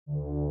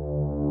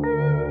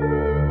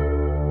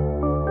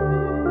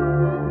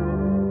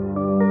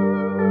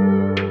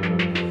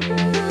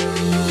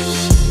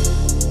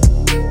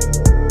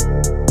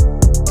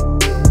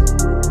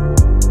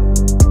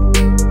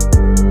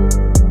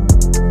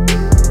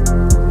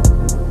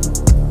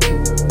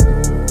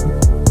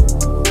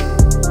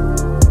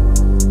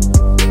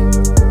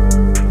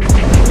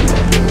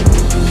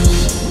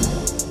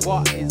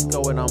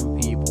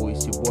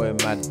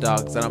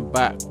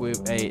back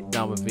with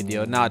another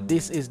video. Now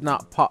this is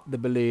not Pop the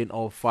Balloon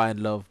or Find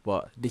Love,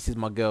 but this is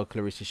my girl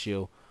Claressa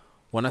Shield.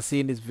 When I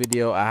seen this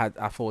video, I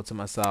thought to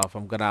myself,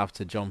 I'm gonna have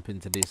to jump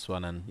into this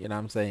one, and you know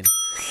what I'm saying,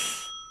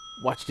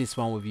 watch this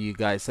one with you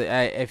guys. So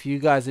hey, if you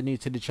guys are new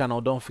to the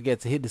channel, don't forget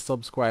to hit the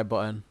subscribe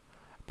button,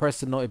 press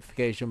the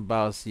notification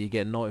bell so you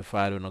get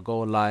notified when I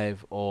go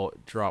live or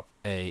drop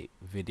a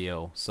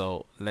video.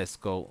 So let's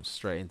go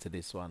straight into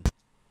this one.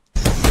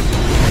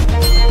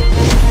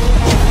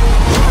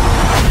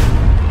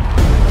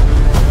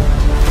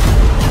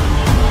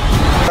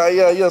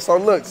 Yeah. So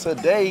look,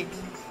 today,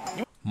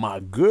 my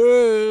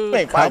girl,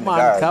 come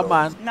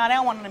on. No, they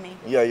don't want none of me.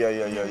 Yeah.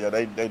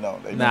 They know.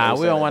 Nah,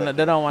 we don't want.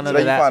 They don't want none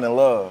of that. They finding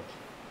love.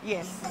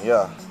 Yes.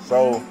 Yeah.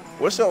 So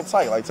what's your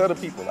type? Like, tell the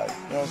people. Like, you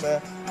know what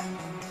I'm saying?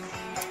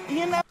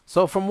 You know.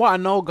 So from what I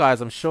know,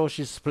 guys, I'm sure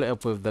she split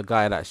up with the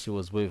guy that she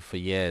was with for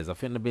years. I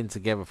think they've been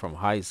together from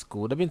high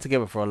school. They've been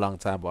together for a long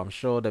time, but I'm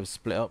sure they've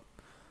split up.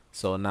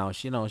 So now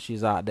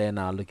she's out there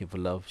now looking for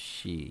love.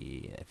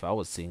 If I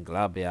was single,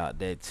 I'd be out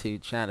there too,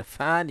 trying to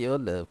find your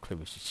love,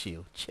 Claressa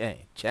Shield.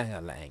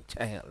 Chang-a-lang.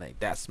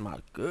 That's my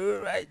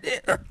girl right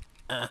there.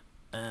 You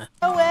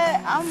know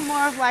what? I'm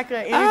more of like an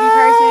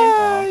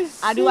energy person.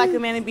 I do like a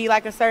man to be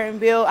like a certain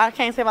build. I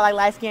can't say if I like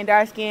light skin,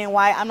 dark skin,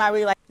 white. I'm not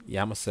really like.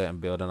 Yeah, I'm a certain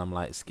build and I'm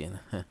light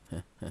skin.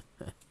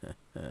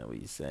 What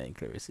you saying,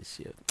 Claressa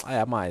Shield?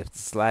 I might have to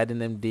slide in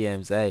them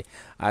DMs. Hey,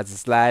 I have to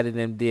slide in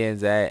them DMs.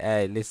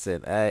 Hey,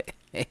 listen. Hey.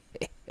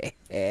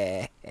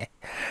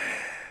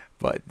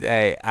 But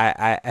hey,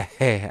 I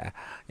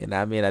you know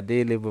what I mean, I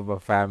do live with my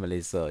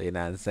family, so you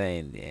know what I'm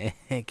saying.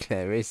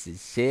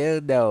 Claressa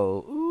Shield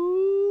though,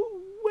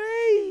 ooh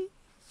wait,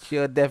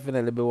 she'll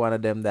definitely be one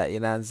of them that, you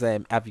know what I'm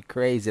saying, have you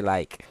crazy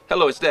like.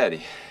 Hello, it's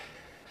Daddy.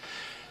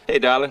 Hey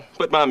darling,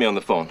 put mommy on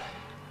the phone.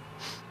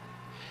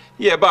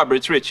 Yeah, Barbara,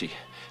 it's Richie.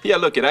 Yeah,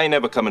 look it, I ain't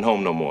never coming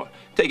home no more.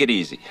 Take it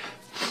easy.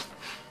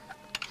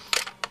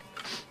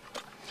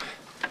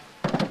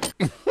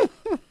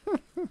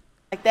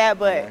 Like that,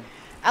 but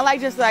I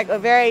like just like a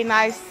very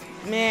nice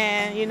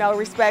man, you know,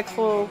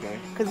 respectful,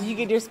 because you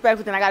get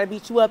disrespectful, then I gotta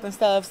beat you up and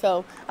stuff.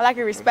 So I like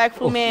a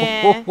respectful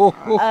man,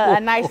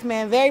 a nice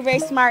man, very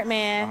smart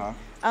man,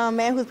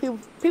 man who's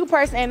people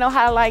person and know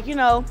how to, like, you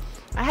know,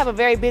 I have a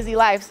very busy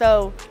life,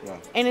 so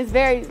and it's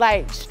very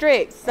like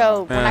strict.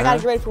 So when I gotta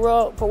get ready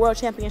for world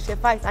championship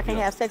fights, I can't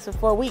have sex for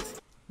 4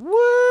 weeks.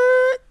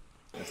 What?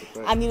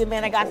 I need a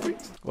man that got.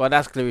 Well,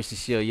 that's Claressa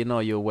Shield. You know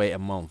you'll wait a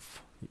month.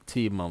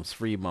 2 months,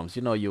 3 months,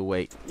 you know you'll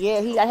wait.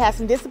 Yeah, he gotta have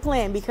some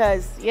discipline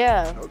because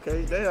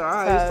Okay, damn,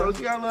 alright. So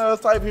she got a little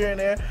type here and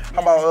there.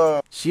 How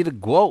about she the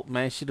GOAT,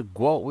 man. She the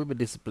GOAT. We be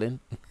disciplined.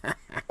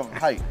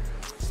 height?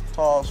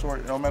 Tall, short,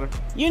 it don't matter.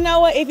 You know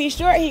what? If he's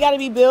short, he gotta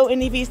be built,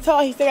 and if he's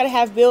tall, he still gotta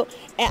have built.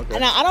 And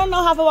I don't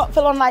know how I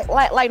feel on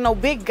like no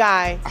big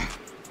guy.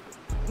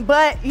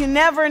 But you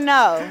never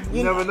know.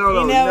 You never know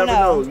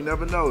though. You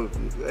never know.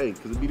 Hey,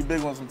 cause it be the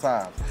big one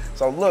sometimes.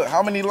 So look,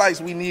 how many likes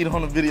we need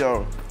on the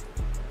video?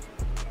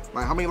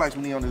 Like, how many likes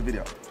we need on this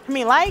video? How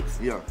many likes?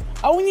 Yeah.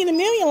 Oh, we need 1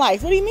 million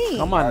likes. What do you mean?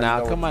 Come on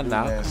now.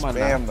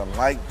 Spam the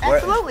like button.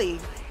 Absolutely.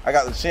 I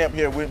got the champ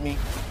here with me.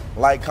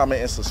 Like,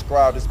 comment, and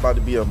subscribe. This is about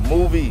to be a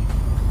movie.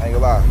 I ain't gonna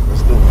lie.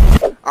 Let's do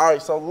it. All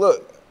right, so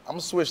look, I'm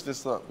gonna switch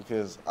this up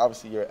because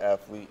obviously you're an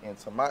athlete, and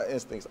to my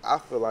instincts, I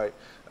feel like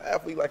an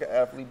athlete like an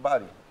athlete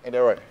body. Ain't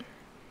that right?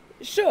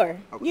 Sure.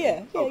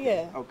 Okay.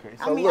 Yeah. Okay.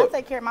 So I mean, look, I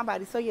take care of my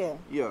body, so yeah.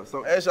 Yeah.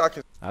 So as y'all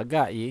can. I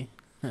got you.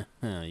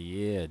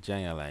 Yeah,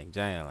 Jang-a-lang.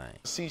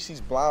 See,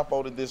 she's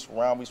blindfolded this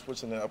round. We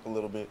switching it up a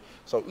little bit.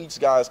 So each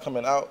guy is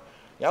coming out.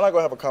 Y'all not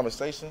gonna have a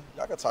conversation.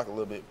 Y'all can talk a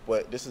little bit,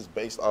 but this is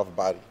based off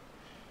body.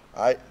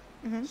 All right.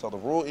 So the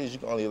rule is you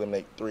can only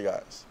eliminate 3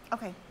 guys.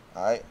 Okay.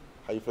 All right.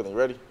 How you feeling? You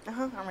ready?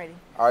 I'm ready.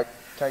 All right.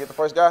 Can I get the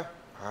first guy?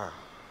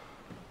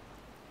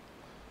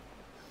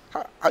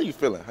 How you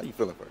feeling? How you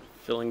feeling first?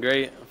 Feeling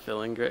great.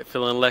 Feeling great.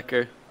 Feeling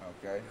lekker.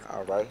 Okay.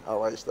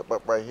 All right. Step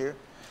up right here.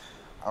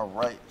 All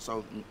right. So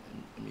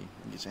let me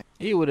get your.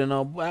 He wouldn't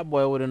know. That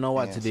boy wouldn't know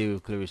what to do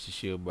with Claressa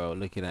Shield, bro.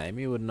 Looking at him,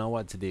 he wouldn't know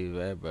what to do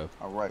with her, bro.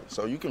 All right.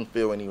 So you can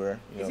feel anywhere.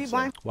 You is know he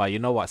blind? Well, you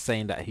know what?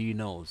 Saying that he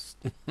knows.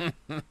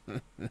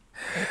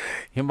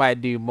 He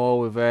might do more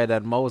with her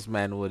than most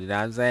men would. You know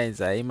what I'm saying?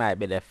 So he might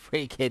be the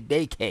freaking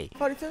DK.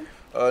 42?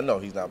 No,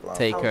 he's not blind.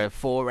 Take her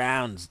 4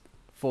 rounds.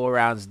 4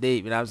 rounds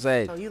deep. You know what I'm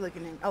saying? So you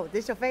looking at? Oh,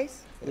 this your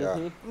face? Yeah.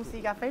 Let me see.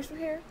 You got facial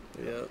hair?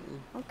 Yep.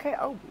 Okay.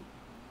 Oh.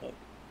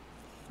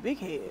 Big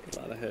head. A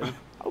lot of head.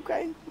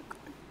 Okay.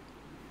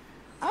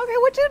 Okay,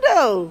 what you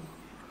do?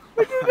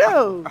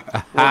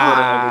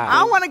 I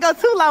don't want to go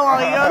too low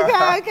on you.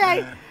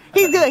 Okay.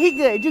 He's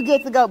good. You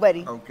good to go,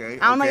 buddy. Okay.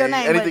 I don't know your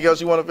name. Anything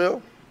else you want to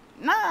feel?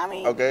 Nah, I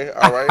mean. Okay.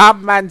 All right. Our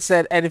man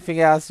said anything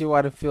else you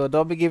want to feel.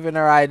 Don't be giving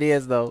her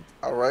ideas though.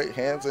 All right.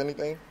 Hands,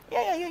 anything?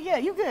 Yeah.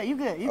 You good. You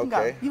can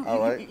go. All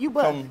right. You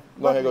buff. Come,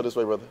 go ahead and go this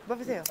way, brother. Buff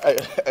his hair.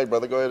 Hey,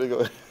 brother, go ahead and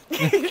go.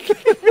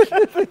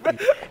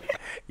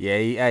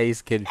 Yeah,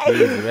 he's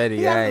confused already.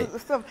 Yeah.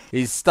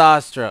 He's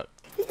starstruck.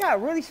 He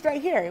got really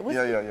straight hair. Yeah.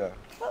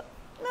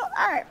 No,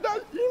 all right. No,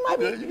 He might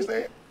be. good. You can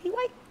say it. He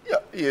white.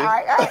 Yeah. All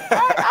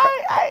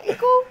right. You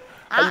cool?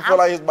 How you feel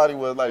like his body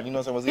was like? You know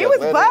what I'm saying? He was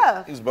athletic?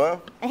 buff. He was buff.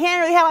 And he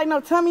didn't really have like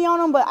no tummy on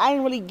him, but I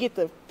didn't really get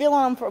the feel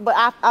on him. But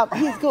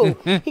he's cool.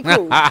 He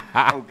cool.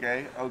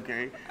 Okay. Was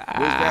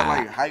that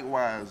like height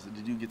wise?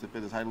 Did you get to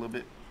feel his height a little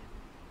bit?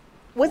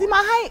 Was he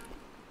my height?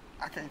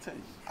 I can't tell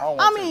you.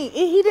 I mean,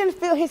 he didn't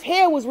feel his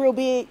hair was real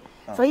big,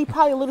 so he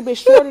probably a little bit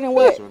shorter than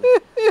what.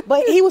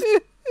 But he was.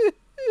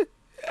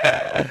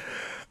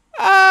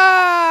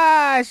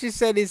 She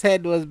said his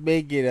head was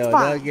big, you know.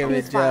 Fine. Don't give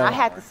it Fine. I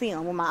had to see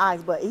him with my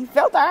eyes, but he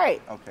felt all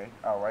right. Okay,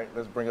 all right.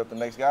 Let's bring up the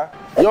next guy.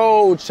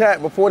 Yo,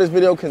 chat, before this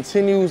video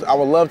continues, I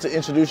would love to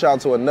introduce y'all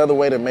to another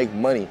way to make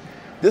money.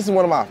 This is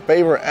one of my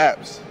favorite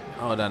apps.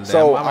 Hold on,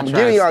 so I'm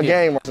getting y'all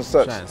game and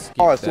such. As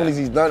soon as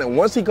he's done it.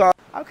 Once he calls.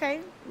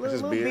 Okay,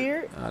 little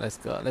beard. Oh, let's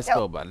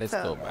go back.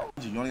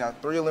 You only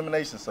got 3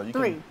 eliminations, so you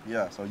can. 3?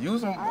 Yeah, so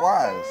use them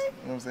wise. You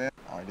know what I'm saying?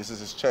 All right, this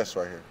is his chest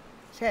right here.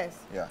 Chest?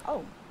 Yeah.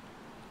 Oh.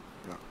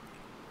 Yeah.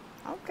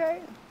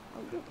 Okay.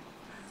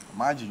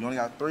 Mind you only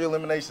got 3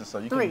 eliminations, so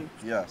you 3. can.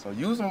 Yeah, so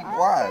use them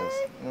wise. You know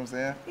what I'm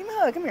saying? Give me a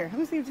hug. Come here. Let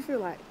me see what you feel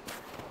like.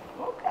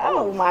 Okay.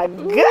 Oh my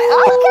God.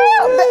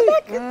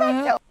 Okay.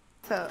 Back your up.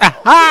 You all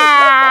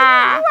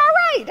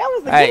right? That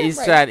was the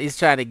he's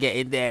trying to get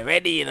in there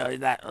ready, you know. He's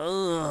like,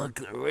 oh,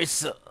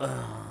 Claressa,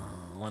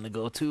 want to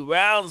go 2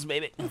 rounds,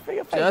 baby.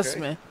 Just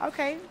me.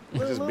 Okay.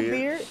 Little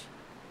beard.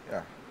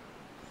 Yeah.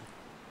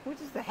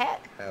 Which is the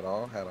hat? Hat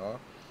on.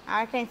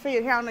 I can't feel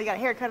your hair. I don't know you got a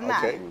haircut or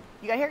not. Okay.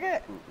 You got a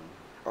haircut?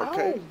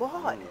 Okay. Oh,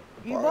 bought.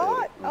 You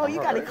bought? Oh, you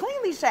got it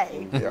cleanly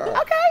shaved.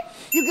 Yeah. Okay.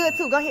 You good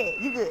too. Go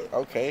ahead. You good.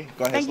 Okay.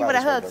 Go ahead. Thank you for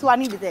the hug too. I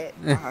needed that.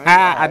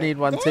 I need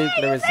one too,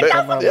 Claressa. I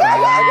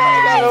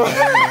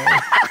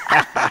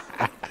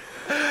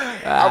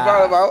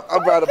brought him out. You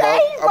brought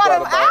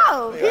him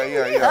out. He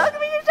hugged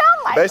me and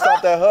y'all like. Based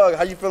off that hug,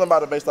 how you feeling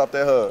about it based off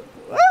that hug?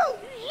 Oh,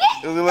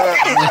 I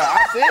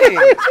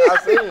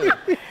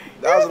seen.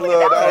 That was a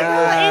little. It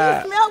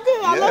smelled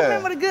good. I love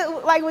him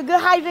with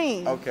good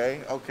hygiene.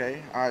 Okay. All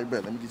right,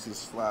 bet. Let me get you to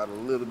slide a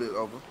little bit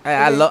over. Hey,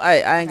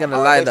 I ain't gonna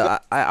lie though.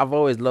 I've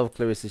always loved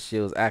Claressa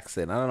Shields'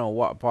 accent. I don't know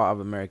what part of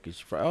America she's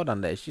from. Hold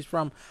on there. She's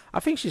from. I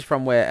think she's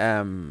from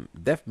where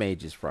Death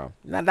Mage is from.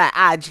 Not that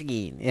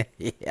Argentine.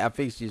 I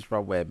think she's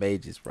from where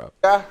Mage is from.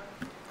 Yeah.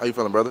 How you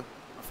feeling, brother?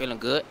 I'm feeling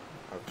good.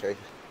 Okay.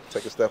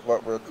 Take a step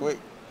up real quick.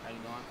 How you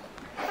doing?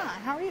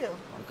 Fine. How are you?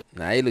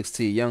 Nah, he looks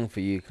too young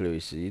for you,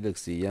 Claressa. He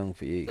looks too young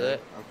for you.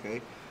 Good.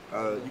 Okay.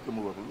 You can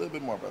move up a little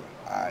bit more, brother.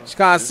 All right. She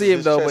can't see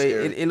him though, but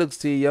it looks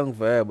too young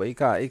for her. But she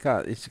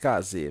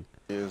can't see him.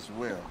 As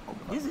well.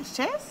 This is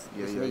chest?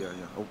 Yeah. This is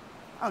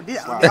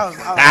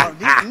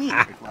me.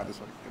 Slide this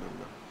way.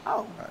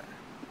 Oh.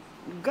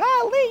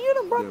 Golly, you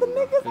done brought the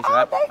niggas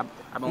all day.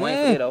 I've been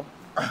waiting for you though.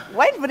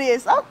 Waiting for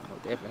this. Oh.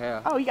 Definitely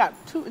have. Oh, you got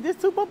 2. This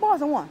 2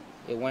 footballs and 1.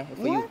 It went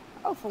for One? you.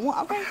 Oh, for 1.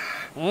 Okay.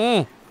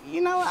 You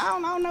know, I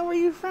don't know where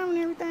you from and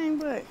everything,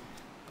 but.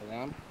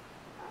 Atlanta.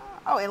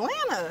 Oh,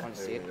 Atlanta.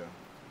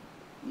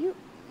 You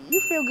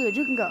feel good.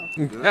 You can go.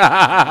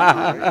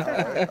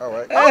 All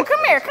right. Oh,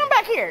 come here. Come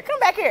back here.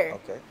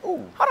 Okay.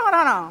 Ooh. Hold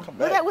on.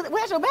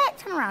 Where's your back?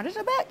 Turn around. This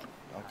your back?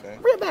 Okay.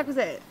 Where your back was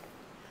at?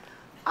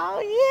 Oh,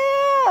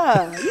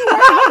 yeah. You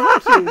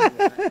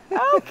right.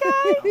 Okay.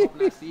 I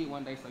hope I see you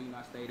one day so you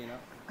not stayed in up.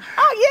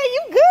 Oh, yeah.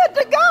 You good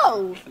to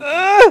go.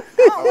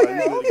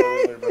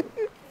 Okay.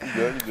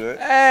 You good.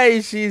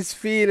 Hey, she's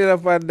feeding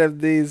up on them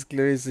these,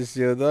 Claressa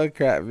Shields. Don't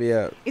crap me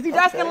up. Is he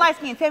dark skin or light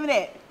skin? Tell me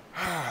that.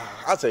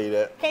 I'll tell you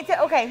that. Can't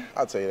tell? Okay.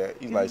 I'll tell you that.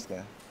 He's light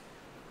skinned.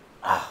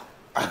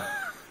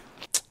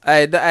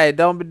 Hey,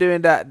 don't be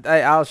doing that.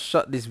 Hey, I'll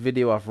shut this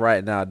video off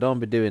right now. Don't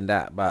be doing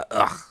that. But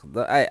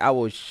I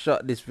will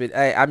shut this video.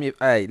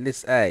 Hey,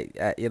 listen.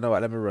 Hey, you know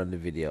what? Let me run the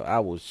video. I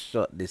will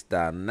shut this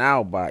down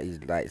now. But he's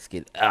light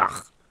skin.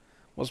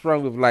 What's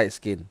wrong with light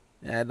skin?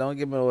 Yeah, don't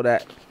give me all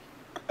that.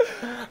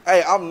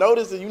 Hey, I'm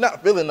noticing you're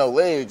not feeling no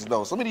legs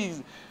though. Some of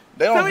these,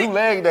 they don't do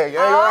leg day.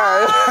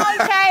 Oh,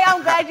 okay.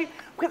 I'm glad you.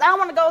 Because I don't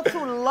want to go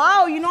too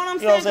low. You know what I'm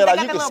saying? You know what I'm saying? Like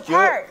I you got can that skip.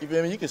 part. You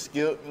feel me? You can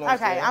skip. You know what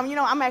Okay. I'm saying?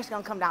 I'm actually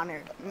gonna come down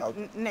there.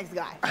 Next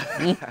guy.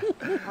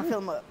 I'll fill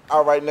him up.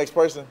 All right, next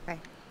person. Okay.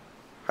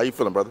 How you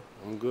feeling, brother?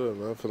 I'm good,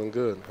 man. I'm feeling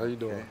good. How you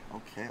doing?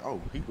 Okay.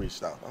 Oh, he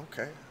reached out.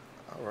 Okay.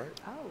 All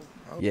right.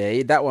 Oh.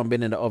 Yeah, that one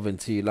been in the oven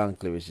too long,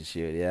 Claressa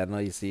Shields. Yeah, I know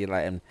you see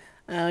like him.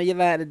 Oh, you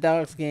like the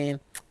dark skin?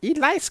 You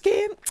light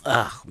skin?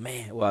 Oh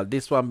man, well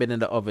this one been in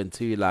the oven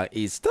too long.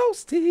 It's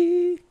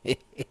toasty.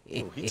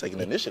 Ooh, he taking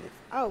initiative.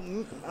 Oh.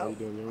 How you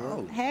doing? You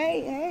all right?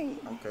 Hey.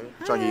 Okay.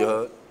 Trying to give you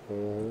a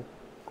hug.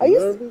 Are you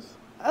nervous?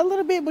 a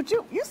little bit? But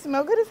you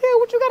smell good as hell.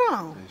 What you got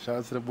on? Hey, shout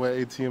out to the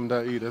boy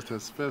ATM.E. That's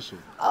that special.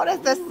 Oh,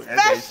 that's the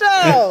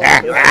special.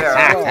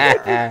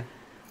 Yeah.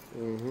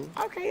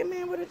 Okay,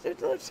 man, with a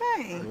little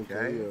chain.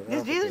 Okay. Yeah,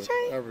 This Jesus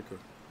chain? Africa.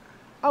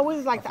 Oh, what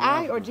is it, like the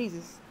eye or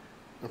Jesus?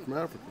 I'm from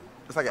Africa.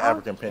 It's like an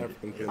African pendant.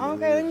 African pendant,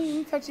 Okay, yeah. let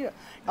me touch you.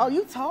 Oh,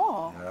 you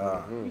tall.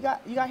 Yeah.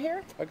 You got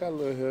hair? I got a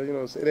little hair, you know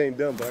what I'm saying? It ain't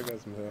done, but I got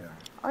some hair.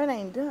 Oh, it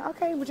ain't done.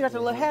 Okay, but you got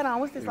your little hat on.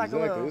 What's this, like a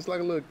little? It's like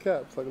a little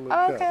cap. It's like a little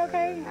Oh, cap.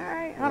 okay, okay. All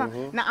right. Hold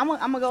on. Now, I'm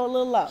gonna go a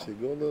little low.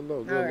 Shit, go a little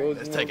low. Go All right. low.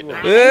 Let's take it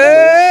down.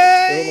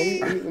 Hey!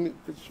 Let me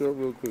put you up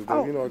real quick.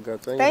 Oh, You know I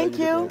got you. thank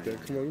you. Like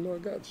that. Come on, you know I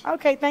got you.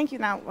 Okay, thank you.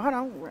 Now, hold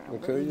on.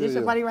 Okay, This yeah, your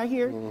yeah. body right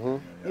here.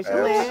 This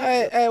your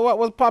Hey, leg. hey, what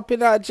was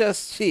popping out?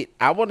 Just shit.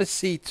 I want to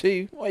see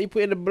too. Why you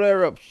putting the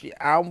blur up? Shit,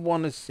 I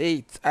want to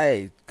see.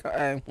 Hey,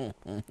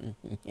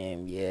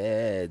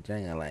 yeah,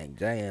 jangling.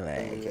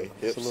 Okay,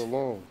 It's hips. a little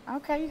long.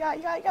 Okay, you got a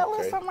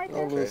little something right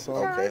there. little Okay,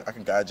 something. okay. I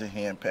can guide your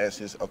hand past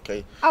this.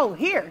 Okay. Oh,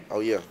 here. Oh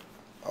yeah.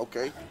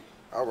 Okay.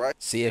 All right.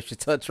 See if she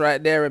touch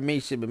right there with me,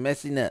 she'll be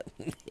messing up.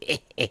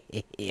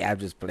 I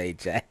just played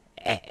Jack.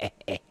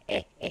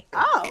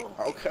 Oh,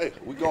 Okay.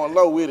 We going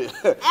low with it.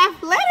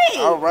 athletic.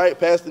 All right.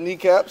 Past the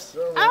kneecaps.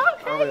 Okay,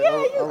 yeah,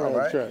 you. I ran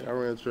right. track. I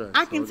ran track.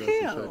 I so can got some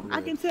tell. track, I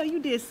yeah. can tell you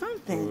did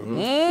something. You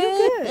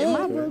good. And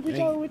my boo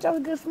with your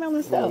good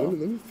smelling Hold on, stuff.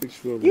 let me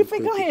fix you up. You real fix-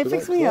 quick, go ahead, 'cause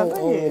fix I me up, don't- go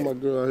I don't ahead. want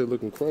my girl out here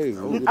looking crazy.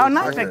 Oh,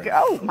 not that good.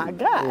 Oh my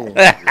God.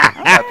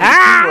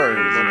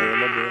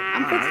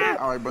 I'm fixed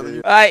up. All right, brother.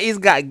 You Alright, he's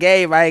got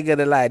game. I ain't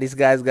gonna lie. This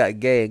guy's got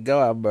game.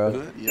 Go on, bro.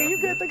 good? Yeah, you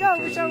good to go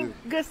with your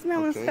good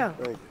smelling Okay. stuff.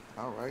 Thank you.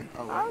 All right.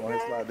 All right. Go ahead,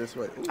 Okay. slide this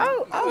way.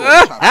 Ooh. Oh,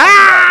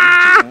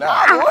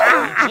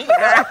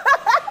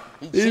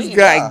 He's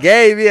got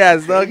game.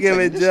 Yes, don't give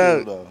a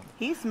joke. joke.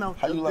 he smelled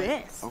How the you like-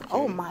 best. Okay.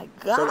 Oh my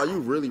So are God. you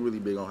really, really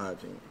big on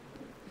hygiene?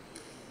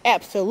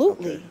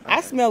 Absolutely. Okay,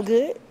 I smell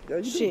good. Yeah,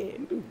 you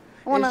Shit. do. You do.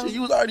 Wanna- And shit,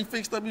 you was already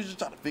fixed up. You just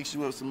trying to fix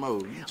you up some more.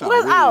 You trying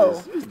Well, to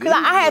oh, really because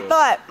I had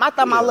thought my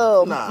Yeah.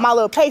 little Nah. my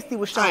little pasty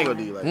was I showing. ain't gonna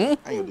do you like that. I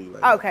ain't gonna do you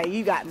like that. Okay,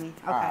 you got me.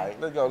 Okay. All right,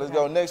 let's go. Let's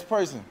go. Next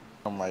person.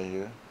 I'm right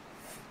here.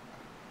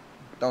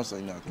 Don't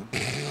say nothing.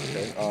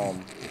 Okay.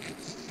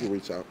 You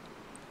reach out.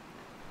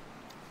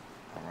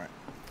 All right.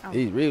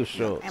 He's real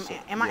short.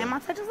 Am I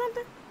touching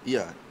something?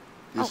 Yeah.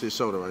 This is his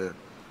shoulder right here.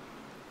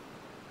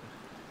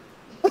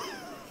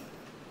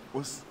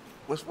 What's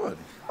funny?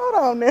 Hold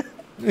on now.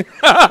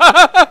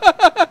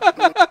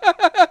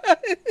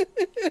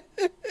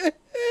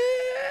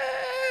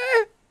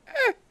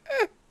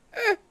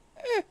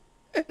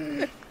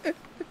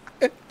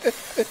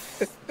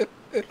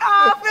 Oh,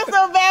 I feel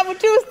so bad,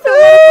 but you was too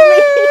little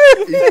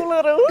for me. Too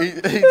little.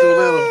 He too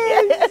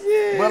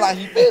little. But like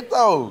he fit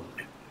though.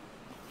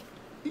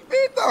 He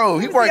fit though.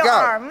 He work Your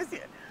out. arm. He He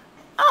work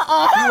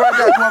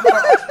out. Come on.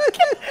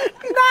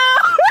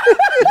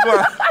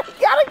 No.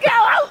 Gotta go.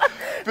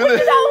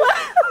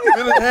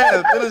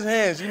 Feel his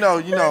hands. You know.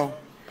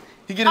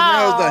 He get his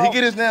nails done. He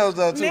get his nails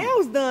done too.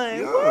 Nails done.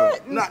 Yeah.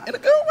 What? Nah, in a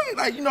good way.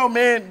 Like,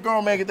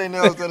 grown man get their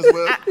nails done as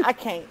well. I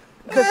can't.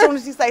 Because as soon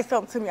as you say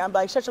something to me, I'm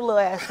like, shut your little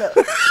ass up.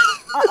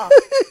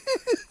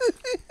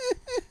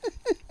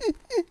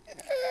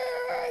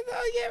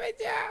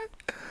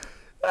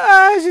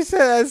 She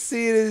said I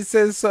see it. He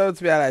said something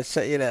to me. I like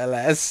shut your little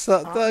ass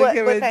up. Don't But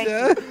give a thank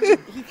joke. you.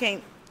 He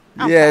can't.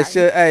 I'm Yeah,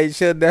 sorry.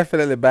 she'll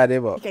definitely bad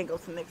him He up. can't go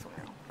to the next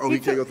round. Oh, he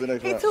can't go to the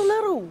next He round. too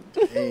little.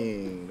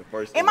 Dang, the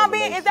first Am I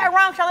being? Is that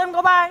wrong? Shall I let him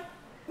go by?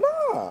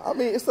 Nah, I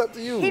mean, it's up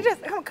to you. He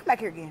just come back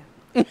here again.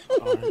 Let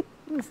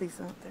me see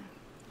something.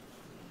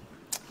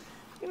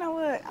 You know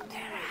what?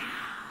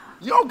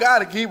 You don't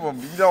gotta keep him.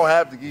 You don't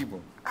have to keep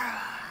him.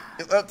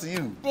 It's up to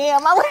you.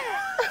 Damn, I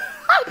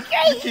You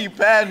can't. keep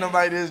patting him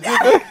like this.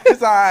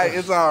 It's all right.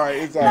 It's all right.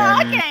 It's all No,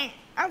 I right. can't.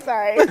 I'm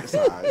sorry. It's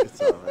all right.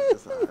 It's all right.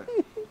 It's all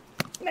right.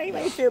 Now you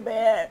make me feel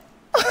bad.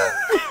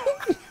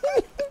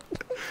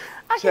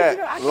 I can't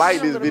Chat, do like a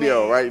this little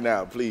video man. right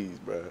now, please,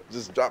 bro.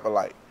 Just drop a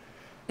like.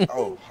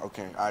 Oh,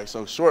 okay. All right.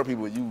 So short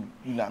people, you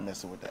not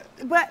messing with that.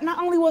 But not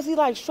only was he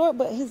like short,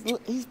 but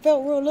he's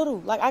felt real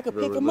little. Like I could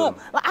pick Real him little.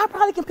 up. Like I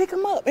probably can pick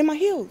him up in my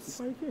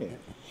heels. Yeah.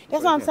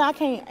 That's what I'm saying. I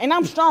can't, and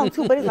I'm strong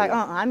too. But it's like,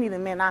 I need a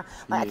man.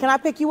 Can I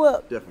pick you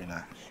up? Definitely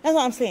not. That's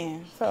what I'm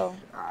saying. So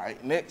All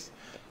right. Next.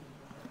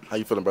 How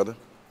you feeling, brother?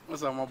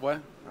 What's up, my boy?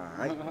 All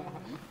right.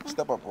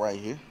 Step up right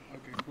here.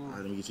 Okay, cool. All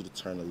right. Let me get you to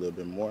turn a little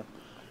bit more.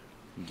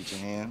 You get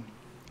your hand.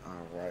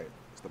 All right.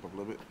 Step up a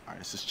little bit. All right.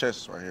 It's his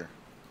chest right here.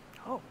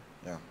 Oh.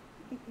 Yeah.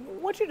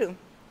 What you do?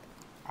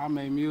 I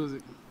made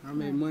music. I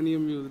made money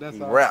in music. That's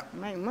He all. rap.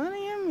 Make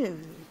money and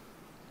music.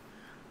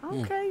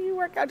 Okay, you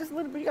work out just a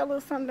little bit. You got a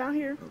little something down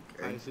here.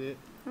 Okay. Nice shit.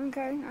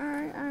 Okay,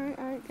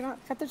 all right. Can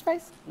I touch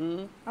face?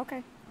 Mm-hmm. Okay.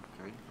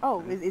 Okay.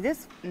 Oh, is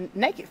this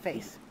naked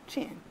face?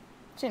 Chin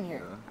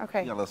here.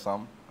 Okay. You got a little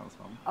something. A little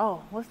something.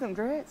 Oh, what's them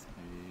dreads?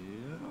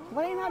 Yeah.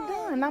 Why they not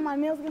done? Now my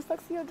nails get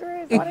stuck to your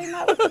dreads. Why they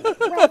not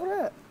wrap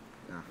it up?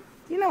 Yeah.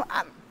 You know,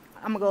 I'm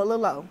gonna go a little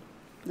low.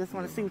 Just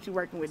want to see what you're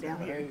working with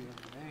down here. Hey,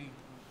 dang.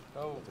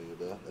 Oh. So you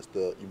there. That's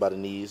you by the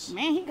knees.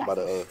 Man, he got By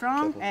the, some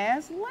strong careful.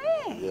 ass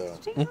legs. Yeah.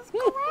 Jesus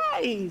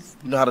Christ.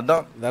 You know how to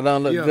dunk? That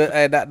don't look Yeah. good.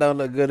 Hey, that don't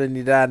look good on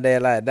you down there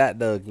like that,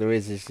 though,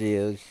 Clarissa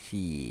Shield.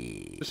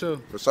 Shit. For sure.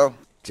 For sure.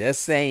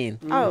 Just saying.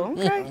 Oh,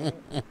 okay.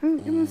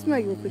 Let me smell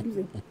you real quick. You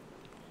see.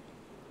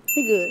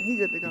 He good. He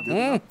good to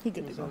go. He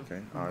good to go.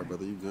 Okay. All right,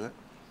 brother. You good?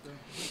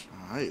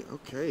 All right.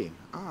 Okay.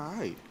 All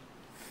right.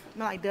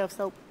 Smell like Dove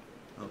soap.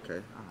 Okay.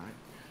 All right.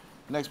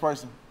 Next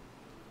person.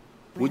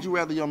 Would you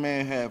rather your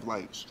man have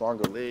like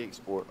stronger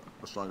legs or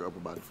a stronger upper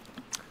body?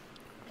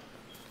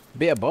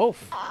 Bit of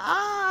both.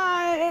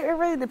 It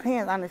really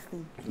depends,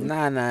 honestly.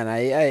 Nah.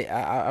 Hey,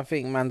 I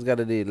think man's got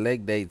to do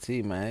leg day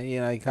too, man.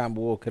 You know, you can't be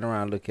walking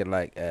around looking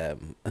like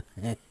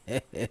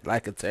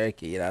like a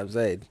turkey. You know what I'm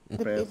saying?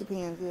 It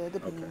depends. Yeah, it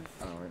depends. Okay.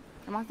 All right.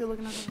 Am I still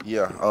looking at it?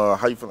 Yeah.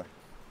 How you feeling?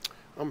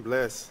 I'm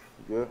blessed.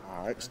 Good.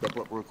 All right. Step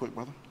up real quick,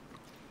 brother.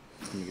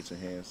 Let me get your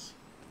hands.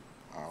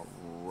 All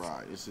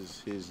right. This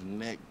is his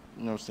neck.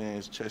 You know what I'm saying?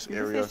 His chest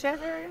area. Is his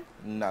chest area?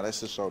 Nah, that's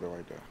his shoulder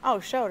right there. Oh,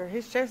 shoulder.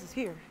 His chest is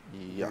here.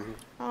 Yeah.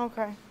 Oh,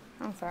 okay.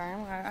 I'm sorry.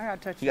 I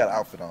gotta touch He you. got an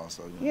outfit on,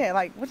 so. You know. Yeah,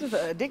 like, what's this,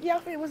 a dicky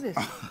outfit? What's this?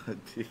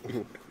 What's this?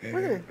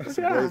 It's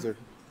a blazer.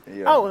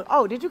 Yeah.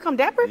 Oh, did you come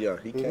dapper? Yeah,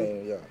 he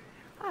came. Yeah.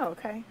 Oh,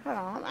 okay. Hold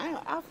on.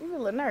 I feel a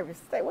little nervous.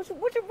 Say, what you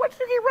get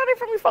ready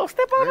for me, folks?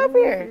 Step on up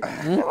here.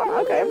 Step on.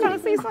 Okay, I'm trying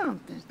to see something.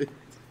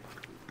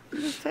 I'm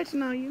just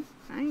touching on you.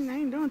 I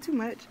ain't doing too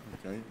much.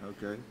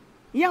 Okay.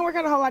 You don't work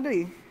out a whole lot, do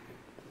you?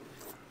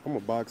 I'm a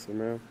boxer,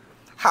 man.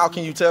 How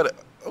can you tell that?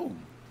 Oh.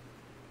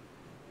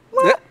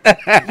 What?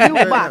 You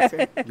a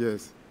boxer?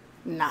 Yes.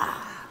 Nah.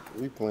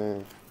 We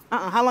playing,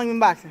 How long you been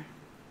boxing?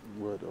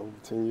 what, over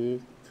 10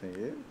 years? 10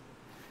 years?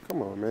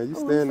 Come on, man. You Oh,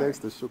 stand I'm next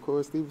to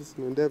Shakur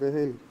Stevenson and Devin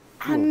Haney.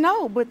 I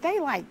know, but they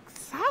like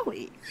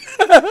solid.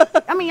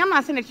 I mean, I'm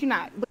not saying that you're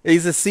not,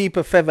 He's a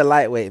super feather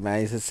lightweight, man.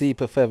 He's a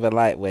super feather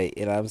lightweight.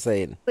 You know what I'm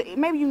saying? but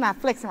maybe you're not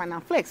flexing right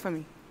now. Flex for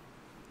me.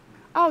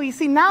 Oh, you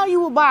see, now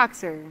you a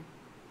boxer.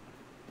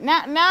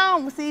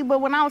 Now, see,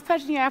 but when I was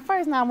touching you at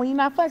first, now when you're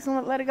not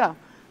flexing, let it go.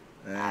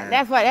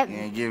 That's why You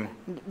ain't giving.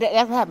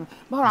 that's what happened.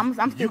 But hold on,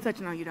 I'm still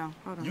touching on you though.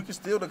 Hold on. You can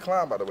still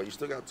decline, by the way. You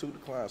still got 2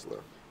 declines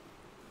left.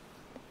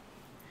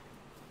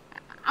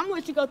 I'm gonna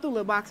let you go through,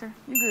 little boxer.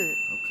 You good?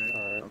 Okay.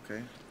 All right.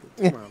 Okay.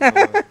 Come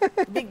on,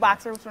 boy. Big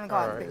boxer, what's gonna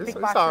call All it? right. Big It's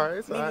boxer, all right.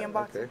 It's all medium right.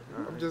 boxer.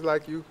 Okay. I'm just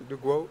like you, the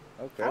quote.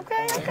 Okay.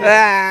 Okay.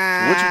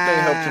 What you think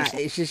helped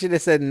him? She should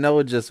have said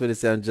no just when it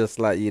sound just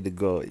like you to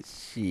go.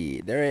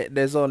 Shit.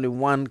 There's only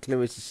one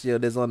Claressa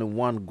Shield. There's only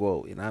one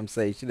goal. You know what I'm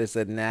saying? She should have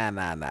said nah.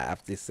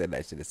 After he said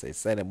that, she should have said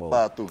send him over.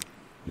 Fly through.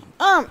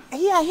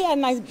 He had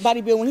a nice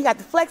body build when he got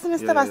the flexing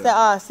and stuff. Yeah, I said,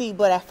 oh, see,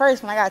 but at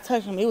first when I got to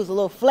touch him, it was a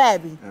little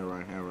flabby. All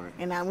right.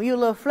 And now when you a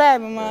little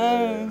flabby,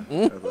 man,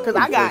 because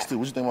I got.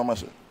 What you think about my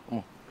shit? Come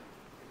on.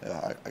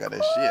 Yeah, I got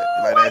that shit.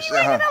 You like that shit,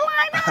 huh?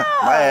 Line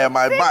My ass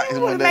might See, box you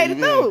one would've day. made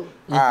You it feel through. me?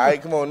 All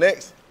right, come on,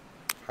 next.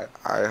 All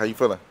right, how you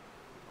feeling?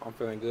 I'm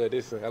feeling good.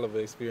 This is a hell of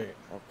an experience.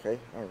 Okay,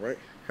 all right.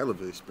 Hell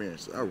of an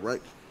experience. All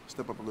right.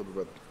 Step up a little bit,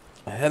 brother.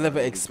 A hell of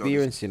an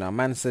experience, you know.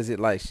 Man says it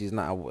like she's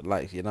not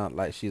like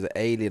like she's an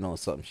alien or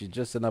something. She's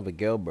just another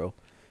girl, bro.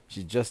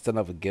 She's just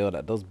another girl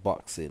that does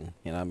boxing,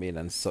 you know what I mean,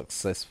 and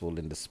successful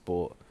in the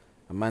sport.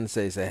 A man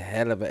says a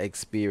hell of an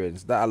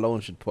experience. That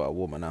alone should put a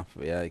woman off,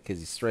 yeah,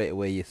 because straight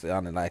away you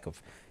sounded like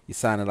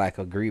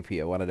a groupie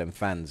or one of them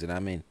fans, you know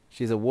what I mean?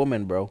 She's a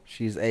woman, bro.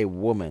 She's a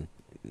woman,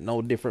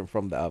 no different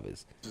from the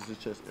others. This is the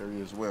chest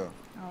area as well.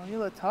 Oh,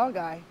 you a tall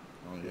guy.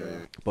 Oh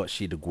yeah. But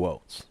she the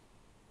GWOAT.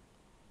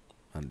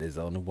 And there's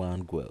only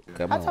one GWOAT.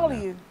 Come How on tall are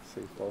now. you?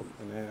 6'4"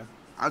 and a half.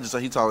 I just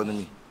say he taller than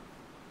me.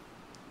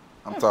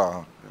 I'm tall,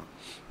 huh?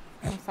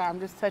 I'm sorry, I'm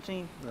just touching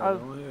you. No, Oh,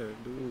 go ahead,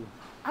 dude.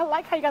 I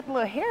like how you got the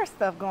little hair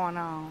stuff going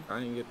on. I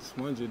didn't get the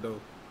spongy though.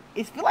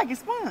 It feel like a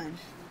sponge.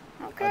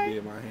 I Okay.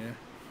 did my hair.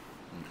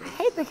 I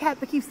hate the cat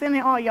to keep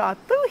sending all y'all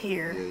through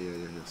here.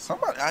 Yeah.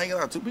 Somebody, I ain't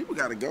gonna lie, 2 people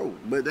gotta go.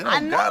 But they I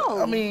don't got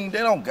know. I mean, they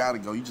don't gotta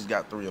go. You just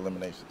got 3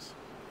 eliminations.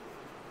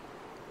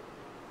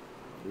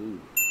 You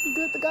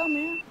good to go,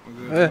 man. I'm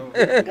good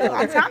to go.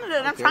 I'm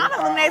trying to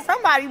eliminate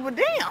somebody, but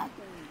damn.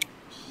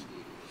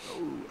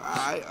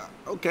 Alright,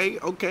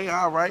 okay,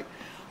 all right.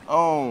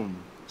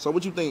 So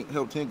what you think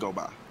helped him go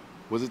by?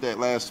 Was it that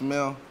last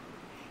smell?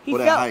 Or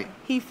that height?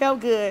 He felt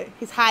good.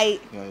 His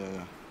height,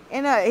 Yeah.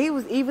 and he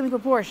was evenly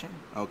proportioned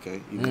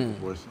Okay, even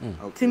proportion.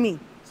 Okay. to me.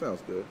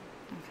 Sounds good.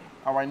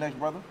 All right, next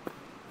brother.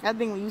 I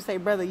think when you say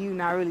brother, you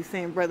not really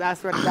saying brother. I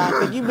swear to God,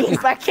 because you being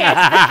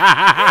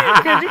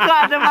sarcastic. Because you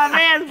called him my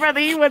man's brother.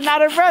 He was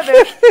not a brother.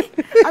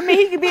 I mean,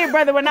 he could be a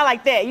brother, but not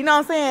like that. You know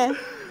what I'm saying?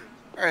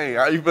 Hey,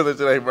 how you feeling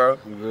today, bro?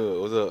 I'm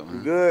good. What's up, man?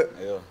 You good?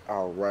 Yeah.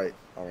 All right,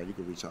 you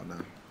can reach out now.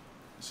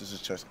 This is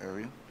his chest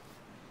area.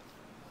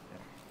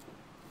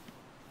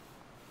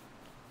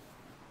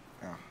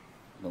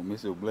 Don't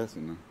miss your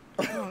blessing now.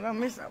 Oh, don't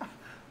miss him.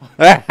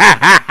 A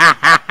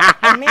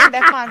man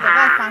that finds a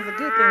wife finds a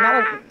good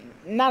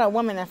thing, not a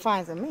woman that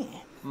finds a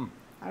man.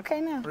 Okay,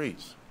 now.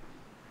 Reach.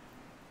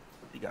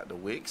 You got the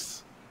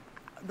wicks.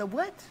 The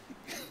what?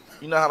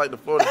 You know how like the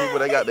Florida people,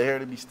 they got their hair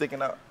to be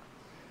sticking out?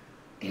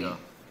 Yeah.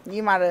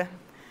 You might have.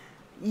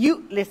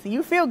 Listen,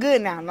 you feel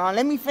good now. Now,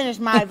 let me finish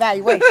my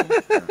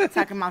evaluation.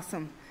 Talking about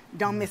some,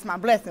 don't miss my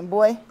blessing,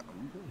 boy.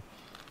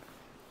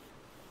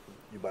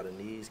 You by the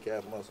knees,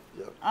 calf muscle.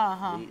 Yep.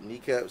 Uh-huh.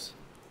 Kneecaps.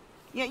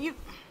 Yeah,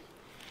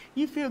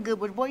 you feel good,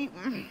 but boy,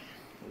 who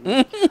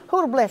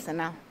the blessing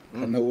now?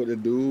 I know what to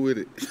do with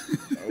it.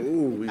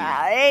 Ooh.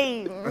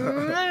 Hey.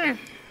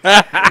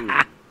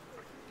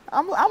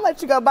 I'm gonna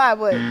let you go by,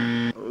 but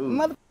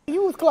mother,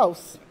 you was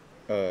close.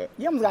 You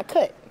almost got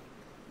cut.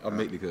 I'll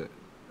make the cut.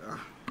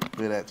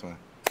 Look at that, twin.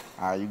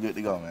 All right, you good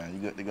to go, man. You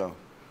good to go.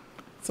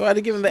 So why'd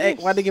they give him the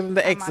X? Why'd they give him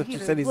the X if you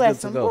said he's good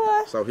to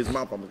go? So his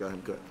mom almost got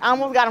him cut. I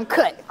almost got him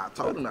cut. I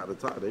told him not to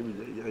talk. They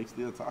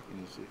still talking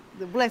and shit.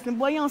 The blessing,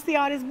 boy. You don't see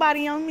all this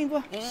body on me,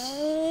 boy.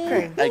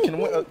 Crazy. Hey,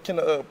 can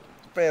the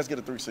fans get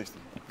a 360?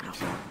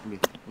 Me.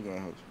 We're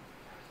gonna hold you.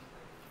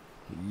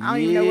 I don't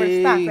even know where to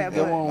stop at,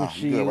 Come boy. on, Nah,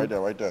 you good Shield.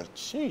 right there.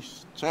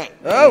 Sheesh. Check.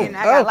 Oh, And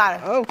I got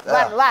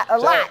a lot. A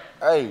lot.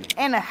 Hey,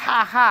 And a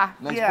ha.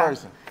 next Yeah.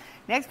 person.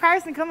 Next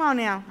person, come on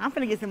now. I'm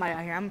finna get somebody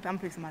out here. I'm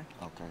pick somebody.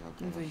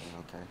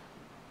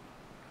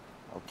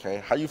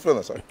 Okay. How you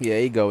feeling, sir? Yeah,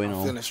 he going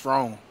on. Feeling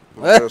strong.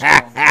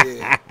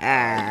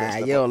 Ah,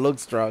 you don't look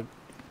strong.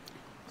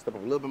 Step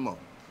up a little bit more.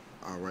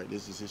 All right,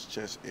 this is his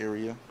chest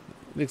area.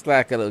 Looks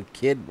like a little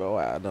kid, bro.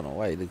 I don't know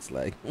what he looks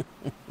like.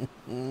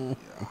 Yeah.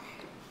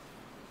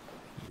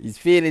 He's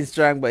feeling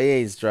strong, but he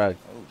ain't strong.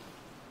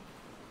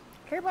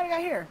 Everybody got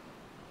hair.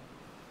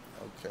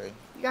 Okay.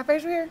 You got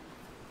facial hair?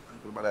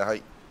 What about that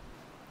height?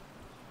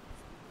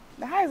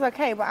 The height is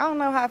okay, but I don't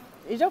know how.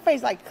 Is your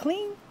face like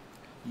clean?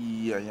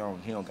 Yeah, he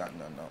don't got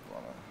nothing up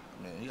on him.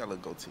 I mean, he got a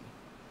little goatee.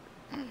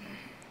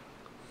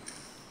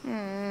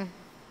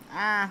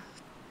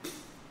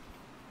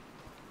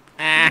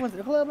 You went to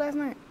the club last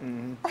night?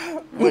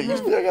 Wait, you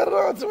still got it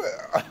on to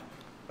it?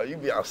 Oh, you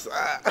be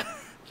outside.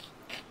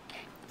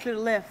 To the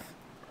left.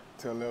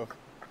 To the left.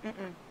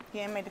 He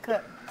ain't made the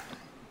cut.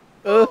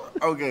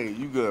 Okay,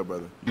 you good,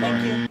 brother.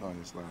 Thank you. On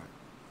his slide.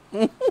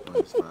 On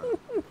his slide.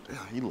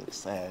 Damn, he looks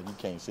sad. You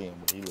can't see him,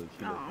 but he looks.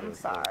 Oh, I'm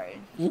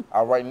sorry.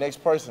 All right,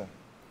 next person.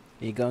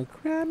 He gonna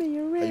cry me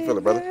a river. How you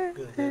feeling, brother?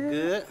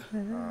 Good. All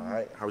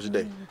right. How was your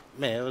day?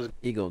 Man, it was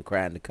He gonna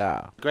cry in the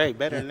car. great.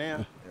 Better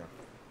now.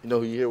 You know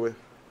who you here with?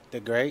 The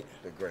great.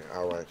 They're great.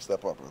 All right,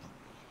 step up, brother.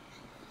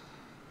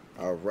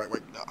 All right,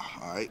 wait.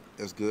 All right,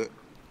 that's good.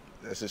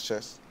 That's his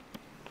chest.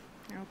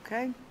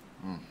 Okay.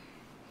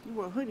 You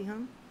wore a hoodie, huh?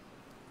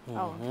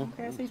 Oh,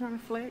 okay. I see you trying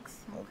to flex.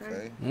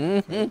 Okay.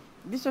 Okay.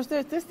 This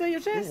still your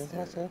chest?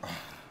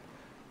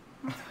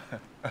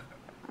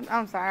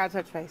 I'm sorry. I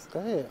touched face. Go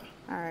ahead.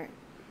 All right.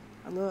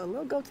 A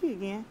little goatee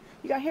again.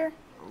 You got hair?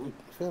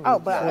 Feel Oh,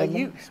 me? but Swimming,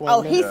 you. swimming.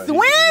 Oh, he's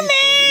swimming.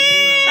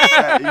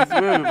 He's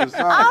swimming for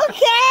science.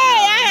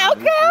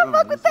 Okay. I'll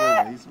fuck with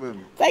that. He's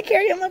swimming. Take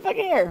care of your motherfucking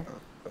hair.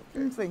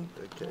 Let me see.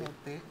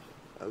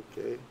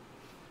 Okay.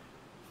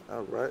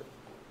 All right.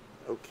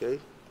 Okay.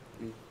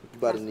 You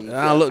about to need.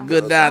 I don't look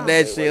good down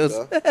there, Okay, Shields.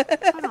 Hold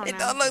on It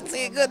now. don't look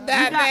too good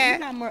down You there.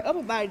 got more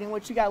upper body than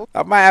what you got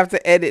I might have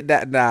to edit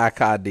that. Nah, I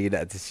can't do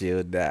that to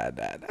Shield. Nah.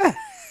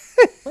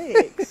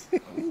 legs.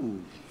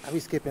 I be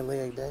skipping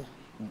leg day.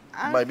 You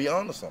might be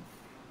on to something.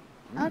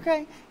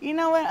 Okay. You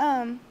know what?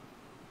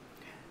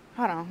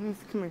 Hold on. Let me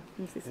see. Come here. Let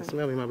me see something.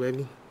 Smell me, my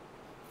baby.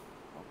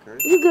 Okay.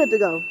 You good to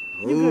go.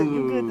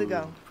 You good to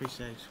go.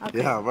 Appreciate you. Okay.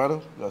 Yeah,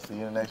 brother. We'll see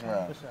you in the next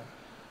round.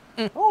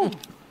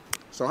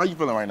 So how you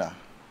feeling right now?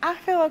 I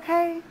feel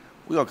okay.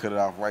 We gonna cut it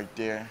off right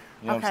there.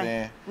 You know what I'm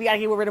saying? We gotta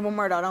get rid of one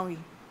more though, don't we?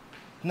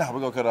 No, we're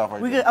gonna cut it off right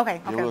We there. good? Okay,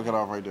 Yeah, okay. we're gonna cut it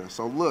off right there.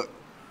 So look,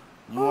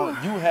 you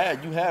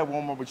had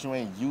one more, but you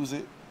ain't use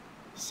it.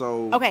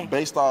 So Okay.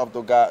 based off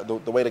the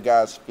way the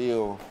guys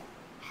feel,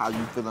 how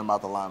you feeling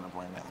about the lineup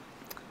right now?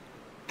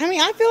 I mean,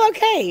 I feel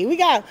okay. We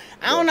got.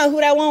 I don't know who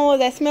that one was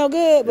that smelled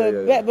good, but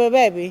Yeah. but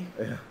baby,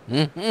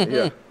 Yeah.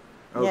 Okay.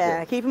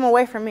 yeah, keep him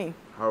away from me.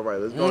 All right,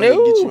 let's go ahead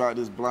and get you out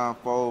this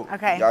blindfold.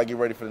 Okay. Y'all get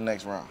ready for the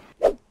next round.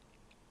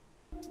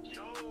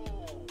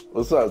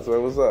 What's up, sir?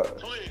 What's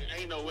up?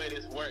 Ain't no way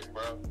this work,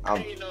 bro.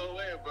 Ain't no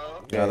way,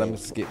 bro. Yeah, let me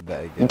skip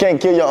that again. You can't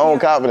kill your own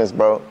confidence,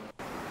 bro.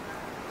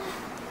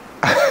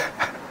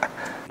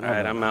 All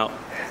right, I'm out.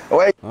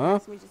 Wait. Huh?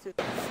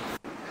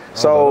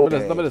 So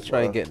Let me just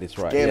try and get this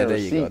right. Yeah, there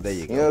you go. There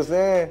you You know go. what I'm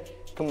saying?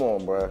 Come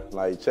on, bro.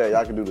 Like, Chad,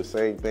 y'all can do the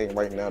same thing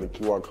right now. The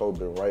QR code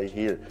been right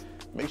here.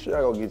 Make sure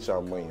y'all go get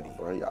y'all money,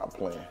 bro. Y'all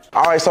playing.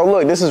 All right, so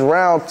look, this is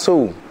round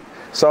 2.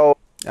 So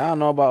I don't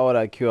know about all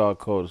that QR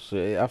code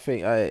shit. I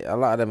think a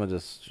lot of them are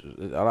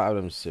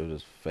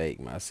just fake,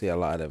 man. I see a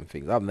lot of them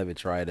things. I've never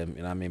tried them,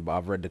 you know what I mean? But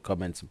I've read the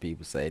comments of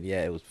people saying,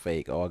 yeah, it was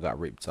fake. Oh, I got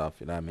ripped off,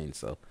 you know what I mean?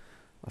 So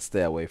I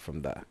stay away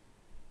from that.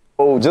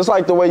 just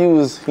like the way you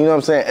was, you know what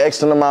I'm saying,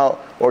 Xing them out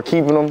or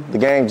keeping them, the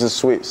game just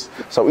switched.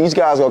 So each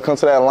guy's gonna come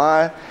to that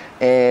line,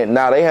 and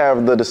now they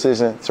have the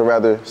decision to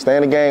rather stay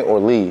in the game or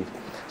leave.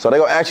 So they're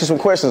gonna ask you some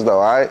questions though,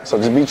 all right? So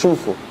just be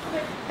truthful.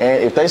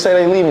 And if they say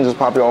they leaving, just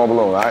pop your own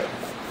balloon, all right?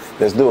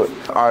 Let's do it.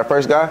 All right,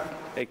 first guy.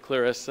 Hey,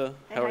 Claressa.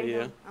 Hey, How are you you?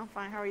 doing? I'm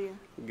fine. How are you?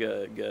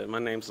 Good, good. My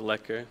name's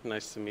Lecker.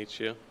 Nice to meet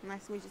you.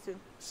 Nice to meet you too.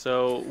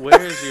 So,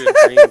 where's your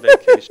dream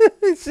vacation?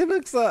 She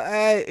looks so,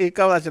 it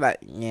comes out, she's like,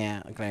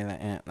 yeah,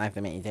 okay, nice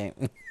to meet you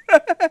too.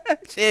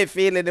 She ain't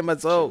feeling him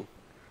at all.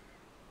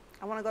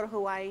 I want to go to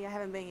Hawaii. I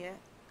haven't been yet.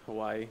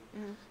 Hawaii.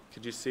 Mm-hmm.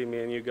 Could you see me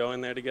and you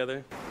going there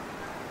together?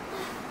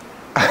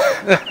 All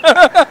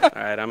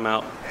right, I'm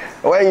out.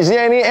 Wait, she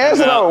ain't even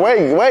answer though.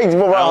 Wait,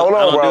 bro, hold on, I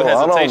don't bro. do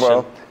Hold on, hesitation.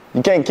 bro.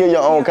 You can't kill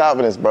your own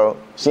confidence, bro.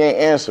 She ain't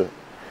answer.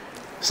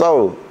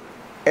 So,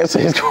 answer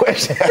his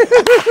question.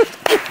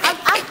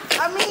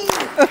 I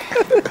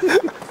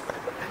mean,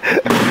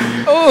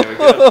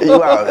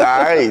 You out.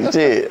 All right,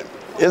 shit.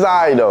 It's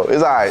all right, though.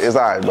 It's all right. It's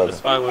all right, brother.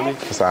 It's fine with me.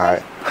 It's all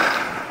right.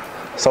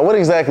 So what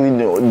exactly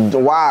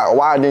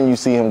why didn't you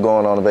see him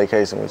going on a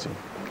vacation with you?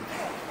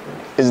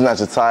 Is it not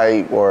your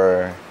type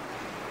or?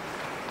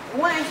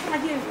 One, it seemed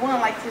like he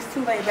was like just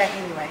too laid back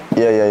anyway.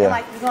 Yeah. And,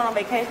 like he's going on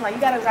vacation, like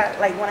you gotta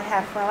like want to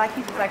have fun. Like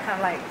he's just like kind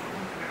of like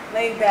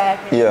laid back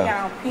and he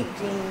got on pink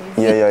jeans.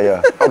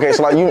 Yeah. Okay,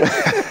 so like you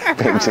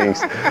pink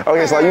jeans.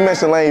 Okay, so like you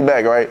mentioned laid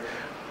back, right?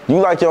 You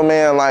like your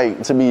man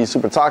like to be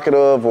super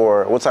talkative,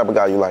 or what type of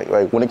guy you like?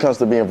 Like when it comes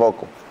to being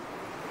vocal.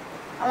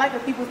 I like a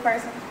people's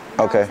person. You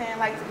know Okay. what I'm saying?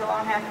 Like to go out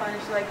and have fun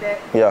and shit like that.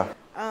 Yeah.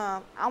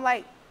 I'm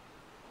like.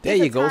 There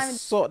you go.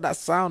 Sort that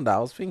sound out. I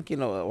was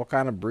thinking, what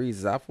kind of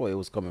breeze? I thought it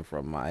was coming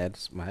from my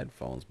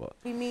headphones,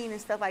 but. Be mean and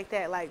stuff like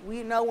that. Like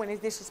we know when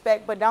it's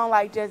disrespect, but don't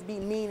like just be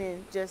mean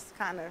and just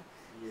kind of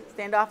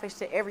standoffish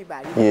to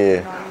everybody. Yeah. You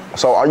know what I mean?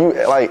 So are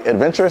you like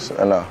adventurous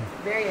or no?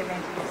 Very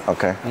adventurous.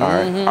 Okay. All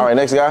right. All right.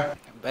 Next guy.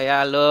 Babe,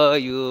 I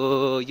love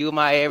you. You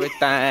my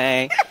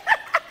everything.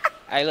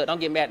 Hey, look, don't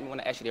get mad at me when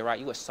I ask you that, right?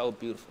 You were so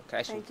beautiful.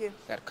 Thank you.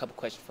 Got a couple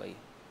questions for you.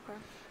 Okay.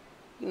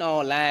 You know,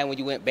 online when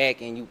you went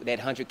back and that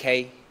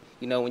 100K,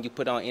 you know, when you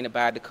put on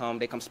anybody to come,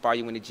 they come spar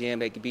you in the gym,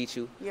 they can beat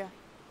you. Yeah.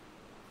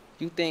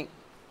 You think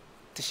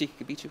Tashiki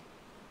could beat you?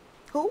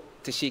 Who?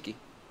 Tashiki.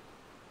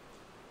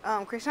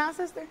 Krishan's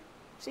sister?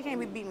 She can't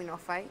beat me no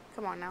fight.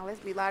 Come on now, let's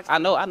be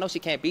logical. I know she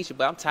can't beat you,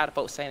 but I'm tired of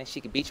folks saying that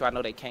she can beat you. I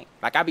know they can't.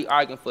 Like, I be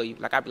arguing for you.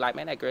 Like, I be like,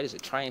 man, that girl is a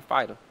trained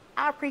fighter.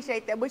 I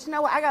appreciate that, but you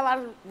know what? I got a lot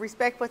of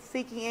respect for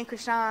Tashiki and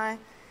Krishan.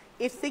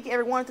 If Tashiki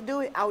ever wanted to do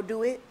it, I would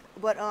do it.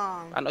 But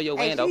I know your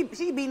win though.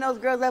 She beating those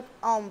girls up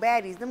on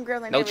baddies. Them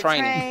girls ain't no never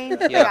training. trained.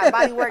 They got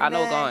body work I know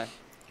done. going.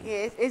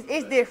 Yeah,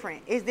 it's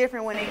different. It's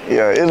different when they.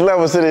 Yeah, it's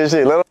levels to this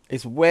shit.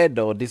 It's weird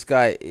though. This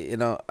guy,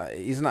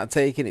 he's not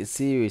taking it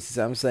serious.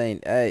 I'm saying,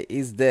 hey,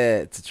 he's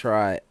there to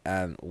try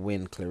and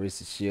win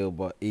Claressa Shield,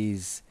 but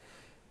he's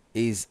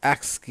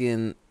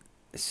asking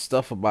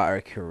stuff about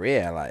her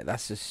career. Like,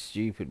 that's just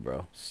stupid,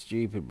 bro.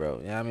 Stupid, bro.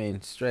 You know what I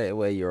mean? Straight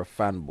away, you're a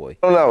fanboy.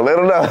 Let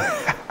him know.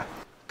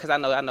 Cause I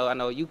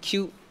know. You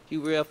cute, you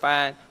real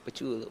fine,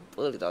 but you a little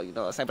bully though. You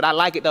know what I'm saying? But I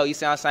like it though. You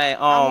see what I'm saying?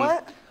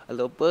 What? A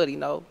little bully, you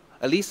know.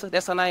 Elisa,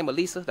 that's her name,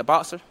 Elisa, the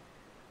boxer.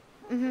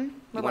 Mm-hmm.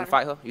 You want to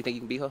fight her? You think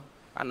you can beat her?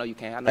 I know you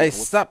can. I know Hey, you can.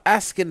 stop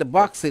asking the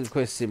boxing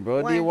question,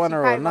 bro. Do you want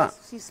her or not?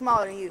 She's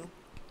smaller than you.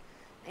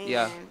 And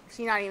Yeah.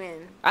 she not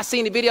even. I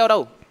seen the video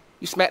though.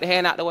 You smack the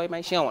hand out the way,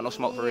 man. She don't want no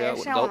smoke for real. Yeah, with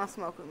she the don't goat. want no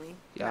smoke with me.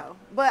 Yeah. No.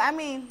 But I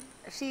mean,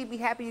 she'd be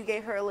happy you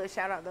gave her a little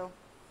shout out though.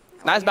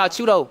 Nah, it's about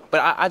you though.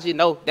 But I just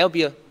know there'll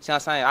be a. See what I'm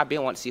saying? I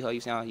been wanting to see her.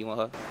 You see how you want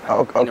her?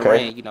 Okay. In the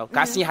ring, you know.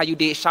 I seen how you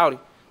did Shawty.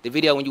 The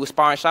video when you was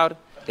sparring Shawty.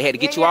 They had to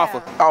get you off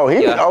her. Oh,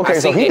 okay.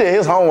 So he did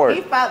his homework.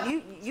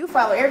 You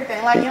follow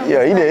everything like him.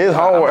 Yeah, he did his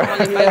homework. Yeah,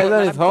 he's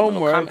done his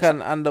homework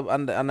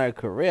on her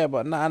career,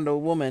 but not on the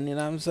woman. You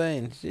know what I'm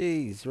saying?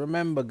 Jeez,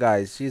 remember,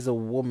 guys, she's a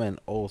woman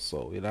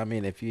also. You know what I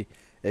mean?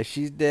 If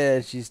she's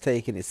there, she's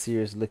taking it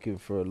serious, looking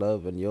for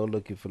love, and you're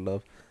looking for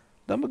love,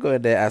 don't be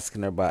going there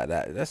asking her about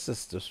that. That's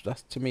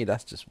to me,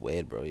 that's just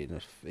weird, bro. You know,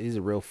 he's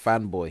a real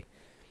fanboy.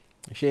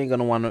 She ain't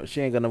gonna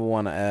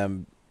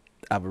wanna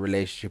have a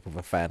relationship with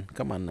a fan.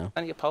 Come on now.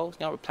 On your post,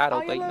 you don't reply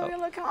though, but you know.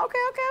 Okay.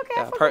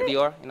 Yeah, Perk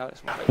Dior, you know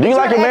that's my favorite. Do you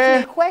like it, Ask man?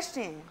 me a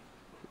question.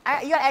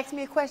 You gotta ask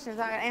me a question,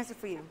 so I gotta answer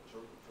for you.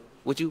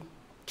 Would you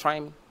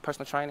train me?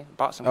 Personal training?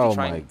 Boxing? Oh Would you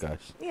train my me? gosh.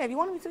 Yeah, if you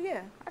wanted me to,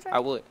 yeah. I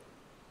would.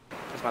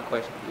 That's my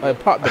question. Hey,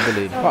 pop the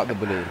balloon. Pop the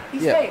balloon.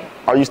 He's Yeah. staying.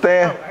 Are you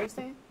staying? Oh, are you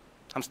staying?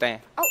 I'm staying.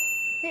 Oh,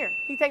 here.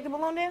 He take the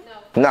balloon then?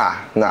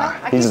 Nah.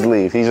 He just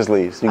leaves. He just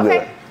leaves. You Okay.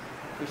 good?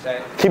 Appreciate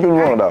it. Keep it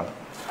rolling though.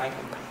 Thank you.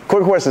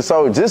 Quick question.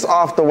 So just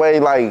off the way,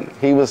 like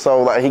he was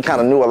so like he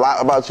kind of knew a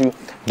lot about you.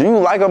 Do you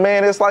like a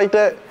man that's like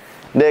that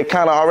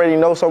kind of already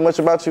knows so much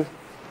about you,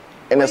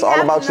 and it's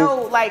all about you?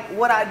 Know like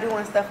what I do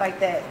and stuff like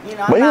that. You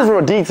know. But he was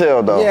real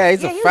detailed though. Yeah,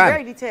 he's Yeah, a he was fan.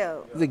 very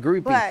detailed. He's a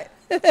groupie. But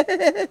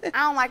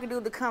I don't like a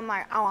dude to come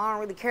like, oh, I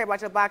don't really care about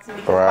your boxing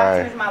because Right.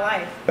 boxing is my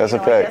life. That's you a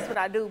know, fact. That's what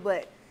I do.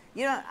 But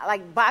you know,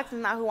 like boxing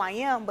is not who I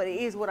am, but it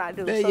is what I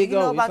do. There so you you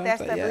know go. about that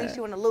Something, stuff, yeah. at least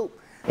you in the loop.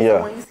 Yeah.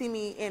 So when you see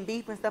me in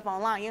beef and stuff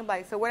online, you're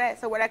like, so where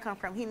that come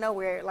from? He know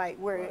where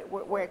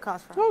it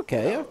comes from.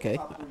 Okay.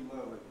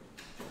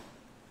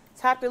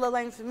 Top 3 love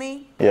language for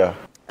me. Yeah.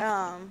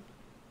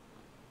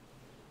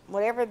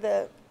 Whatever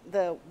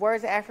the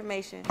words of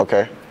affirmation.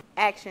 Okay.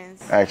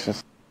 Actions.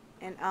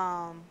 And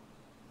I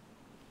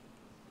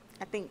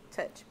think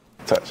touch.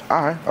 Touch.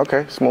 All right.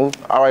 Okay. Smooth.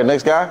 All right.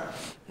 Next guy.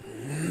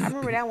 I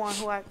remember that one.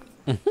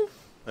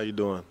 How you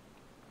doing?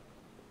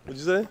 What'd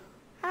you say?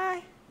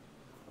 Hi.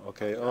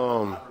 Okay.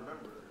 Oh,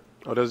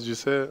 that's what you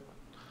said?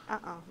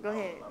 Go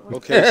ahead.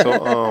 Okay.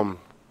 So,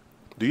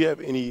 do you have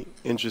any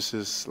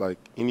interests, like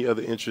any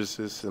other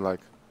interests in like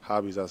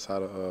hobbies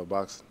outside of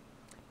boxing?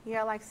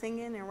 Yeah, I like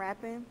singing and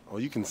rapping. Oh,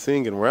 you can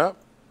sing and rap?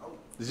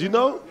 Did you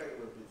know?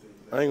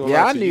 I ain't gonna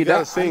Yeah, lie I to you. knew You gotta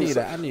that. sing I knew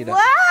some- that. I knew that.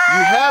 What?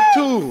 You have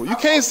to. You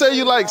can't say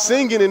you like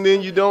singing and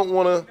then you don't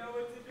wanna.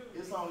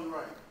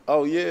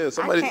 Oh yeah,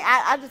 somebody.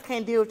 I just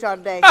can't deal with y'all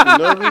today. You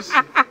nervous?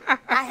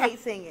 I I hate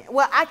singing.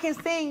 Well, I can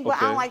sing, but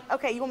I don't Okay. like.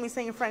 Okay, you want me to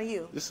sing in front of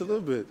you? Just a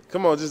little bit.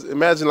 Come on, just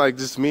imagine like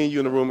just me and you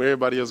in the room,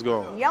 everybody else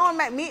gone. Y'all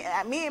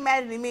me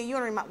imagining me and you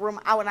in the room.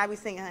 I would not be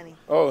singing, honey.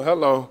 Oh,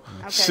 hello.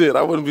 Okay. Shit,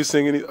 I wouldn't be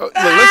singing. Look,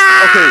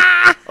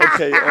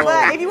 okay.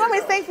 But if you want me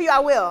to sing for you, I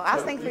will.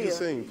 I'll sing for You you. can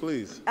sing,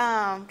 please.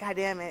 God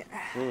damn it.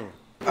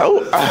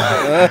 Oh,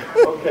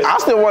 I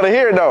still want to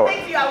hear it though.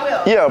 Sing for you, I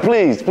will. Yeah,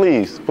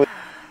 please.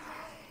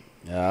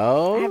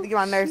 No. I have to get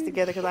my nerves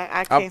together because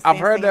I can't I've stand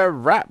heard singing. her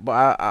rap,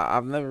 but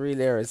I've never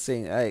really heard her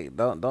sing. Hey,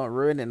 don't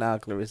ruin it now,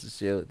 Claressa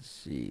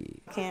Shields.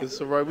 She. Can't.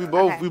 It's all right. We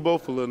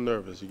both a little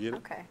nervous. You get it?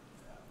 Okay.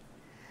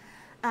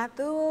 I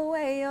threw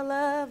away your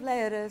love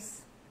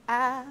letters.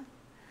 I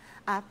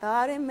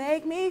thought it'd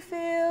make me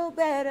feel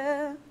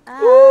better.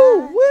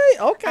 Ooh,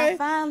 wait, okay. I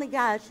finally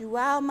got you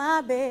out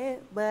my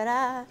bed, but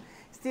I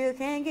still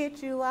can't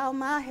get you out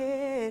my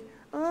head.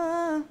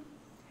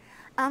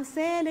 I'm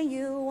sending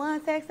you one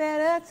text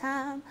at a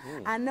time.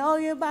 I know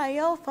you're by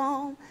your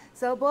phone,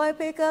 so boy,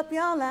 pick up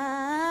your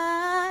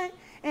line.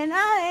 And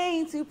I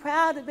ain't too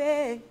proud to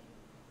beg,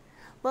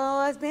 but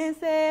what's been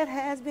said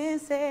has been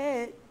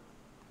said.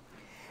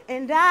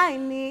 And I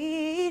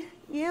need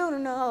you to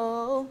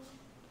know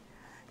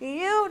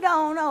you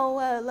don't know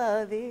what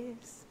love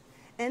is.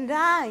 And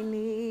I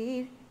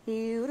need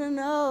you to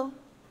know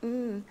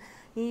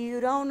you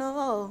don't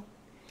know.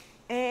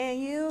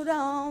 And you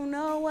don't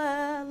know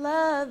what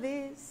love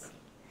is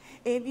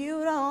if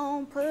you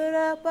don't put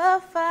up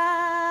a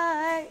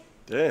fight.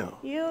 Damn.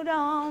 You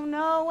don't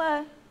know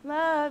what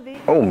love is.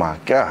 Oh my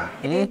God.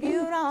 If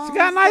you don't She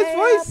got a nice stay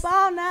voice. up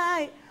all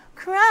night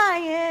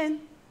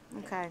crying.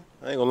 Okay.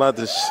 I ain't gonna lie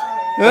to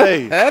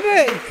Hey.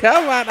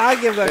 Come on, I'll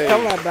give her.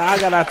 Come on, now. I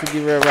gotta have to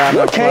give her a round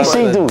of What can applause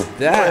she for do? that.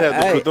 You might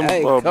have to put them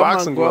Hey, come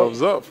boxing on, bro.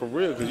 gloves up for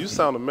real, because you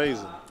sound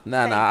amazing.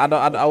 Nah,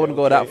 I wouldn't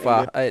go that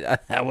far.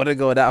 I wouldn't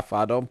go that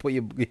far. Don't put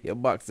your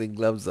boxing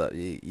gloves up.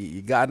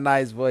 You got a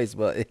nice voice,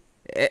 but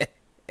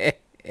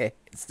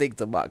stick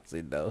to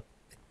boxing though.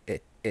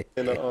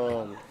 And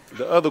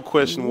the other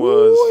question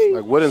was,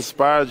 like, what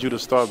inspired you to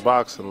start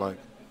boxing? Like,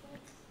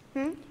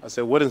 I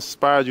said, what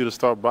inspired you to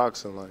start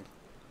boxing? Like,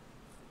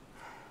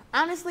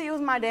 Honestly, it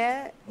was my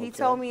dad. He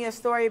told me a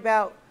story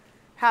about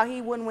how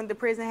he wouldn't went to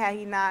prison had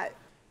he not.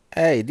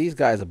 Hey, these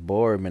guys are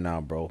boring me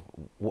now, bro.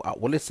 Well,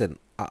 listen,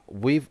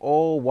 we've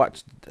all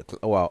watched.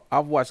 Well,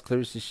 I've watched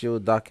Claressa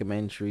Shields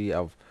documentary.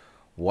 I've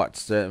watched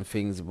certain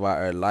things about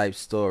her life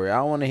story.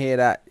 I want to hear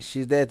that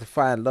she's there to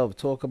find love.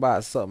 Talk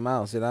about something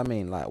else. You know what I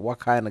mean? Like what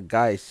kind of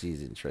guy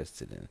she's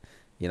interested in.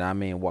 You know what I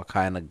mean? What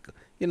kind of,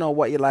 you know,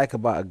 what you like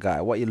about a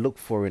guy, what you look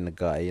for in a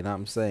guy. You know what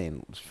I'm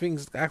saying?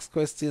 Things, ask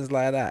questions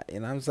like that. You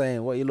know what I'm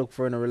saying? What you look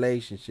for in a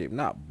relationship,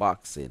 not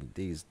boxing.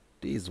 These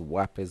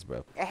whappers,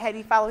 bro. Had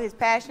he followed his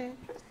passion?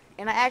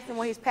 And I asked him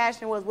what his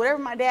passion was. Whatever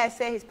my dad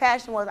said his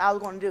passion was, I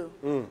was going to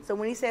do. So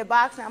when he said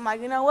boxing, I'm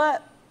like, you know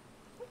what?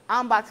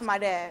 I'm boxing my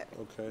dad.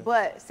 Okay.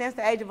 But since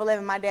the age of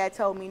 11, my dad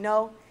told me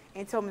no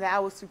and told me that I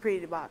was too pretty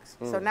to box.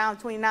 So now I'm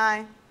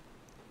 29.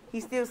 He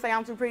still say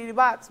I'm too pretty to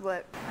box,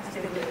 but I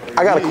still do it.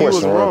 I got a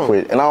question real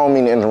quick, and I don't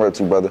mean to interrupt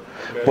you, brother.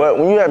 But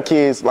when you have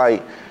kids,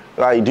 like,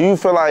 do you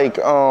feel like,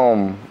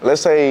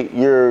 let's say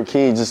your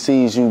kid just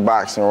sees you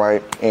boxing,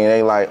 right? And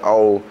they like,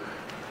 oh,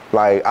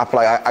 like, I feel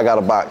like I got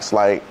to box.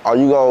 Like, are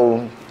you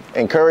going to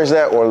encourage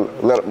that or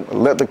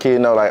let the kid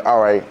know, like,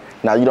 all right,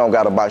 now you don't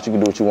got to box, you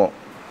can do what you want?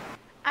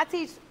 I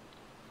teach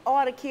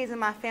all the kids in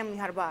my family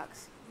how to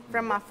box.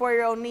 From my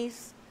 4-year-old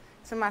niece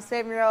to my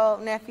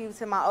 7-year-old nephew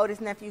to my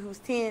oldest nephew who's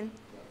 10.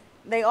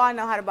 They all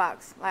know how to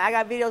box. Like I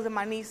got videos of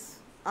my niece,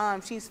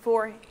 she's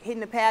 4, hitting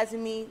the pads with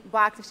me,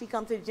 boxing. She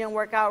comes to the gym,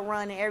 workout,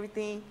 run, and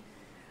everything.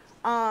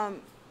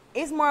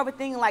 It's more of a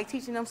thing like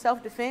teaching them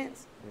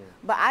self-defense.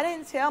 But I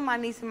didn't tell my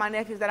niece and my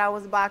nephews that I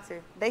was a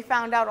boxer. They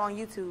found out on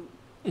YouTube.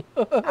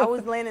 I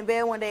was laying in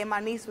bed one day and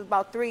my niece was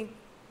about 3.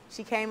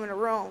 She came in the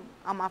room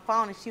on my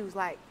phone and she was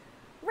like,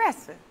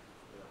 "Ressa,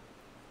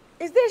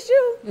 is this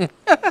you?"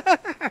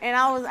 and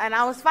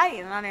I was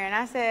fighting on there and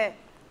I said,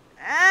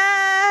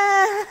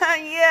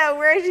 yeah,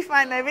 where did you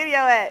find that video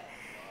at?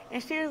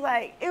 And she was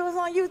like, it was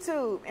on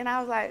YouTube. And I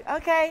was like,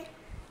 okay.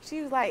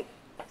 She was like,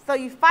 so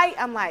you fight?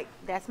 I'm like,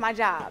 that's my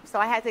job. So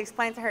I had to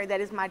explain to her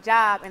that it's my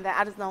job and that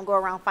I just don't go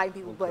around fighting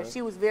people. But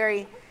she was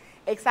very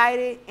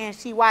excited and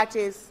she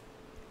watches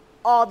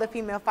all the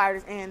female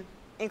fighters and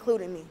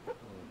including me.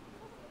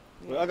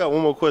 Well, I got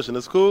one more question.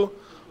 That's cool?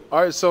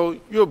 All right, so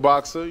you're a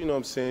boxer, you know what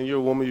I'm saying? You're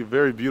a woman, you're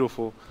very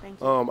beautiful. Thank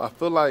you. I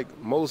feel like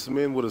most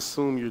men would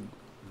assume you're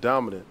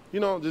dominant,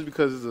 you know, just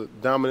because it's a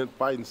dominant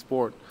fighting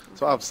sport.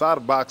 So outside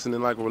of boxing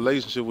and like a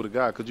relationship with a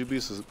guy, could you be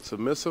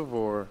submissive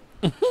or?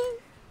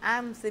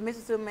 I'm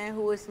submissive to a man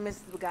who is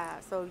submissive to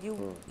God. So if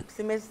you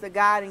submissive to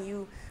God and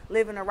you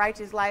live in a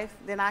righteous life,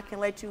 then I can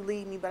let you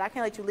lead me. But I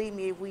can't let you lead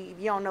me if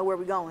you don't know where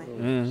we're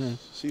going.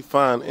 She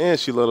fine and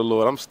she love the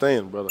Lord. I'm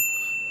staying, brother.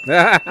 You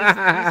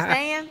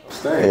staying?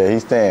 Yeah,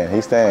 he's staying.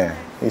 He's staying.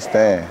 He's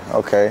staying.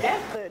 Okay.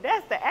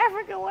 That's the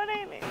African one,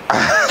 ain't it?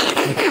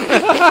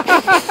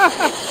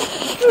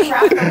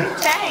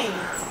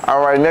 All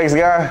right, next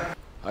guy.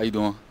 How you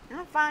doing?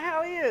 I'm fine. How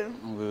are you?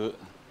 I'm good.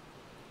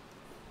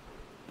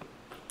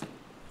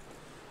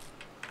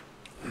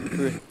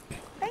 career.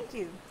 Thank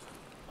you.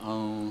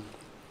 I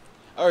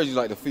heard you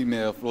like the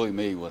female Floyd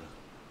Mayweather.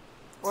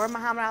 Or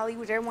Muhammad Ali,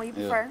 whichever one you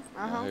prefer.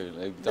 I heard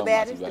they be The talking baddest,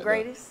 about you the like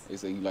greatest. They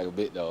say you like a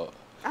big dog.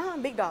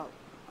 Big dog.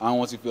 I don't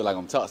want you to feel like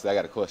I'm toxic. I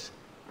got a question.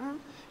 Uh-huh.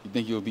 You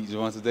think you'll beat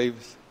Gervonta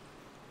Davis?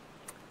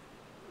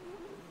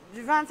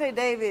 Gervonta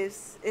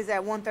Davis is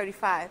at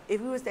 135.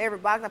 If we was to ever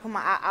box,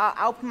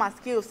 I'll put my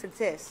skills to the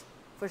test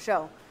for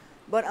sure.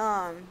 But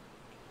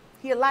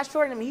he a lot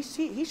shorter than me.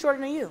 He's shorter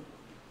than you.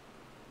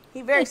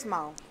 He very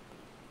small.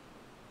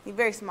 He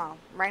very small.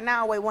 Right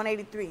now I weigh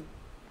 183.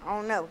 I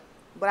don't know,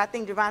 but I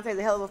think Gervonta is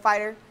a hell of a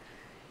fighter,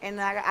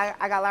 and I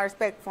got a lot of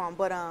respect for him.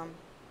 But I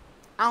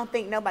don't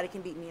think nobody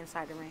can beat me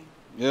inside the ring.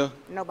 Yeah.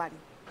 Nobody.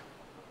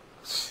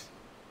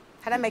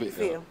 How that make you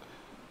feel?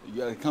 You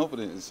got the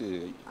confidence and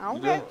shit.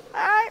 Okay. All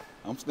right.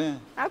 I'm staying.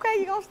 Okay,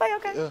 you gonna stay?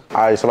 Okay. Yeah.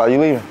 All right, so like you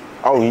leaving?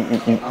 Oh,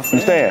 you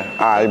staying?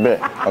 All right,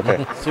 bet.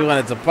 Okay. She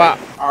wanted to pop.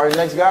 All right,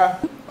 next guy.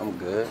 I'm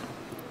good.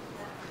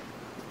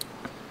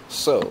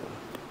 So,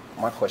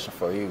 my question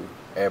for you,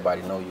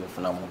 everybody know you're a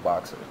phenomenal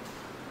boxer.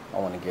 I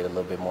want to get a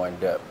little bit more in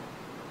depth.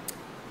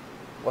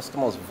 What's the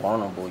most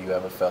vulnerable you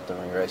ever felt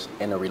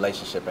in a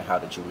relationship, and how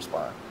did you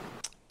respond?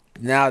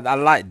 Now, I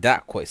like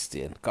that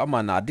question. Come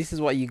on now. This is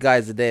what you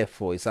guys are there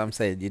for. So I'm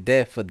saying you're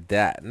there for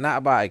that. Not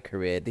about a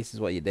career. This is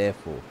what you're there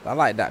for. I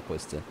like that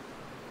question.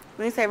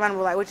 When you say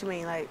vulnerable, like what you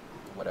mean? Like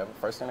whatever.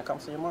 First thing that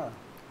comes to your mind.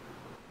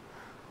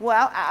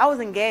 Well, I was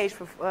engaged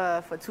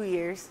for 2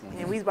 years,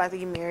 and we was about to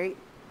get married.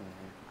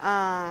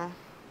 I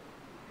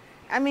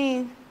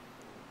mean,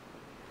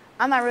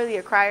 I'm not really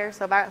a crier,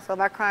 so if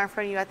I cry in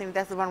front of you, I think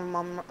that's a vulnerable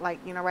moment, like,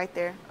 you know, right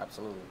there.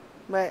 Absolutely.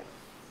 But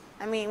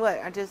I mean,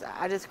 what? I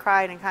just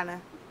cried and kind of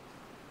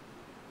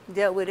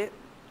dealt with it.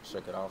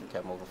 Shook it off and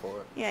kept moving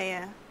forward.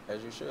 Yeah.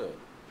 As you should.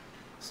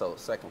 So,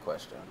 second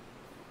question.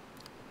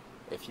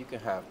 If you can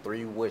have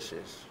 3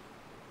 wishes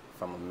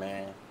from a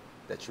man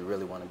that you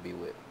really want to be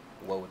with,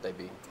 what would they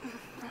be?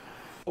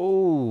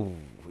 Oh,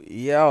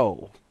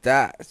 yo,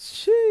 that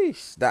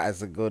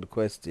is a good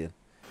question.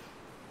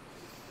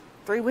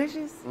 3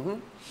 wishes?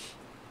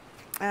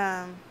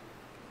 That's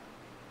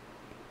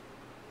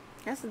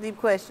a deep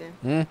question.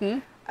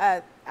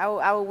 I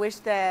would wish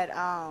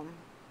that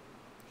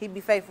he'd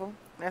be faithful.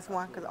 That's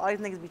one, because all these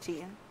niggas be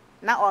cheating.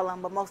 Not all of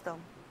them, but most of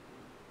them.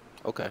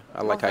 Okay,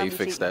 I like how you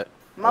fix that.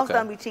 Most of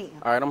them be cheating.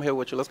 All right, I'm here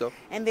with you. Let's go.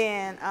 And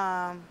then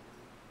I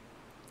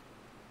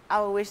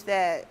would wish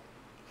that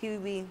he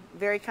would be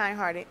very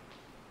kind-hearted.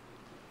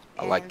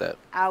 I like that.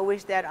 I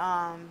wish that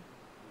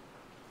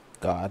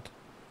God.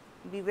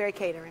 be very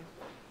catering.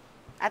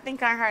 I think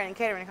kind-hearted and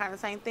catering are kind of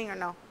the same thing, or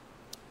no?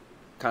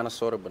 Kind of,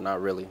 sort of, but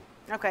not really.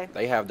 Okay.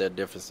 They have their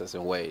differences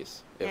in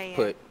ways if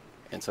put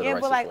into the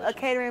right but like situation. a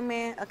catering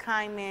man, a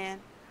kind man,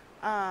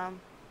 a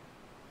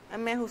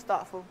man who's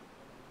thoughtful.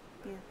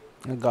 Yeah.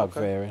 And God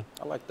fearing.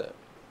 I like that.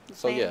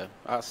 So yeah,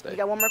 I'll stay. You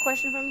got one more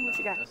question for me? What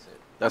you got?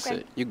 That's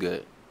it. You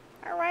good.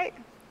 All right.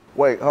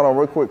 Wait, hold on,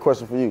 real quick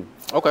question for you.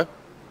 Okay.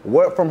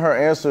 What from her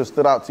answer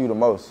stood out to you the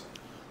most?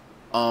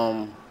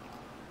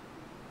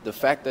 The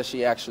fact that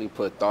she actually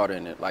put thought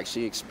in it, like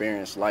she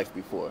experienced life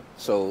before.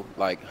 So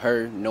like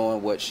her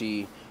knowing what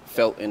she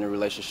felt in the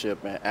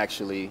relationship and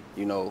actually,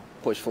 you know,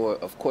 push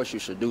forward. Of course you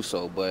should do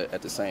so, but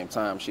at the same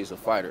time, she's a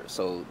fighter.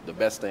 So the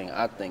best thing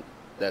I think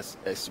that's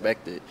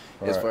expected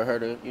is for her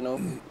to, you know,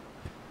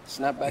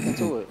 snap back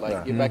into it,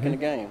 like get back in the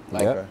game.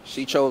 Like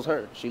she chose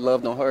her. She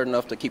loved on her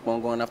enough to keep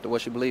on going after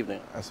what she believed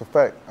in. That's a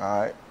fact. All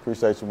right,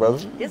 appreciate you,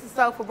 brother. This is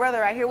soulful brother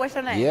right here. What's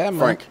your name? Yeah, man.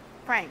 Frank.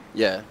 Frank.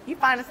 Yeah. You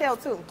fine as hell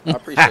too. I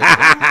appreciate it.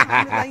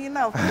 I'm just letting you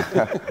know.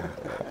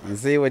 You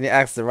see, when you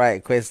ask the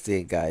right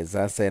question, guys,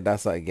 I said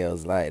that's what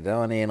girls like. They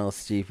don't hear no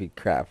stupid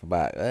crap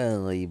about,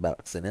 oh, you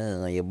boxing,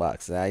 oh, you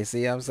boxing. You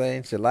see what I'm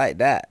saying? She like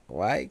that.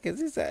 Why? Because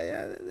he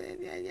said,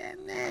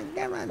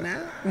 come on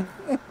now.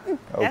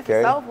 That's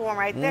a soulful one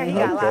right there. He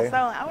got a lot of soul.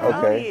 I don't know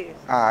how old he is.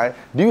 All right.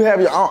 Do you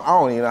have your, I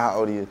don't even know how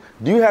old he is.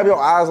 Do you have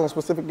your eyes on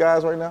specific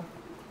guys right now?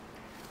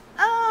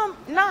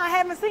 No, I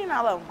haven't seen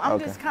all of them. I'm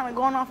just kind of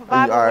going off a All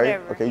vibe right. or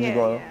whatever. Okay, you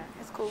going? Yeah,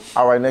 it's cool.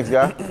 All right, next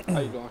guy. How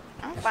you doing?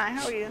 I'm fine.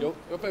 How are you?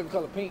 Your favorite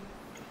color pink?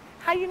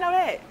 How you know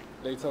that?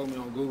 They told me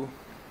on Google.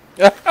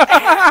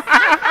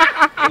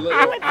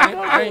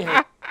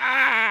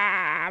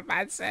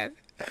 I said,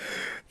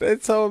 they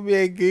told me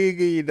at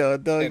Google, you know,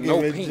 don't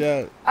give a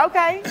joke.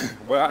 Okay.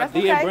 Well, I That's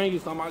did okay. bring you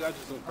some. I got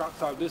you some crop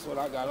top. This is what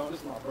I got on.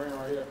 This is my brand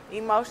right here.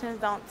 Emotions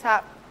don't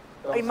top.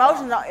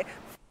 Emotions don't.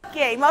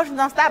 Yeah, emotions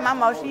don't stop my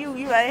emotion. You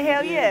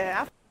hell yeah.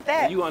 I f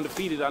that. You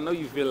undefeated. I know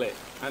you feel it.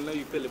 I know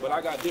you feel it. But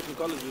I got different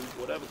colors.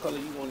 Whatever color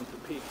you wanted to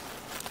pick.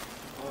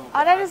 Oh,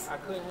 that is. I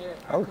couldn't hear.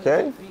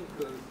 Okay.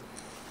 Because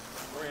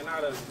ran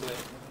out of it, but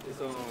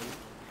it's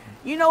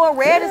You know what?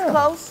 Red is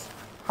close.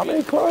 How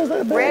many colors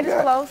that bag Red is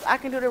got? close. I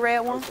can do the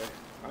red one. Okay.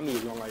 I knew you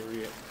was gonna like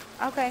red.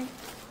 Okay.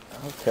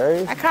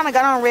 Okay. I kind of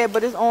got on red,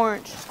 but it's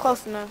orange. It's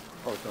close enough.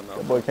 Oh, so no.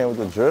 That boy came with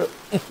the drip.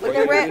 But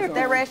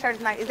that red shirt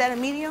is nice. Is that a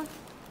medium?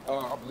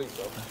 I believe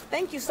so.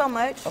 Thank you so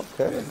much.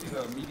 Okay. It's either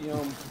a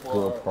medium Good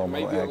or promo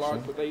maybe a large,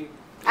 action. but they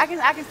I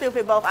can still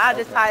fit both. I'll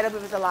just tie it up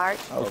if it's a large.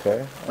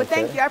 Okay. But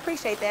thank you. I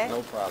appreciate that.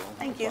 No problem.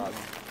 Thank no you.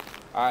 problem.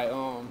 All right,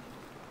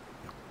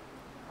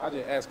 I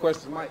just ask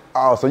questions, Mike.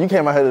 Oh, so you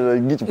came out here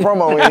to get your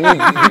promo in. You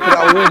put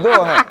out what we was doing,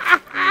 huh?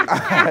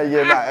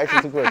 Yeah, nah, ask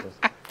you 2 questions.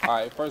 All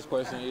right, first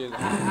question is,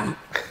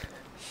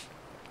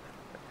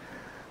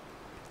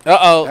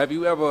 Uh-oh. have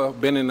you ever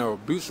been in an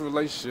abusive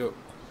relationship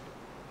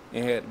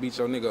and had to beat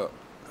your nigga up?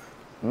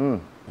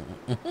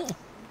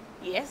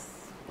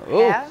 Yes. Ooh.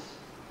 Yeah.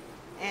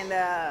 And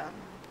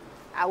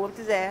I whooped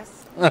his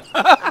ass.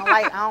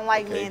 I don't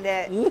like men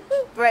that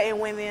threaten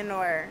women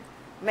or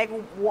make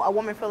a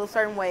woman feel a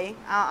certain way.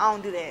 I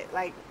don't do that.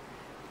 Like,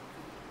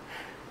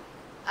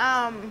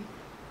 I'm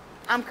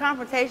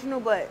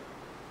confrontational, but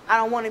I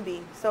don't want to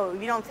be. So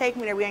if you don't take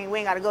me there, we ain't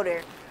got to go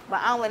there.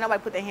 But I don't let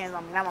nobody put their hands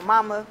on me. Not my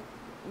mama,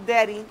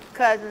 daddy,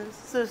 cousins,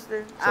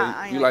 sister. So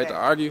I ain't you like to that.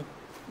 argue?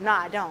 No,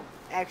 I don't,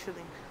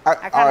 actually. All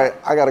right,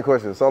 I got a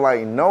question. So,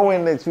 like,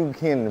 knowing that you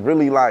can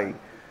really, like,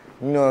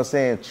 you know what I'm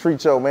saying,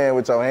 treat your man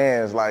with your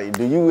hands, like,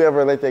 do you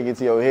ever let that get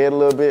to your head a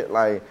little bit?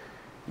 Like,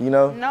 you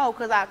know? No,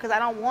 cause I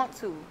don't want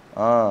to.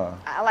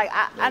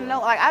 I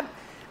know, like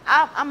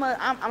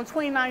I'm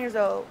 29 years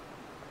old.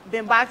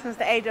 Been boxing since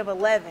the age of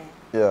 11.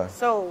 Yeah.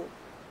 So,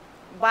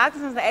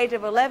 boxing since the age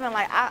of 11,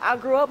 like I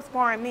grew up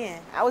sparring men.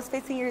 I was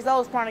 15 years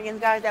old sparring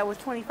against guys that was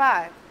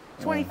 25.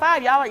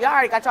 25, y'all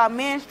already got y'all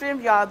man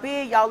strength, y'all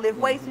big, y'all lift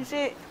weights and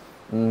shit.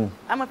 I'm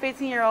a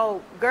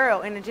 15-year-old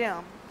girl in the gym.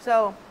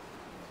 So,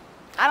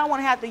 I don't want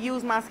to have to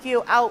use my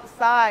skill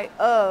outside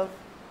of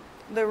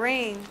the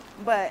ring,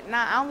 but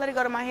nah, I don't let it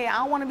go to my head. I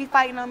don't want to be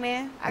fighting no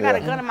man. I got a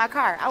gun in my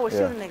car. I would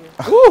shoot a nigga.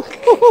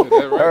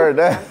 Heard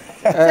that.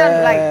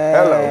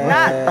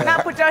 Like,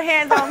 not put your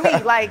hands on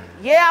me. Like,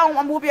 yeah, I'm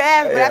gonna whoop your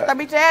ass, but after I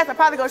beat your ass, I'm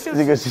probably gonna shoot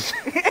you.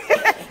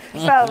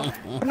 So,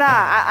 nah,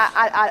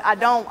 I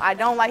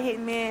don't like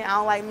hitting men. I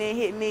don't like men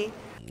hitting me.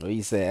 What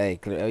you say,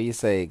 you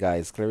say,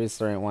 guys,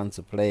 Claressa ain't one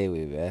to play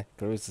with, eh?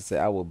 Claressa said,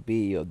 I will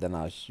beat you up, then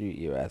I'll shoot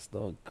your ass.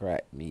 Don't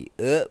crack me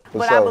up.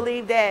 But I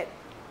believe that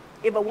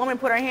if a woman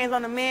put her hands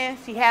on a man,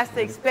 she has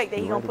to expect that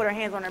he's gonna put her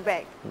hands on her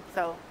back.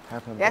 So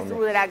that's the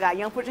rule that I got.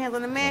 You don't put your hands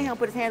on the man, he don't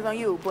put his hands on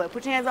you. But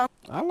put your hands on.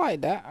 I like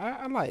that.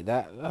 I like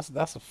that.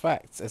 That's a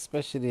fact,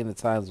 especially in the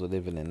times we're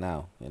living in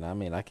now. You know what I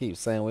mean? I keep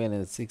saying we ain't in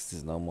the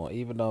 60s no more.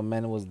 Even though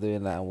men was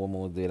doing that and women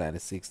was doing that in the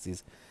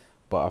 60s.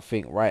 But I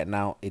think right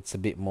now it's a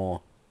bit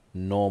more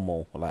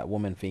normal. Like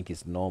women think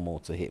it's normal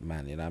to hit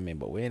man, you know what I mean?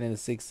 But we ain't in the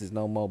 60s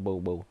no more,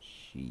 boo.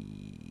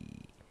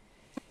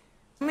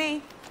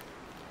 Me,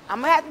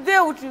 I'm gonna have to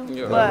deal with you.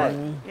 Yeah, but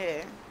right.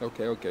 yeah.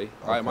 Okay.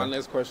 All right, my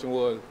next question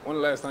was, when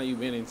the last time you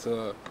been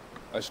into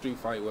a street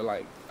fight with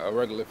like a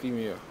regular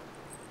female?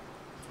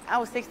 I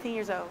was 16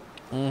 years old.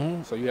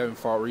 So you haven't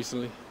fought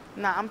recently?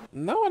 Nah,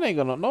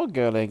 no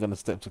girl ain't gonna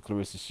step to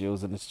Claressa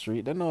Shields in the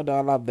street. They know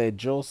they'll have their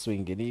jaw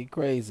swinging. You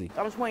crazy.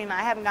 I'm 29.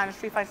 I haven't gotten a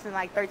street fight since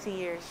like 13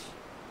 years.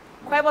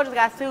 Quavo just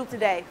got sued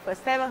today for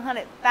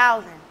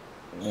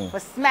 $700,000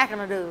 for smacking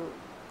a dude.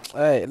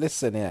 Hey,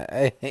 listen here.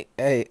 Hey,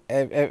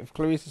 if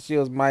Claressa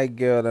Shields my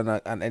girl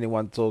and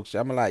anyone talks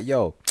shit, I'm like,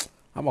 yo,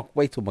 I'm gonna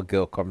wait till my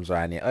girl comes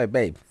around here. Hey,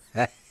 babe.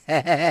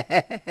 A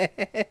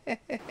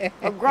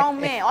grown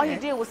man, all he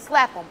did was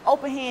slap him.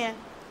 Open hand,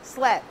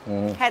 slap.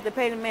 Had to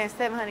pay the man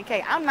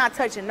 $700K. I'm not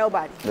touching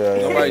nobody.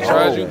 Nobody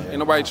tried you? Ain't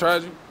nobody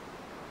tried you?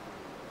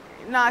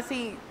 Nah,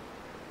 see,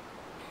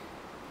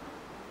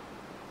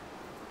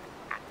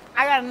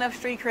 I got enough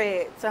street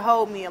cred to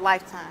hold me a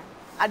lifetime.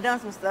 I done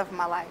some stuff in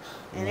my life,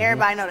 and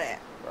everybody know that.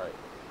 Right.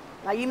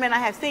 Like, you may not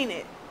have seen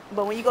it,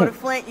 but when you go to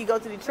Flint, you go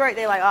to Detroit,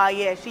 they're like, oh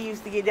yeah, she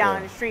used to get down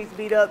in the streets,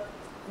 beat up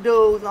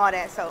dudes and all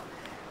that. So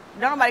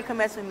don't nobody come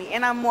mess with me,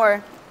 and I'm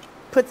more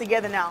put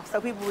together now. So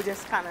people would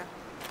just kind of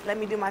let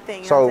me do my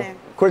thing. You know what I'm saying?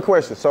 Quick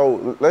question.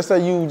 So let's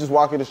say you just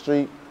walk in the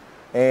street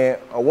and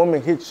a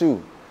woman hits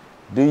you.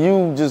 Do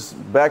you just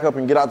back up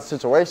and get out the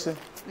situation?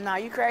 Nah,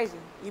 you crazy.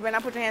 You better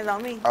not put your hands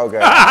on me. Okay.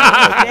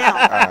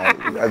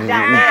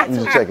 Down. We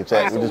just check it.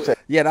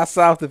 Yeah, that's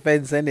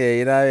self-defense in there.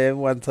 You know,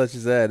 everyone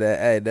touches her.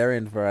 They're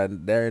in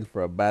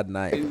for a bad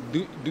night.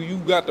 Do you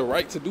got the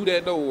right to do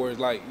that though, or is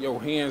like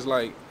your hands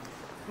like?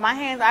 My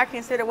hands are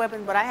considered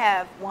weapons, but I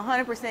have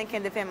 100%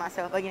 can defend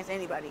myself against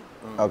anybody.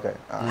 Okay.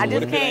 I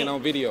just can't. It ain't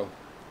on video.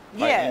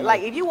 Yeah,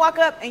 like if you walk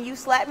up and you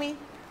slap me,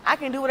 I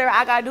can do whatever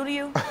I gotta do to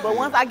you. But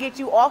once I get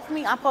you off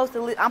me, I'm supposed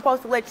to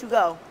let you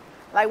go.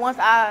 Like once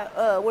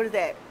I what is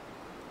that?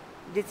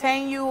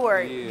 Detain you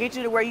or get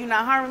you to where you're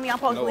not harming me, I'm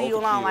supposed to leave you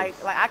alone. Like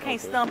I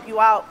can't stump you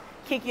out,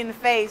 kick you in the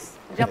face,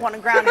 jump on the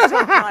ground and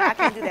choke you on. I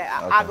can't do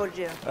that. I'll go to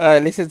jail.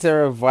 Listen to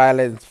her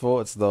violent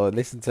thoughts though.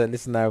 Listen to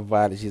her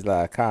violent. She's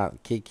like, I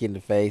can't kick you in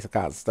the face, I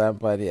can't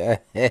stamp on you.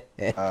 Okay.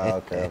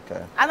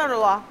 I know the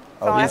law.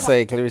 So You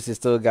say Claressa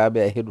still got a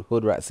bit of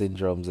hood rat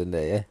syndromes in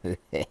there,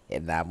 yeah?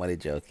 Nah, I'm only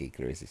joking,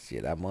 Claressa.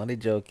 Shit, I'm only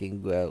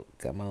joking. Well,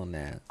 come on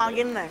now. I'm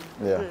getting there.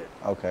 Yeah. Good.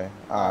 Okay.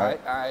 All right.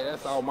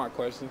 That's all my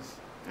questions.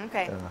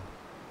 Okay.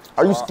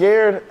 Are you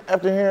scared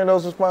after hearing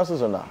those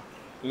responses or not?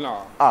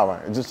 No. All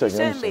right. Just checking.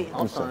 Shouldn't be.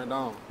 I'm turned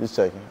on. Just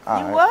checking. All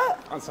You right. what?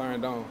 I'm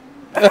turned on.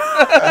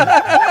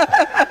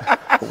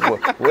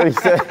 What did he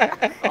say?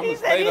 He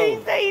said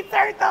he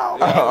turned on.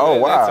 Oh,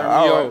 wow. That turned me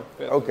All off.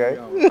 right. Okay.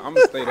 I'm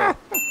gonna stay there.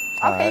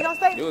 Okay, you gonna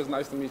stay? It was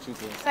nice to meet you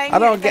too. Same I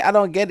here.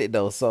 don't get it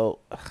though. So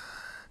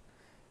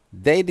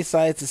they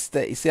decided to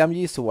stay. You see, I'm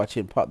used to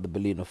watching Pop the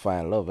Balloon and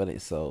Find Love, innit?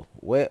 So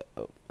where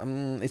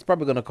it's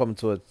probably gonna come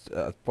to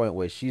a point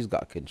where she's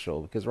got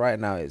control, because right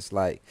now it's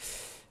like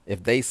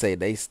if they say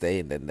they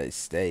stay, then they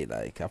stay.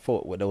 Like I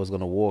thought they was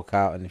gonna walk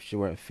out, and if she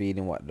weren't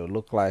feeling what they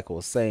look like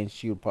or saying,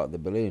 she would pop the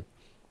balloon.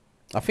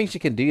 I think she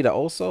can do that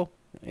also.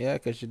 Yeah,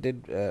 because she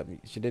did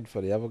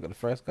for the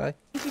first guy.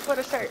 Thank you for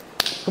the shirt.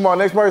 Come on,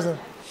 next person.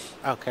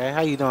 Okay,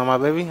 how you doing, my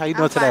baby? How you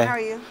doing I'm fine, today? how are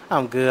you?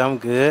 I'm good. I'm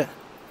good.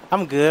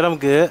 I'm good. I'm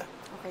good.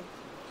 Okay.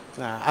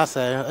 Nah, I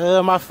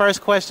say, my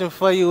first question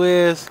for you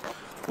is,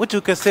 what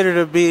you consider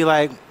to be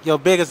like your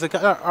biggest,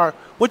 or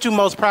what you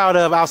most proud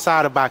of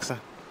outside of boxing?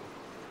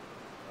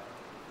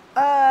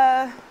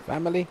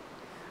 Family.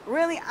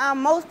 Really,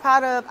 I'm most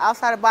proud of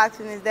outside of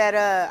boxing is that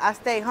I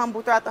stay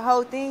humble throughout the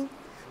whole thing.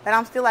 That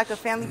I'm still like a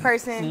family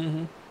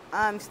person.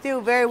 I'm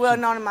still very well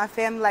known in my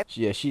family. Like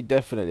Yeah, she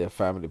definitely a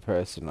family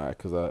person, right?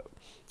 Cause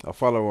I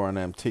follow her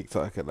on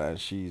TikTok and that, and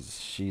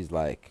she's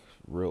like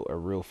a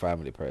real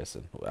family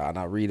person, and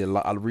I really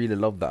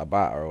love that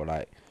about her.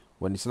 Like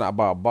when it's not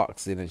about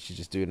boxing and she's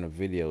just doing a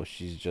video,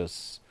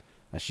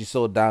 and she's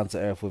so down to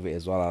earth with it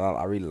as well.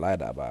 I really like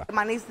that about her.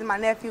 my nieces and my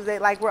nephews,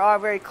 we're all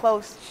very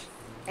close,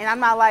 and I'm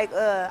not like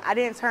I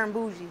didn't turn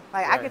bougie.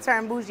 Like I could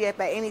turn bougie at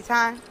any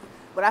time,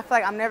 but I feel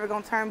like I'm never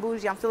gonna turn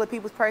bougie. I'm still a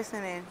people's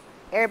person, and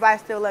everybody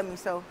still love me.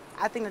 So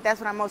I think that's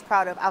what I'm most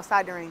proud of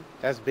outside the ring.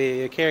 That's big.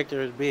 Your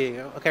character is big.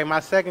 Okay, my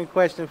second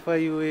question for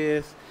you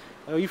is,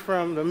 are you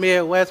from the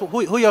Midwest?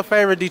 Who your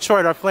favorite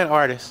Detroit or Flint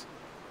artist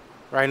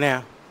right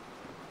now?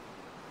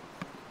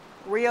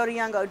 Rio the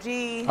Young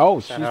OG. Oh,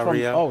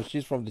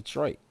 she's from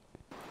Detroit.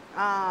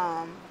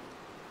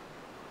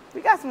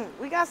 We got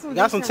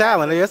some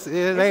talent. It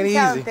ain't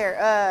easy.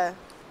 There.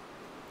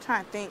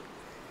 Trying to think.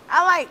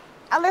 I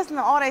listen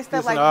to all that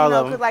stuff, Listen to all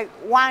of them. cause like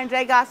Wine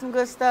J got some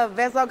good stuff,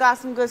 Vezo got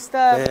some good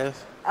stuff.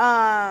 Yes.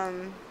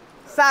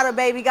 Sada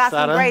Baby got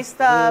some great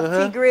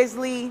stuff. T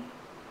Grizzly,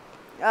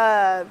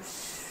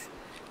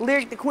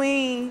 Lyric the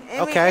Queen.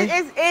 I mean,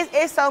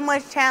 it's so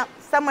much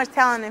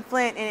talent in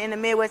Flint and in the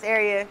Midwest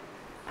area.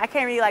 I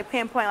can't really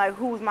pinpoint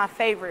who's my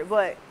favorite,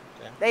 but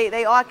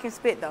they all can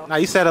spit though. Now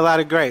you said a lot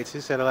of greats. For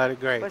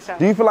sure.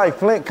 Do you feel like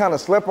Flint kind of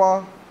slept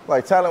on,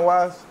 like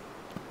talent-wise?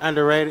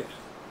 Underrated.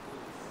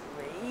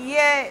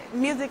 Yeah,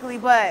 musically,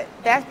 but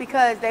that's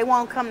because they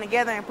won't come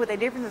together and put their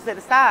differences to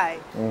the side.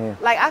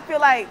 Like I feel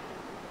like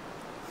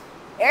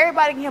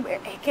everybody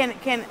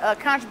can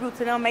contribute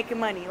to them making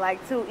money,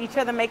 like to each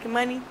other making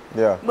money.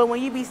 Yeah. But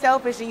when you be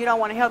selfish and you don't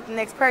want to help the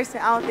next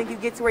person, I don't think you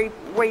get to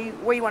where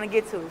you want to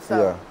get to. So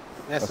yeah,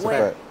 that's a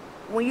fact.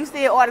 When you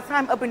see it all the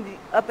time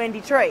up in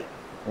Detroit,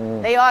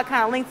 they all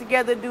kind of link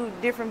together, do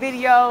different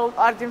videos,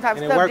 all the different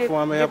types of stuff,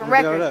 different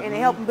records, and they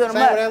help them build them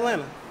up. Same with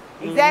Atlanta.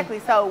 Exactly.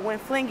 So when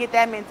Flint get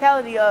that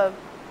mentality of,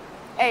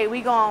 hey,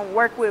 we gonna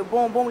work with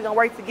boom boom, we gonna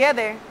work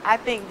together, I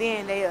think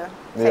then they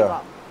take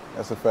off.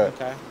 That's a fact.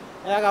 Okay.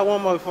 And I got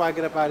one more before I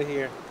get up out of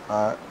here.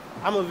 All right.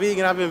 I'm a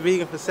vegan. I've been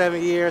vegan for 7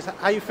 years.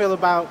 How you feel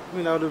about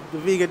the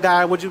vegan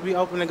diet? Would you be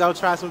open to go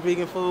try some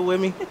vegan food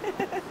with me?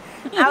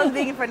 I was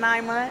vegan for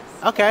 9 months.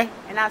 Okay.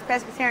 And I was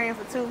pescatarian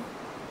for 2.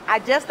 I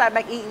just started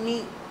back eating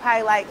meat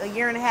probably like a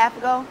year and a half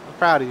ago. I'm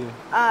proud of you.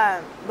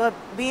 But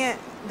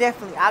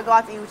definitely, I'll go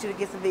out to eat with you to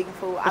get some vegan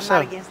food. I'm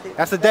not against it.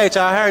 That's the date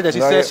y'all heard that. She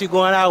said she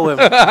going out with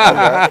me. Okay. All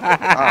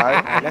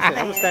right. That's it.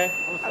 I'm gonna stay.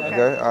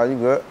 Okay. Are you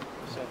good?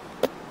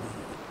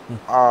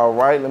 All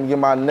right. Let me get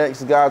my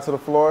next guy to the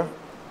floor.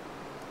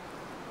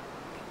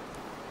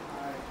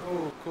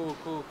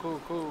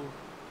 Cool.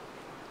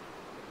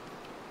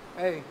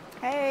 Hey.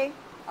 Hey.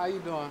 How you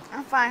doing?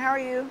 I'm fine. How are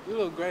you? You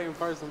look great in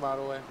person, by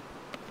the way.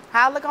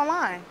 How I look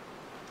online?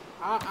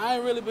 I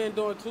ain't really been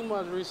doing too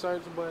much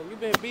research, but you've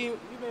been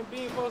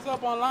beating folks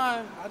up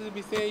online. I just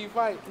be seeing you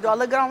fight. Do I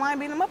look good online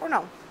beating them up or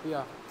no?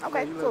 Yeah.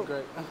 Okay, yeah, you cool. look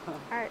great. All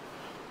right.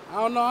 I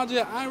don't know.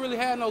 I ain't really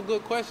had no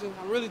good questions.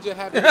 I'm really just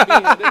happy to be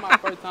here. This is my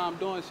first time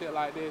doing shit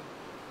like this.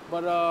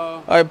 But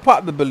All right,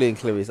 pop the balloon,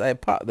 Claressa. Hey,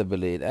 pop the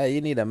balloon. Hey, you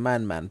need a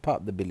man.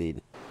 Pop the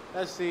balloon.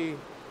 Let's see.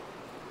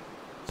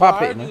 Pop so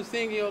I it, heard man. you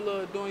singing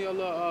doing your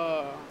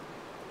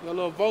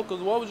little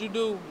vocals. What would you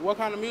do? What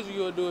kind of music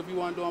you would do if you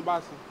weren't doing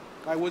boxing?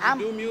 Like, would you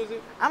do music?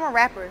 I'm a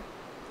rapper.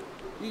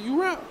 You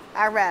rap?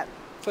 I rap.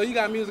 So you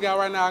got music out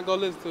right now I go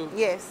listen to?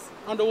 Yes.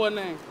 Under what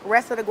name?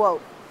 Rest of the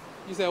Gloat.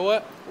 You said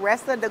what?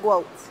 Rest of the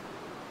Gloat.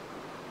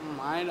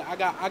 I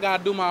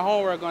gotta do my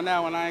homework on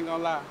that one. I ain't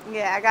gonna lie.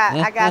 Yeah,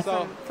 I got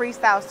some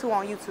freestyles too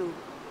on YouTube.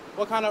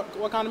 What kind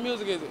of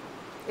music is it?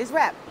 It's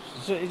rap.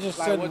 She just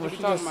Like, what you be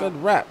talking said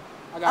about? rap.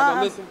 I gotta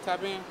go listen,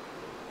 tap in.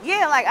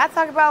 Yeah, like I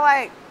talk about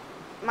like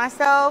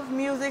myself,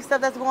 music, stuff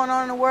that's going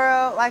on in the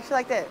world, like shit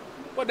like that.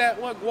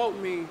 What quote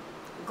mean?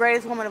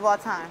 Greatest woman of all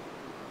time.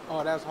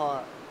 Oh, that's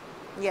hard.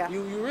 Yeah.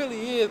 You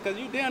really is, cause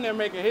you down there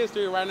making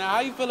history right now. How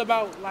you feel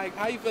about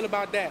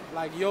that?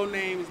 Like your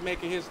name is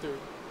making history.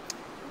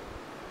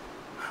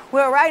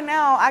 Well, right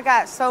now I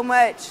got so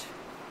much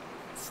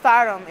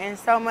stardom and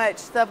so much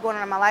stuff going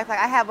on in my life. Like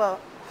I have a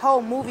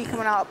whole movie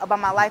coming out about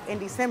my life in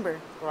December.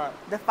 Right.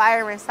 The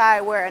Fire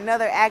Inside, where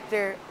another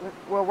actor,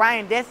 where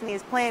Ryan Destiny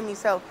is playing me.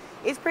 So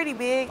it's pretty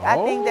big.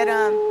 I think that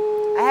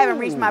I haven't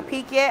reached my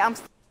peak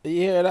yet. You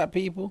hear that,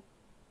 people?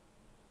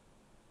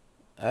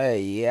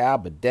 Hey, yeah, I'll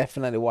be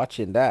definitely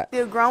watching that.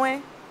 Still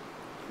growing,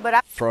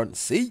 but Front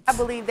seat. I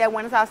believe that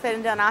when it's all said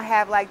and done, I'll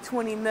have like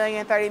 20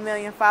 million, 30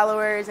 million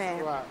followers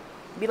and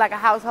be like a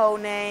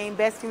household name,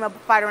 best female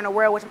fighter in the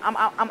world, which I'm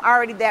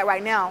already that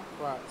right now.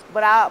 Right.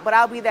 But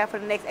I'll be that for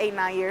the next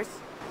 8-9 years.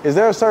 Is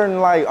there a certain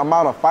like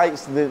amount of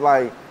fights that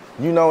like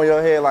you know in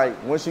your head like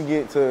once you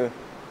get to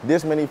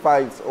this many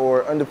fights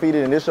or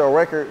undefeated and this your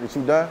record that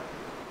you done?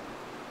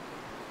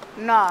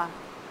 Nah.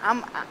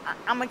 I'm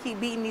gonna keep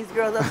beating these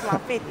girls up till I'm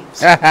 50.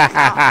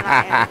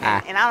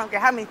 and I don't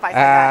care how many fights I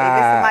got. If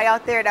there's somebody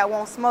out there that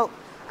won't smoke,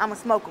 I'm gonna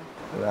smoke them.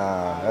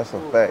 Nah, that's a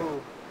fact.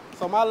 Cool.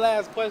 So my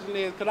last question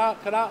is, could I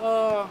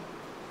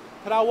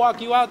walk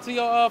you out to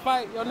your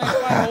fight, your next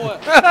fight, or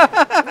what?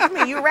 What you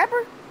mean, you a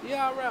rapper?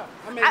 Yeah, I rap.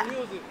 I make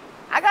music.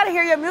 I gotta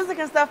hear your music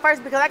and stuff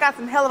first because I got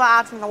some hell of an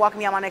options to walk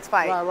me out my next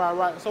fight.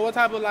 Right. So what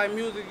type of like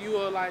music you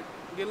will like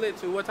get lit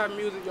to? What type of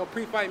music? Your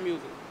pre-fight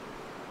music?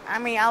 I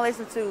mean, I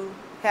listen to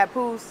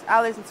Papoose,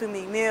 I listen to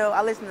Meek Mill,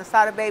 I listen to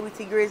Sada Baby,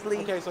 T Grizzly.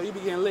 Okay, so you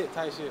be getting lit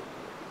type shit.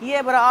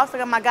 Yeah, but I also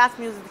got my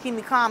gospel music to keep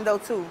me calm though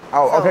too.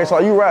 Oh, okay, so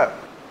you rap?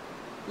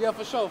 Yeah,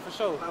 for sure.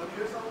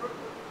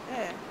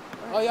 Yeah.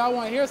 Oh, y'all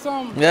want to hear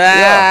something?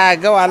 Yeah,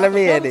 go on, let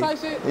me hear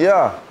it.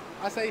 Yeah.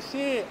 I say,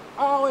 shit,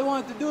 I always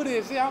wanted to do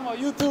this. Shit, I'm on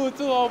YouTube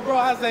too, oh, bro.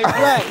 I say,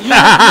 black. You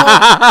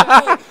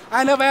know,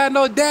 I never had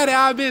no daddy.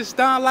 I been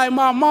stunned like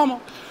my mama.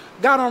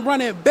 Got him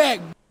running back.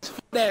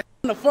 That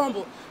the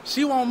fumble.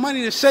 She want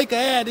money to shake her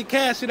ass. The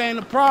cash, it ain't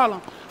a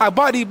problem. I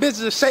bought these bitches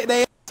to shake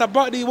their ass. I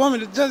brought these women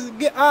to just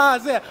get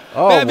eyes there.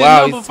 Oh, bad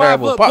wow, bitch he's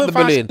terrible. Pop the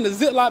balloon.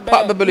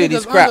 Pop the balloon.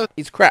 It's crap.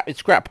 It's crap.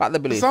 It's crap. Pop the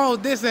balloon. The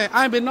song this and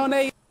I ain't been on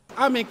they.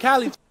 I'm in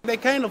Cali. They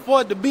can't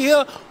afford to be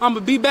here. I'm going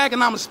to be back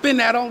and I'm going to spend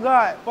that on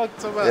God. Fuck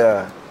somebody.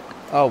 Yeah.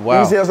 Oh,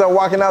 wow. You see yourself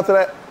walking out to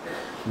that?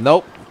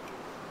 Nope.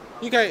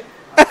 You can't.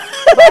 But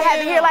I had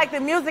to hear like the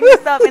music and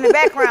stuff in the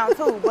background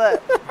too,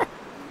 but.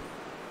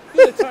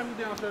 You turn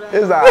me down for that.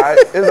 It's alright.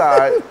 It's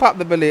alright. Pop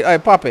the balloon. Hey,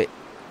 pop it.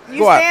 You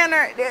Go stand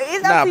out. there.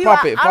 It's Nah, up to you.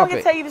 pop it, I don't pop get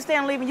it. to tell you to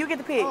stand leaving. You get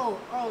the pick.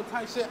 Oh,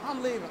 type shit.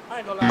 I'm leaving. I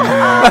ain't gonna lie.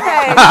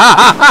 Okay.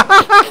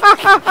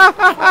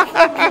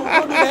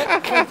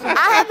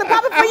 I had to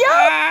pop it for you.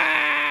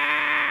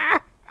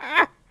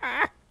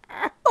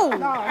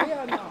 Nah,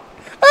 hell no.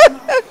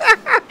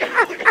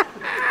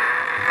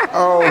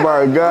 Oh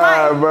my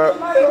God, bro.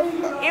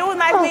 It was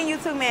nice meeting you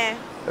too, man.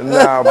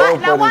 Nah, bro.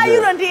 Now why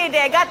you done did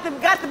that? Got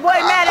the boy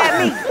mad at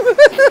me.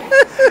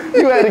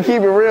 You had to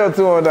keep it real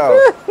to him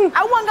though.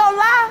 I wasn't gonna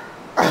lie.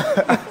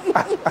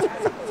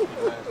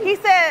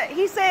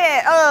 He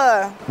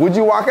said, Would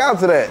you walk out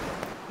to that?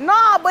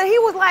 no, but he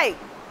was like,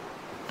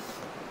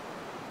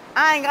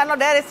 I ain't got no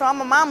daddy, so I'm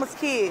a mama's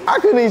kid. I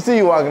couldn't even see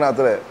you walking out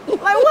to that. Like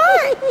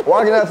what?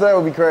 Walking out to that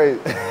would be crazy.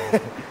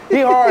 He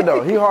hard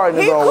though. He hard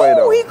in his own way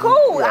though. He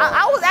cool. Yeah.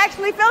 I was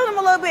actually feeling him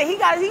a little bit. He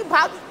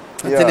popped.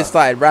 Until he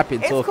started rapping,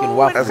 It's talking, cool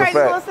waffles. with his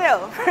crazy little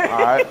self. All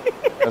right.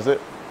 That's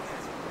it.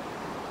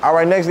 All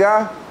right, next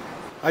guy.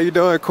 How you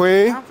doing,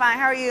 Queen? I'm fine.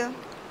 How are you?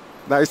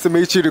 Nice to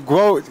meet you. To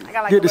grow,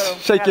 got like get a to little-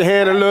 shake I your got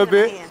hand a a little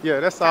little bit. Yeah,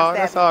 that's all.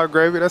 That's all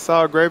gravy. That's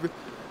all gravy.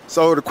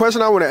 So the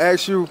question I want to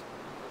ask you,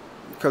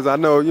 because I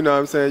know you know what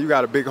I'm saying you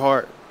got a big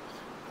heart.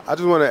 I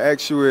just want to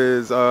ask you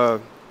is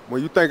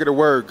when you think of the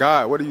word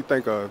God, what do you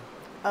think of?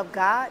 Of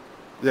God?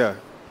 Yeah.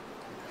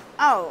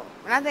 Oh,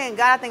 when I think of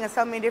God, I think of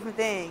so many different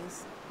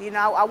things. You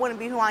know, I wouldn't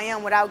be who I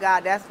am without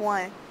God. That's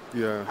one.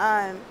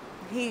 Yeah.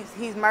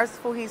 He's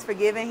merciful. He's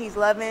forgiving. He's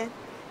loving.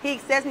 He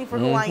accepts me for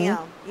who I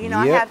am. You know,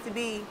 I Yep. have to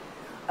be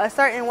a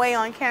certain way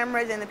on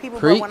cameras and the people,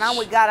 Preach. but when I'm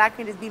with God, I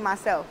can just be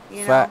myself.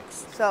 You know.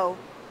 Facts. So,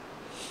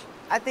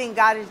 I think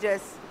God is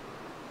just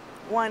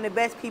one of the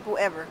best people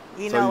ever.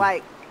 You So know, you-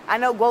 like I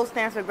know GOAT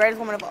stands for greatest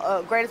woman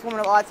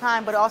of all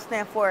time, but it also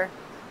stands for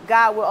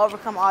God will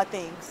overcome all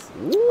things.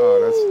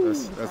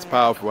 Oh, that's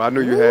powerful. I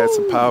knew you had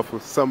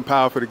something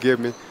powerful to give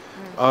me.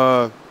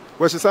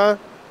 What's your sign?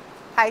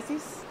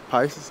 Pisces.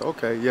 Pisces.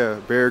 Okay, yeah,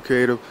 very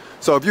creative.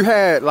 So if you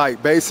had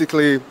like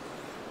basically,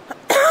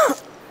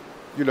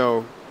 you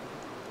know,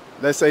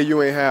 let's say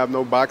you ain't have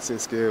no boxing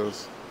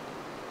skills,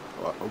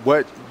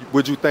 what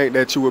would you think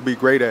that you would be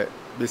great at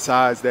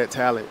besides that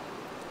talent?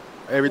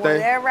 Everything.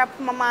 Whatever I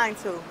put my mind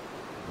to.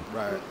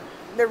 Right.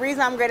 The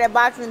reason I'm great at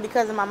boxing is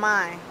because of my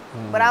mind.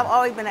 But I've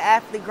always been an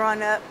athlete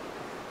growing up.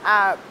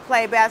 I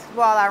played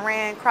basketball, I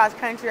ran cross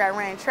country, I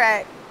ran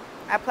track,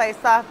 I played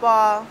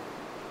softball,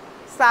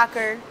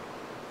 soccer.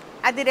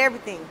 I did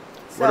everything.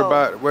 So,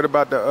 What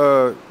about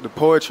the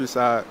poetry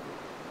side?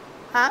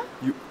 Huh?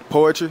 You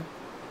poetry?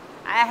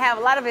 I have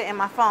a lot of it in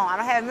my phone. I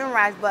don't have it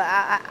memorized, but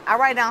I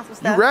write down some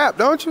stuff. You rap,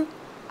 don't you?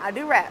 I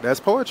do rap. That's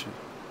poetry.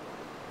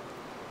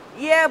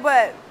 Yeah,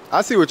 but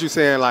I see what you're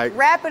saying. Like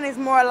rapping is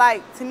more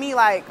like, to me,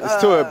 like it's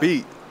to a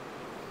beat.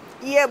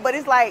 Yeah, but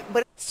it's like,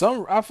 but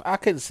I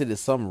consider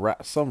some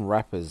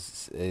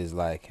rappers is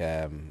like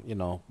you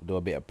know, do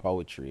a bit of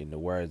poetry in the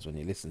words when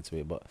you listen to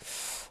it, but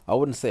I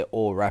wouldn't say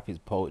all rap is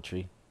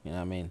poetry. You know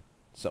what I mean?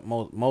 So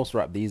most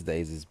rap these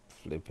days is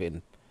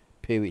flipping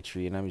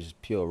poetry, and I'm just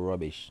pure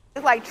rubbish.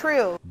 it's like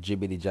trill.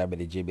 Jibbity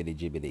jabbity jibbity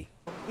jibbity.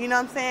 You know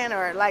what I'm saying?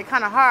 Or like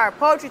kind of hard.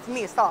 Poetry to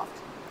me is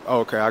soft.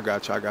 Okay, I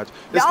got you. The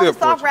It's only still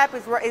soft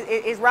poetry.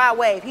 rap is Rod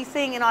Wave. He's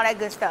singing all that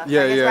good stuff.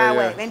 Yeah, like, it's yeah, Rod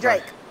yeah. Wave and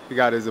Drake. He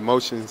got his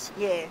emotions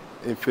Yeah.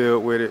 and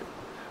filled with it.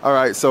 All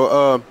right,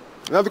 so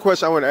another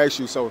question I want to ask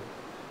you. So,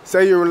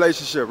 say you're in a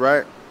relationship,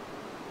 right?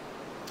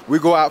 We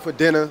go out for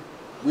dinner,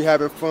 we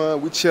having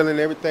fun, we chilling,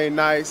 everything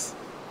nice.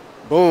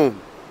 Boom.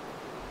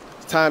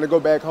 It's time to go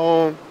back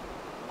home.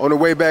 On the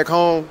way back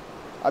home,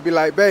 I'd be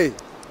like, babe,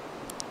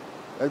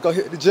 let's go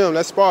hit the gym,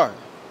 let's spar.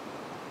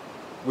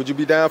 Would you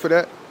be down for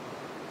that?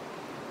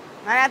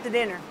 Not after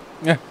dinner.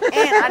 And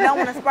I don't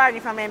want to spar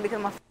against my man because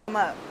I'm going to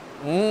f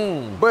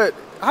him up. But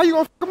how you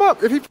gonna f him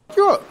up if he f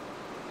you up?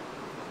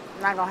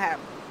 Not going to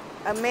happen.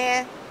 A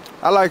man.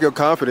 I like your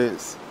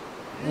confidence.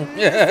 See,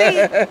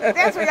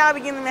 that's where y'all be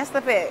getting messed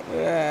up at.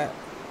 Yeah.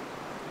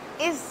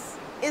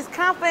 It's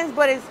confidence,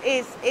 but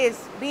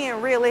it's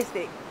being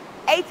realistic.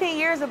 18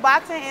 years of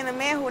boxing and a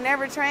man who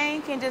never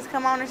trained can just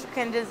come on and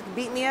can just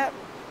beat me up.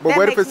 But That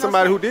what if makes it's no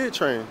somebody who sense. did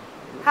train?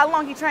 How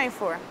long you train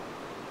for?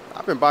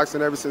 I've been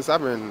boxing ever since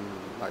I've been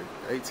like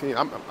 18.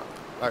 I'm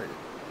I a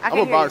can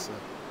hear boxer.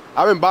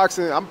 I've been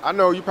boxing. I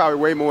know you probably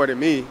way more than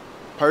me,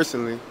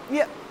 personally.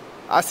 Yep.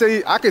 I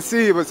can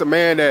see if it's a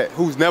man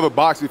who's never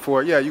boxed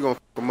before. Yeah, you gonna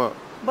f him up.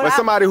 But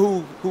somebody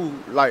who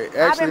like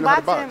actually know how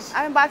to box.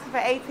 I've been boxing for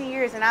 18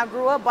 years, and I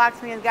grew up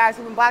boxing against guys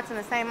who've been boxing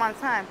the same amount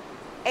of time.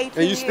 18 And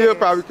you years. still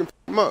probably can f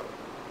him up.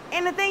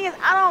 And the thing is,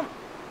 I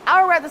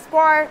would rather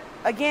spar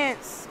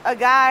against a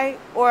guy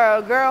or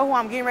a girl who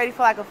I'm getting ready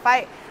for like a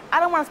fight. I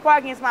don't want to spar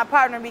against my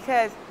partner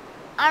because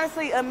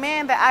honestly, a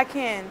man that I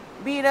can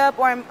beat up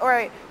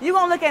or you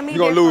gonna look at me. You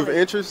gonna lose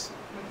differently. interest?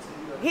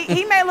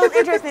 He may lose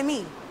interest in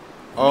me.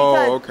 Oh,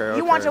 Because okay.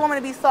 You want your woman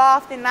to be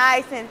soft and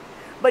nice,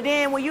 but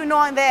then when you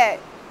knowing that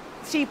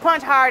she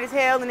punch hard as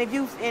hell, and then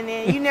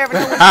you never know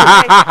what she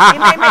say, it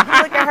may make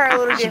you look at her a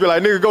little She different. be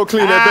like, nigga, go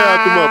clean that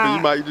bathroom up, and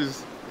you might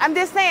just. I'm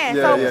just saying.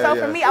 Yeah, so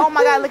yeah. for me, I want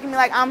my guy to look at me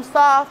like I'm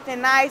soft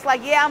and nice.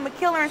 Like, yeah, I'm a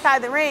killer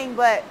inside the ring,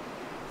 but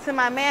to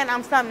my man,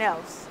 I'm something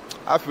else.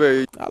 I feel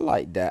you. I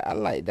like that. I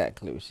like that,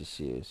 Claressa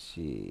Shields.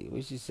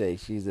 What she say?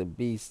 She's a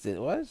beast.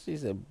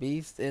 She's a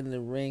beast in the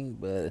ring,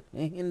 but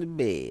in the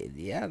bed.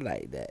 Yeah, I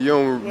like that. You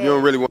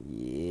don't really want.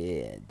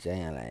 Yeah,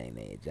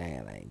 jangling.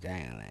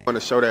 Want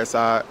to show that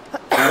side.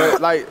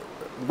 But, like,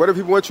 what if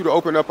he wants you to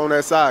open up on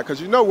that side?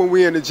 Because you know when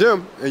we in the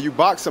gym and you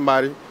box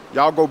somebody,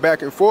 y'all go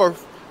back and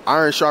forth.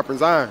 Iron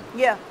sharpens iron.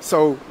 Yeah.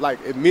 So like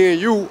if me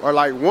and you are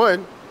like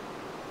one,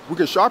 we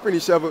can sharpen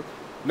each other.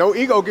 No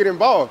ego get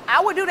involved.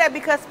 I would do that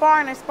because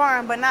sparring is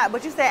sparring,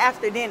 but you said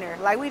after dinner.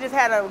 Like we just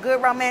had a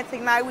good romantic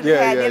night. We just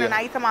had dinner. Now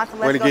you talking about some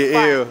let's go get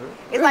sparring. ill.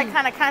 It's like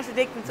kind of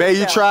contradicting to Babe,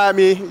 you itself. tried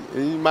me,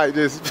 and you might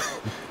just.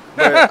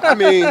 But I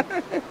mean,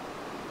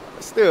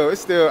 it's still.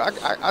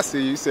 I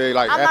see you say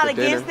like I'm after not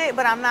against dinner. it,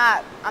 but I'm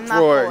not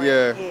for it.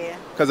 Yeah.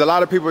 Because a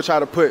lot of people try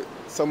to put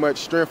so much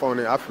strength on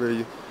it. I feel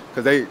you.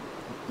 Because they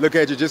look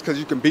at you just because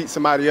you can beat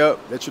somebody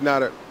up, that you're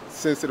not a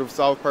sensitive,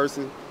 soft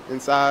person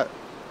inside.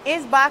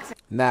 It's boxing.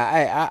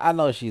 Nah, I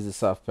know she's a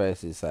soft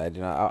person inside.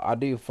 You know, I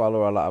do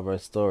follow a lot of her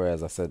story,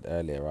 as I said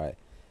earlier, right?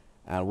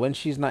 And when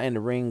she's not in the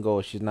ring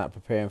or she's not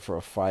preparing for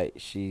a fight,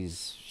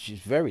 she's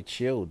very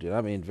chilled. You know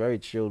what I mean? Very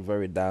chilled,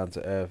 very down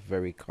to earth,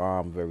 very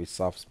calm, very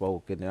soft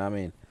spoken. You know what I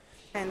mean?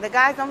 And the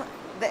guys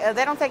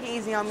they don't take it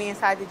easy on me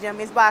inside the gym.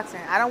 It's boxing.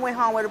 I don't went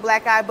home with a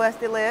black eye,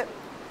 busted lip,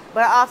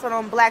 but I also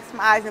don't black some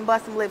eyes and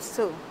bust some lips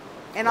too,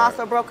 and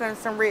also broken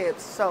some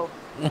ribs. So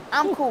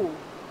I'm cool.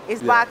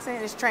 It's boxing.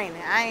 It's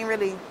training. I ain't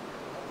really.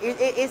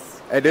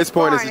 It's at this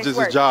point, sparring, it's just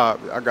work. a job.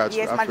 I got you.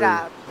 Yeah, it's I my feel you.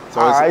 job. So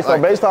all right. it's So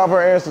like, based off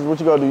her answers, what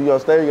you gonna do? You gonna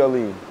stay or you gonna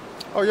leave?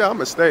 oh yeah, I'm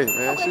gonna stay,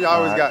 man. Okay. She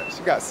always All right.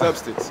 she got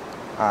substance.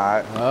 All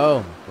right.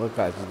 Oh, look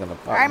like she's gonna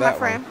pop All right, that my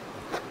friend.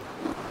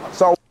 one.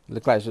 So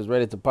Look like she's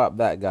ready to pop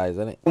that, guys,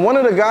 isn't it? one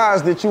of the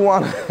guys that you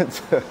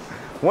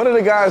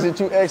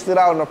exited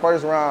out in the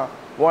first round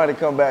wanted to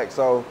come back.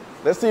 So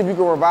let's see if you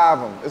can revive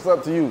him. It's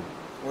up to you.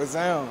 What's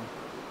down?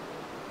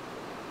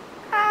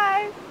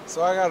 Hi.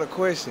 So I got a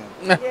question.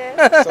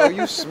 Yeah. So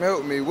you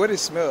smelled me. What it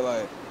smell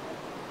like?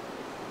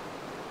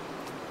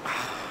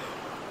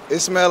 It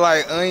smell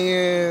like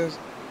onions.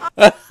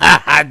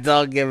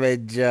 Don't give me a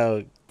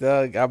joke.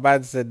 Doug, I'm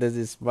about to say, does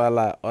it smell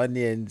like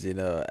onions, you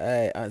know?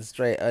 Hey,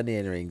 straight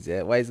onion rings,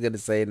 yeah? What he's going to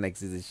say next?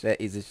 He's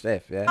a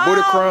chef, yeah?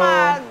 Booty crumb.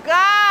 Oh my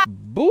God.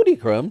 Booty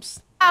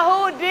crumbs?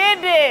 Who did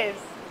this?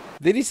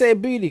 Did he say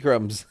booty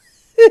crumbs?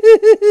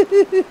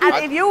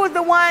 If you was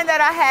the one that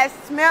I had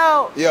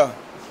smelled. Yeah.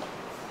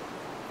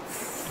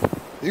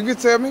 You can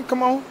tell me.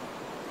 Come on.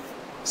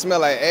 Smell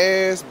like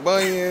ass,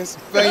 bunions,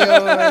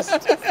 fans,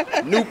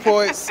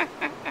 Newports.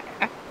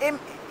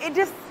 It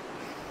just.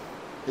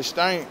 It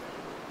stank.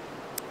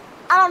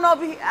 I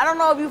don't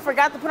know if you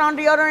forgot to put on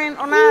deodorant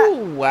or not.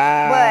 Ooh,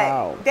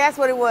 wow. But that's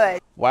what it was.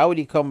 Why would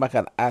you come back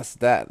and ask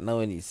that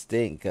knowing you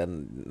stink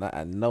and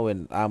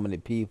knowing how many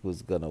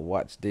people's gonna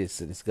watch this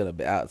and it's gonna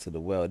be out to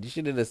the world? You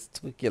should have just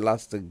took your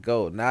loss to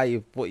go. Now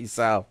you've put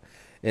yourself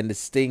in the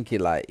stinky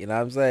light, you know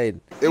what I'm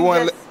saying? It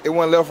wasn't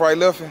left, right,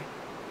 lefting.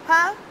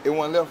 Huh? It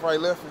wasn't left, right,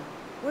 lefting.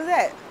 What's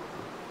that?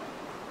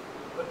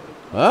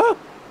 Huh?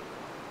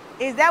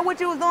 Is that what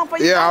you was doing for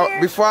your Yeah,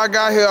 before I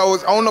got here, I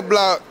was on the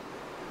block,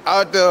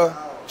 out there,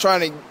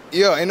 trying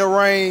to, in the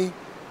rain,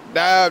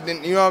 dived,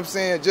 and you know what I'm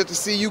saying, just to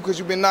see you, because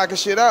you've been knocking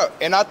shit out.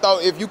 And I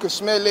thought if you could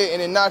smell it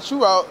and it knocked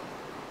you out,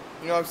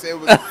 you know what I'm saying, it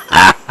was something,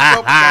 you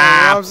know what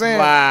I'm saying?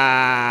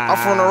 Wow. I'm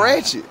from the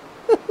ratchet.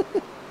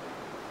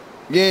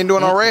 You ain't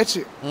doing no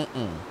ratchet?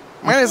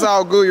 Man, it's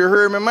all good, you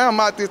heard me? Man, I'm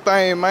out this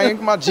thing,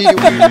 man. My G.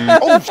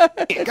 Oh,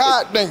 shit,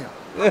 goddamn.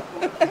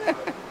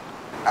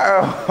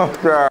 Oh,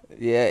 God.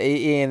 Yeah,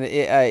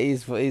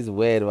 he's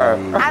weird about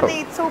it. I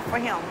need 2 for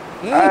him.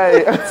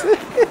 Hey.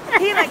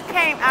 He like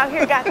came out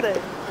here, got the.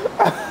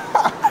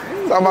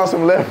 Talking about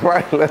some left,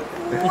 right, left.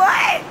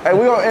 What? Hey,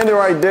 we gonna end it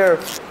right there.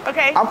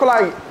 Okay. I feel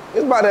like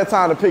it's about that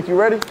time to pick. You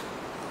ready?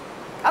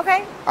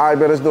 Okay. All right,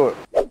 bet, let's do it.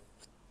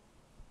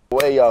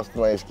 Way y'all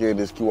still ain't scared of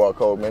this QR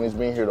code, man. It's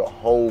been here the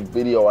whole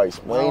video. I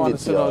explained it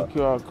to y'all.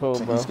 QR code,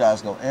 So bro. these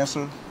guys gonna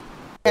answer.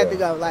 Had to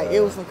go. Like, it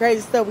was some crazy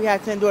stuff we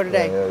had to endure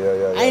today.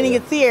 Yeah, I ain't even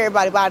get to see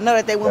everybody, but I know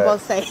that they weren't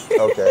both say.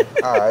 Okay.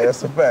 All right,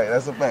 that's a fact.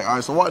 That's a fact. All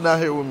right, so walk down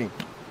here with me.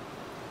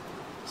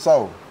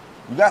 So,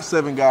 you got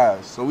 7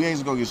 guys, so we ain't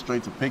just gonna get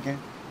straight to picking.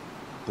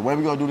 The way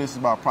we gonna do this is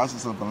by a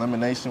process of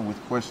elimination with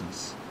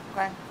questions.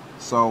 Okay.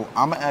 So,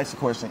 I'm gonna ask a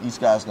question, each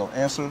guy's gonna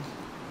answer.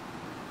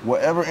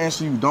 Whatever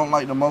answer you don't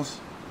like the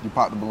most, you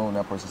pop the balloon,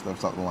 that person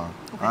steps up the line.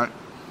 Okay. All right?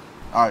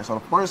 All right, so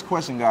the first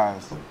question,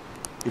 guys.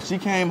 If she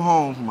came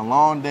home from a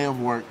long day of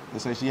work,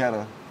 let's say she had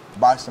a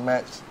boxing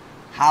match,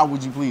 how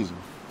would you please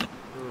her?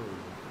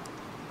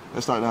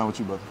 Let's start down with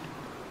you, brother.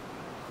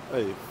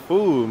 Hey,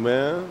 food,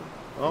 man.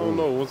 I don't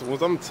know.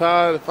 Once I'm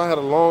tired, if I had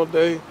a long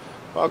day,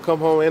 if I come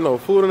home, ain't no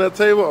food on that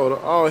table, or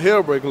all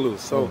hell breaking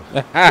loose. So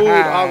food,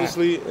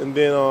 obviously, and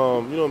then you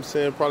know what I'm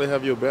saying, probably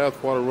have your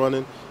bath water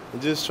running,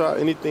 and just try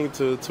anything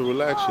to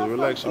relax you,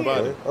 relax your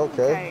body.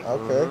 Okay.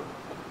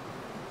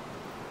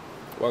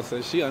 Well,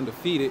 since she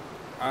undefeated,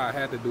 I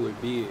had to do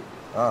it big.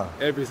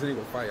 Every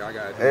single fight, I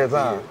got to do Every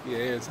it time? big.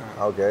 Yeah, every time.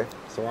 Okay.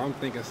 So I'm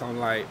thinking something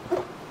like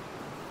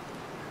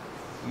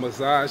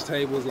massage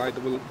tables, like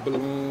the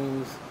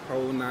balloons,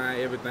 whole nine,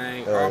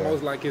 everything.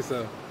 Almost like it's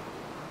a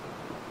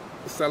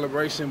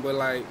celebration, but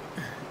like,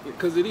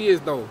 because it is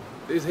though.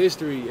 It's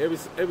history.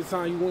 Every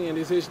time you win,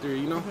 it's history,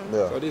 you know?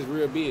 Yeah. So this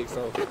real big,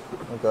 so.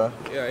 Okay.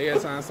 Yeah,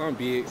 every time something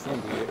big,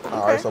 something big.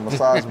 All right, so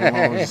massage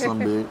balloons,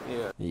 something big.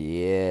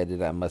 Yeah, do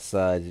that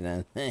massage, you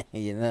know.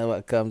 You know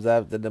what comes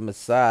after the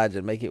massage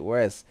and make it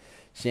worse.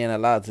 She ain't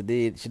allowed to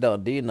do. She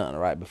don't do nothing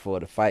right before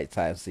the fight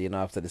time. So you know,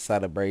 after the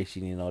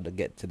celebration, you know, to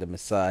get to the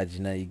massage, you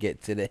know, you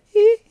get to the.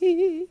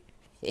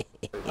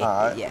 All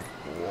right. Yeah,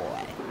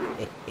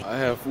 boy. I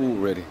have food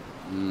ready.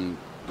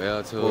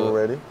 Bathtub. Food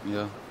ready?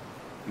 Yeah.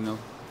 You know,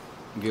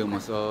 give a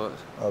massage.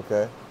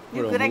 Okay.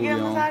 You Put good a at giving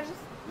movie on. massages?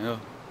 Yeah.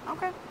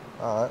 Okay.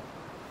 All right.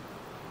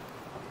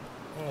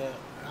 Yeah,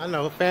 I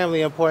know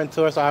family important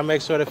to her, so I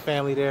make sure the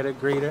family there to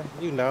greet her.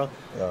 You know,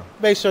 Yeah.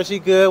 make sure she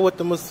good with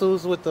the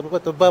masseuse, with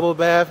the bubble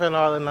bath and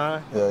all the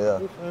nine. Yeah.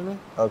 You feel me?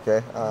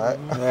 Okay. All right.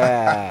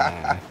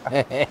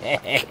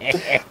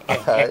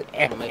 All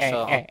right. Make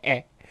sure.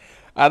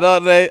 I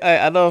don't know.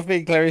 I don't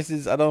think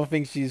Clarissa's. I don't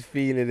think she's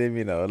feeling him.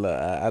 You know, look.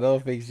 I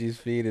don't think she's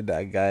feeling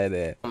that guy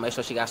there. Make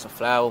sure she got some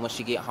flowers when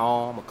she get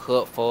home, a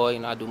cup for her. You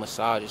know, I do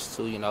massages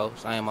too. You know,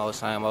 same old.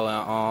 And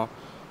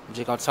I'm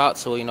just gonna talk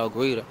to her. You know,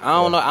 greet her. I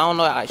don't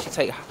know. Like, she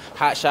take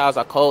hot showers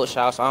or cold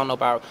showers. So I don't know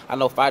about. I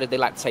know fighters, they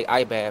like to take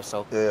ice baths.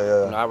 So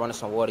Yeah. you know, I run in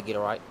some water, get it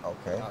right.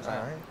 Okay. All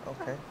right.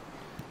 Okay.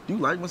 Do you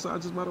like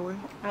massages, by the way?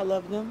 I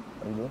love them.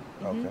 You do?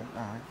 Okay.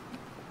 All right.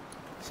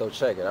 So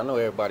check it. I know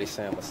everybody's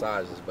saying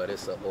massages, but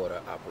it's an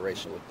order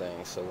operation with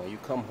things. So when you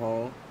come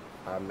home,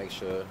 I make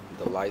sure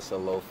the lights are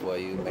low for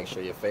you. Make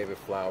sure your favorite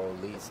flower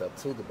leads up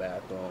to the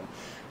bathroom.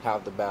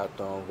 Have the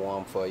bathroom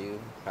warm for you.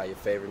 Have your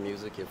favorite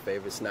music, your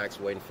favorite snacks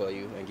waiting for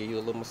you, and give you a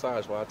little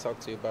massage while I talk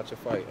to you about your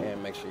fight.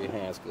 And make sure your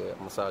hands good.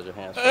 Massage your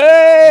hands.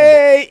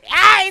 Hey,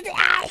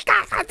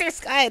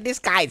 this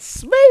guy's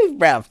smooth,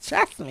 bruv.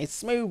 Trust me,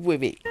 smooth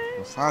with it.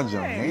 Massage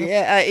your hands.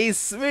 Yeah, he's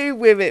smooth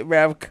with it,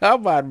 bruv.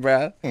 Come on,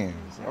 bruv.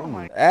 Oh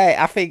my. Hey,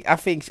 I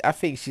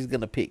think she's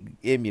gonna pick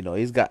him. You know,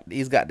 he's got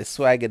the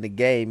swag in the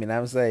game. You know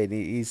what I'm saying?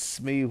 He's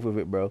smooth with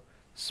it, bro.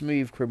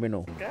 Smooth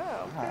criminal.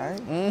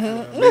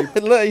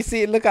 Look, you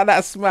see, look at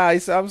that smile. You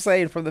see what I'm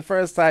saying? From the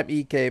first time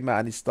he came out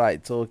and he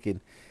started talking,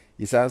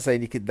 you see what I'm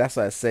saying? That's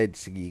what I said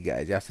to you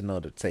guys. You have to know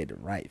to say the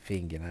right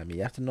thing. You know what I mean?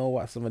 You have to know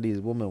what some of these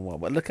women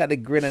want. But look at the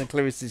grin on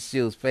Clarissa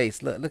Shields'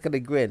 face. Look at the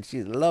grin.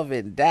 She's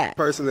loving that.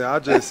 Personally, I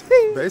just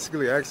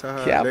basically asked her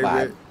how they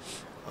went.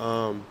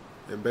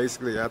 And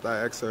basically, after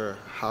I asked her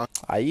how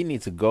you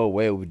need to go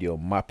away with your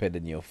moped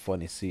and your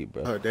funny seat,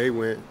 bro. her day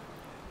went,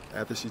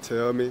 after she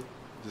tell me,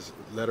 just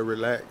let her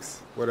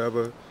relax,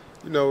 whatever.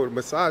 You know, the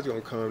massage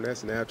gonna come.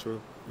 That's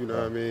natural. You know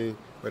what I mean?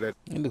 But at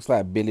It looks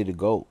like Billy the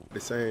Goat. the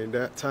same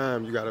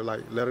time, you gotta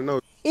like let her know.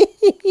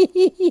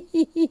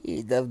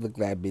 It does look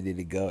like Billy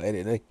the Goat.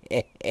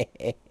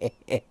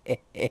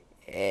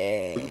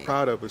 I'm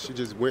proud of her. She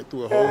just went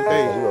through a whole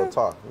day. You gonna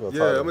talk.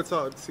 Yeah, I'm gonna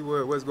talk to see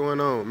what's going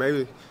on.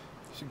 Maybe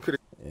she could have.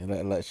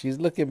 Yeah, look, she's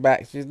looking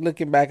back. She's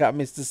looking back at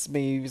Mr.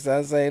 Smeeves.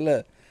 I say,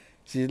 look,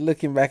 she's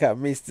looking back at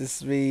Mr.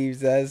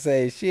 Smeeves. I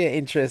say, she ain't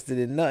interested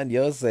in nothing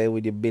you're saying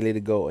with your Billy the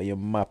Goat or your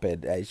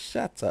Muppet. Hey,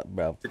 shut up,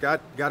 bro.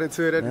 Got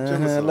into it at the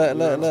gym. Or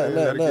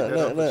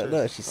something,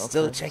 Look. She's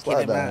still checking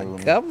him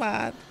out. Come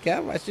on.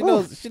 She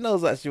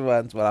knows what she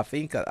wants, but I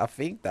think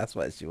that's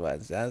what she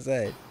wants. I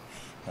say.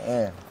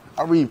 Man,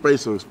 I read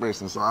facial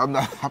expressions, so I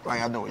know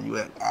where you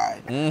at. All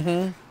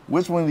right.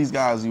 Which one of these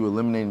guys are you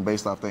eliminating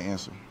based off their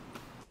answer?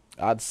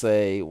 I'd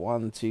say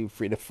 1, 2,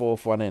 3, the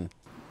fourth one in.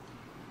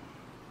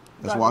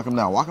 Let's walk him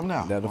down. Walk him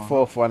down. The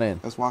fourth one in.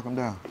 Let's walk him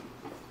down.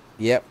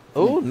 Yep.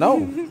 Oh,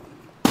 no.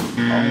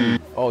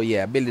 Oh,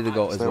 yeah. Billy the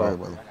Goat as well. Right,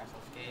 brother.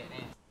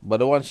 But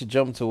the one she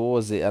jumped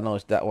towards it, I know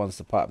that one's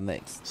to pop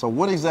next. So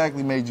what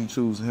exactly made you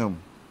choose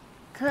him?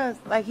 Cause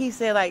like he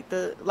said, like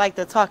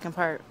the talking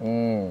part.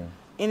 And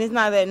it's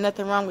not that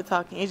nothing wrong with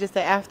talking. It's just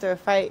that after a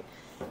fight,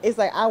 it's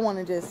like I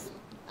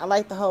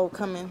like the whole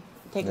coming,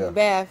 taking a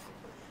bath,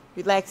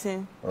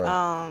 relaxing.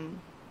 Right.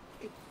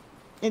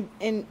 And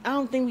I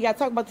don't think we got to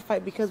talk about the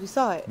fight because we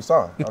saw it. You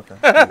saw it? Okay.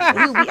 We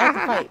at the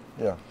fight.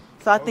 Yeah.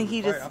 So I think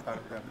he just.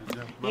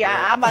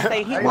 Yeah, I'm about to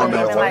say he wasn't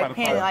even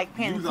like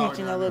paying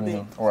attention a little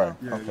bit. Right.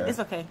 So Okay. It's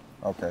okay.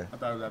 Okay.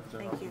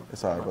 Thank you.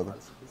 It's all right, brother.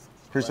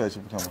 Appreciate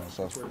you for coming on the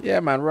show. Yeah,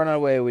 man, run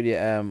away with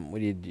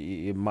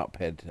your mop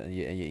head and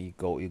your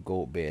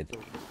goat beard.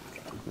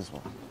 This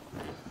one.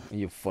 And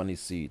your funny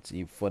suits, and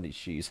your funny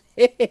shoes.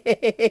 All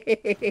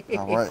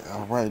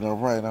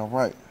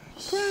right.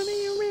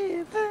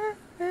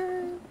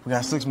 We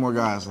got 6 more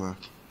guys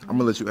left. I'm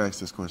gonna let you ask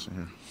this question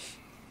here.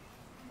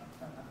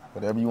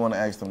 Whatever you want to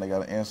ask them, they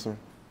got to answer.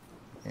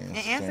 And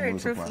answer it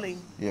truthfully.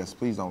 Yes,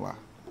 please don't lie,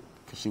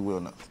 because she will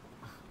know.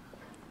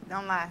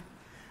 Don't lie.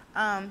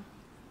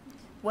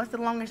 What's the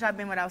longest y'all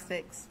been without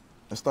sex?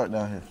 Let's start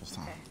down here this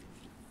time. Okay.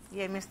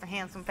 Yeah, Mr.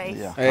 Handsome Face.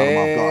 Yeah, caught him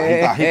off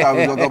guard. He thought we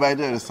was gonna go back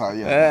there this time.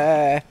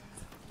 Yeah.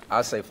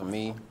 I'd say for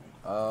me,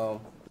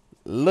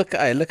 look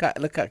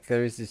at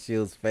Clarissa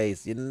Shields'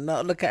 face. You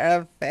know, look at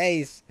her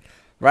face.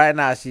 Right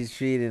now, she's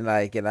treating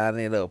like a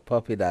little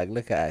puppy dog.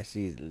 Look at her.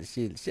 She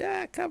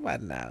come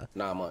on now.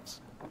 9 months.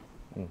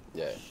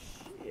 Yeah.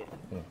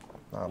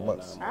 9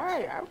 months. All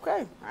right.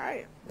 Okay. All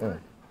right.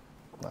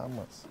 9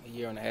 months. A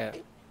year and a half. A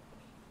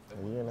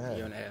year and a half. A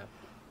year and a half.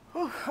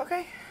 Whew,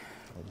 okay.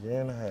 A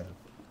year and a half.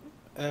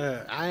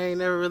 I ain't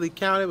never really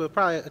counted, but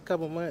probably a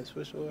couple months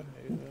for sure.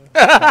 2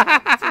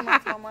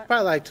 months, 1 month.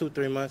 Probably like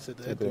 2-3 months at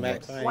the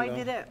max. Why you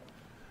did that?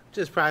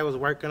 Just probably was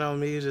working on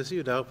me. Just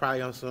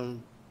probably on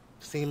some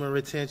semen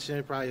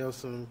retention. Probably on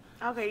some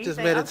just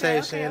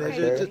meditation.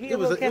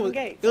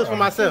 Okay. It was for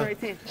myself.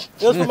 It It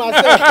was for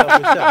myself. Though,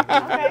 for sure.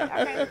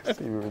 Okay.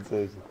 Semen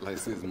retention. Like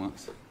 6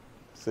 months.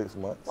 6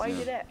 months. Why you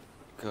did that?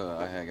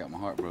 Cause I had got my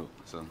heart broke,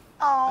 so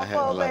Oh, I had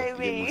to like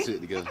baby. get my shit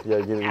together.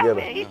 Yeah, get it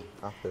together. Okay.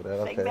 I feel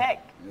that. Take Okay. back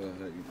Yeah, I had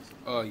to get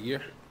my A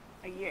year.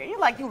 a year. You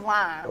like you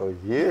lying. Oh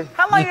yeah.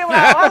 How long you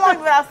been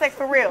without sex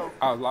for real?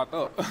 I was locked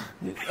up.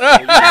 You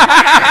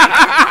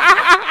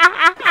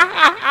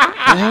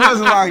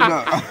wasn't locked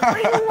up.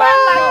 We you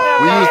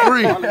was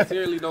free.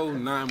 Voluntarily though,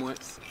 9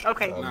 months.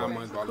 Okay. 9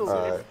 months Cool.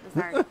 voluntarily.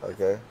 Sorry.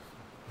 Okay.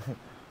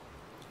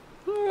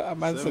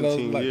 Man,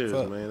 17 years,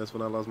 man. That's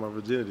when I lost my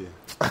virginity.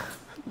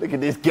 Look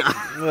at this guy.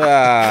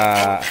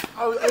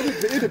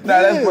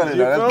 That's funny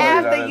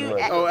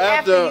though.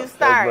 After you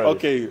started.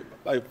 Okay,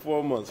 like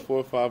 4 months, 4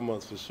 or 5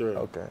 months for sure.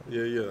 Okay.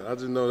 Yeah. I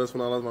just know that's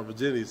when I lost my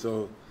virginity.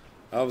 So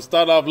I would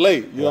start off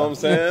late. You know what I'm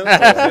saying?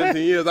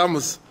 17 years, I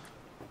must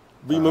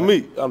be my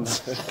meat. Oh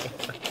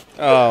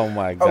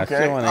my gosh.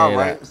 Okay. All All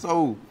right.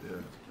 So,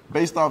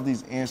 based off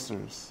these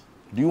answers,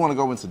 do you want to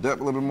go into depth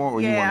a little bit more,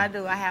 or you Yeah, I want?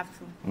 do. I have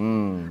to.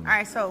 All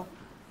right. So,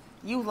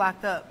 you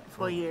locked up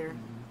for a year.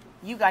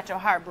 You got your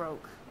heart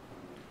broke.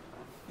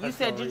 You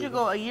said, did you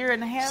go a year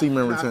and a half?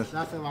 Semen retention.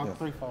 I said like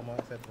 3-4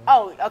 months.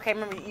 Oh, okay.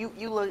 Remember,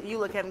 you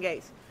look Kevin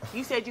Gates.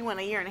 You said you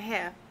went a year and a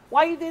half.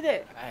 Why you did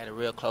that? I had a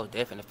real close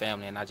death in the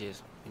family, and I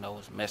just,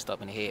 was messed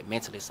up in the head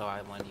mentally, so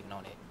I wasn't even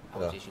on it. I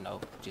was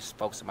just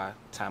focusing my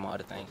time on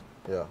other things.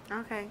 Yeah.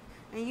 Okay.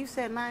 And you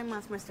said 9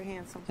 months, Mr.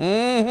 Handsome.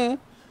 Mm-hmm.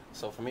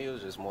 So for me, it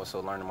was just more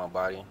so learning my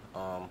body.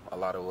 A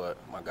lot of what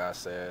my guy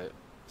said,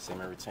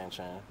 semen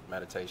retention,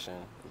 meditation,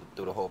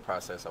 through the whole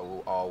process, I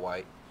was all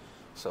white.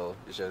 So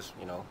it's just,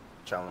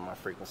 channeling my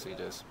frequency,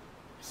 just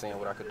seeing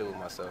what I could do with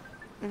myself.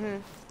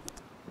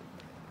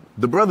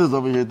 The brothers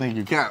over here think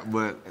you cap,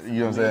 but you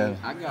know what I'm saying?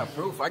 I got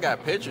proof. I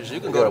got pictures. You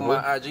can go to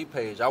my IG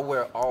page. I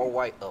wear all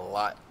white a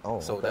lot.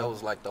 So that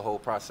was like the whole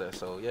process.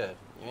 So yeah.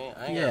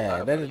 I ain't got a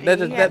lot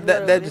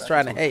of They're just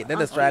trying to hate. They're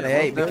just trying to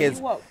hate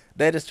because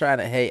they're just trying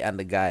to hate on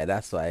the guy.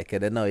 That's why, because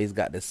they know he's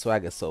got the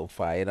swagger so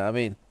far. You know what I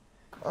mean?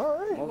 All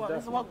right. Well,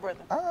 it's a walk, brother.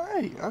 All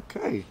right.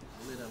 Okay.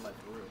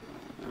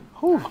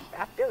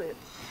 I feel it.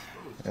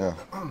 Yeah.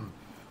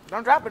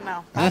 Don't drop it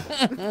now.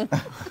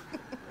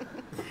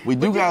 We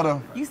do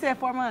gotta. You said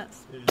 4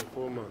 months. Yeah,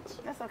 4 months.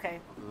 That's okay.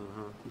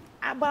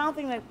 But I don't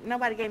think that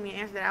nobody gave me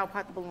an answer that I would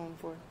pop the balloon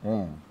for.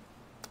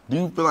 Do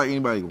you feel like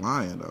anybody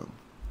lying though?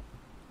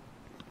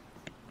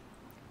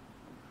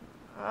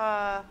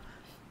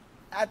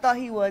 I thought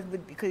he was,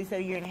 but because he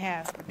said a year and a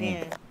half. But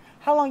then,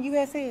 how long you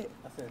had said?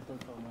 I said 3,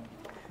 4 months.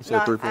 You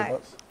said 3-4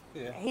 months?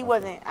 Yeah. He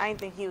wasn't. I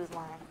didn't think he was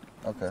lying.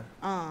 Okay.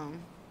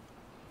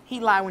 He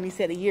lied when he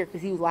said a year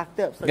because he was locked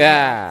up. So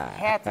Yeah.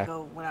 he had to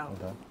go without.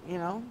 Okay. You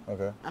know.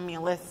 Okay. I mean,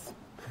 unless.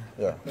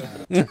 Yeah.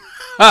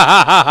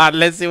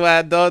 Let's see why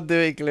I don't do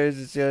it,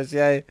 Clarissa. She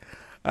ain't.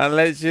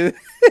 Unless you.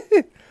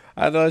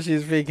 I know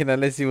she's thinking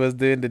unless he was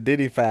doing the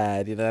Diddy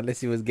fad, you know,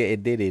 unless he was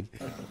getting Diddy.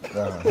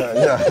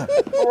 Yeah.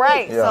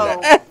 Right.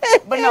 Yeah. So,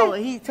 but no,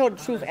 he told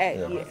the truth at.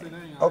 Yeah.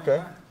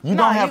 Okay. You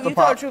No, don't have to you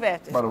pop. told the truth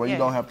after. By the way, Yeah, you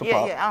don't have to yeah,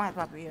 pop. Yeah, I don't have to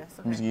pop it. Yeah.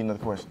 Let me just give you another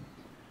question.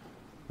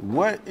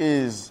 What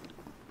is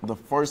the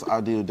first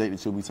ideal date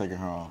that you'll be taking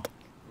her on?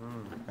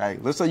 Like,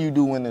 let's say you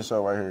do win this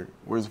show right here.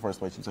 Where's the first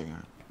place you taking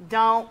her?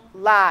 Don't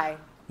lie.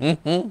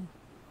 Mm-hmm.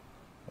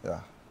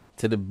 Yeah.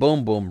 To the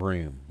boom boom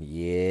room.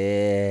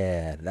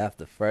 Yeah, that's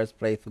the first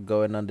place we're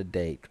going on the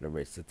date,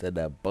 Clarissa. To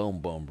the boom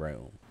boom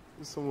room.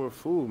 Somewhere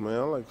food, man.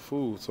 I like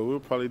food, so we'll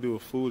probably do a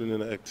food and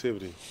then an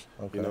activity.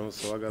 Okay. You know,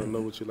 so I gotta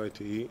know what you like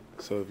to eat.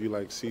 So if you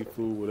like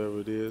seafood, whatever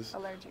it is.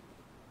 Allergic.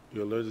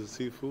 You're allergic to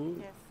seafood?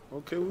 Yes.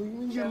 Okay, we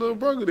can get a little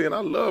burger then.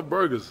 I love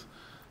burgers.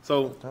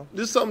 So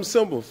just something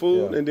simple,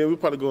 food, and then we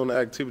probably go on the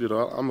activity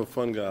though. I'm a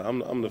fun guy.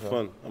 I'm the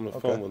fun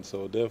one.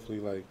 So definitely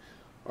like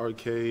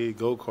arcade,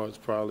 go karts,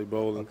 probably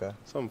bowling. Okay.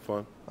 Something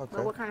fun.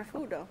 But what kind of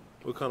food though?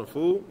 What kind of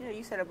food? Yeah,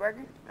 you said a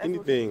burger. That's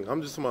Anything.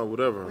 I'm just talking about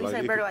whatever. What, you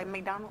said burger like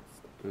McDonald's?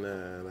 Nah,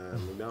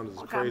 McDonald's is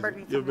What kind crazy. of burger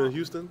you You ever been talking to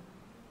Houston?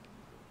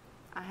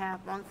 I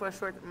have only for a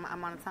short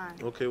amount of time.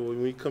 Okay, well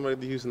when you come back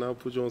to Houston, I'll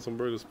put you on some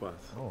burger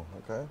spots. Oh,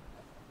 okay.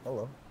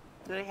 Hello.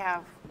 Do they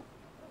have?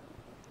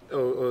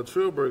 Oh,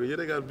 Trill Burger. Yeah,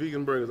 they got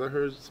vegan burgers. I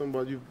heard something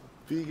about you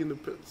vegan to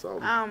pit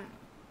something.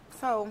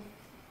 So.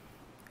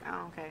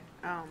 Oh, okay.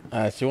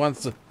 She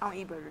wants to. I don't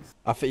eat burgers.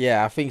 I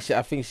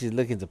think she's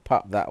looking to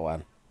pop that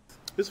one.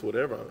 It's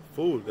whatever.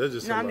 Food. That's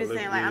just No, I'm something just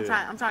saying, like,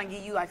 I'm trying to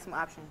give you, like, some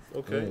options.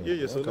 Okay,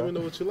 yeah. So let me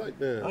know what you like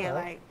then. Yeah,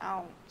 like, I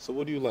don't. So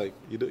what do you like?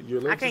 You're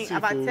allergic I to can't. seafood? I'm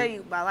about to tell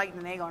you, but I like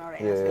the they gonna know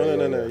the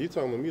answer. No. You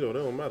talking about me though?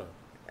 That don't matter.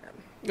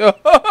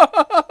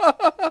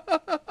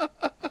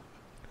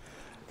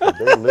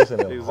 They're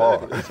listening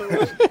hard.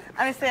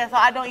 I'm just saying, so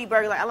I don't eat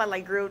burgers. Like, I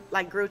like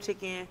grilled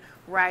chicken,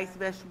 rice,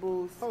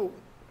 vegetables. Oh.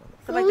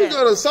 Stuff Man, like we that.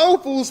 got a soul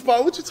food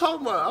spot. What you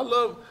talking about?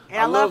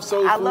 I love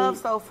soul food. I love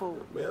soul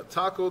food. Man,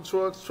 taco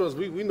trucks. Trust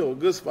we know a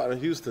good spot in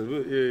Houston. Yeah.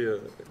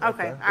 Okay, all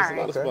There's right. a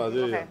lot of spots.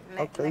 Yeah.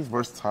 Okay, he's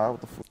versatile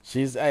with the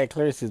food.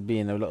 Clarissa's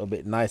being a little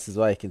bit nice as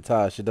well. You can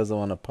tell she doesn't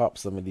want to pop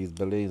some of these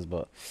balloons,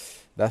 but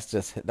that's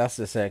just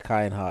her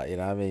kind heart. You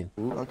know what I mean?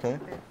 Okay.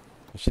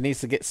 She needs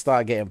to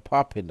start getting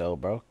popping though,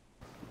 bro.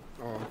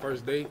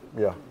 First date?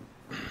 Yeah.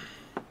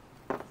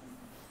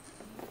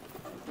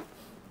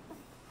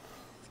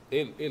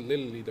 It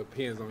literally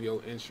depends on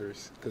your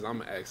interest, because I'm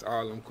going to ask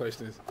all them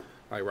questions.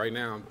 Like right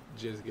now, I'm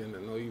just getting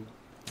to know you.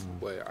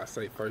 But I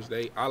say first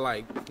date, I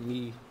like,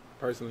 me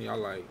personally, I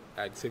like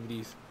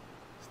activities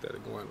instead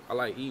of going, I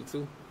like eating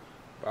too,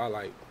 but I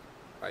like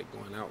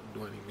going out,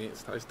 doing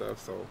events type stuff.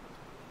 So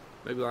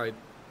maybe like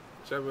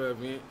whichever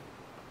event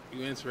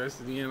you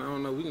interested in, I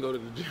don't know, we can go to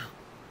the gym.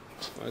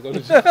 Like, go to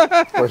the gym.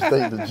 First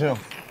date to the gym.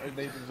 First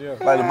date to the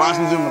gym. Like the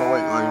boxing gym or the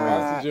weight? Like,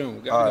 boxing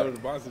gym. Gotta go to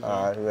the boxing gym.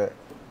 All right, yeah.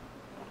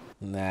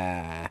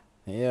 Nah,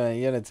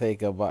 you're gonna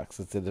take a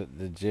boxer to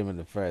the gym in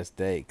the first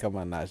date. Come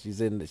on now, she's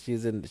in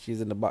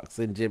the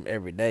boxing gym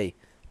every day.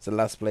 It's the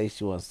last place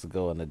she wants to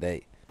go on a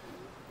date.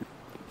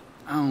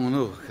 I don't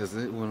know, cause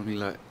it wouldn't be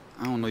like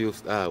I don't know your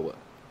style. What?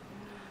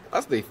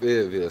 I stay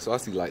Fayetteville, so I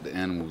see like the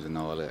animals and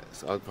all that.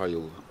 So I'd probably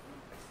go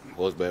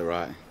horseback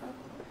riding.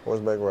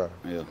 Horseback riding.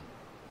 Yeah.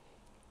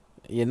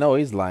 You know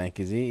he's lying,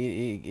 cause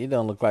he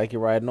don't look like he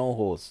riding no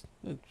horse.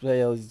 What the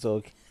hell is he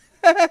talking?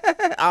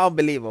 I don't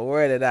believe a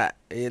word of that.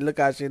 Hey, look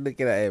how she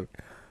looking at him.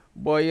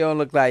 Boy, you don't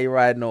look like you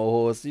riding no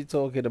horse. You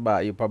talking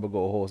about you probably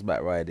go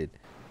horseback riding.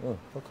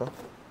 Okay.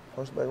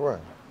 Horseback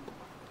riding.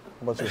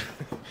 How about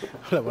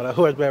you? About a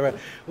horseback ride.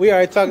 We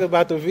already talked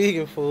about the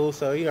vegan food,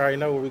 so you already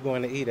know where we're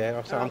going to eat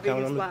at. So I'm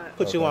gonna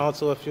put you on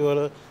to a few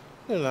of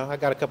the, I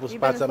got a couple of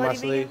spots up my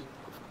sleeve.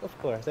 Of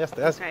course,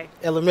 that's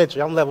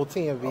elementary. I'm level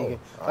 10 vegan.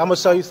 I'm gonna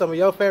show you some of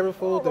your favorite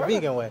food the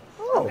vegan way.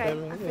 Okay.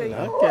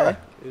 Okay.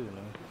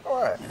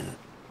 All right.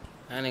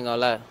 I ain't gonna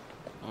lie.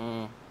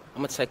 I'm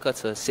gonna take her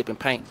to Sipping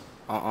Paint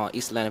on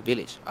East Atlanta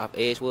Village off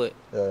Edgewood.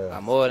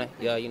 Yeah. More than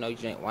you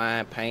drink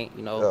wine, paint,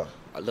 a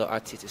little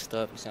artistic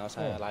stuff. You see what I'm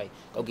saying? Like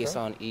go get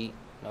something to eat.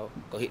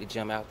 Go hit the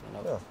gym out.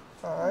 Yeah.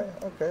 All right.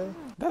 Okay.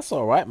 That's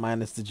all right,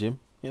 minus the gym.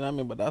 You know what I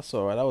mean? But that's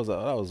all right. That was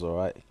all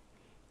right.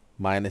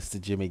 Minus the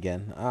gym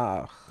again.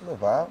 No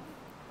vibe.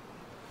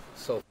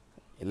 So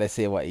Let's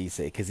see what he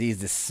say, because he's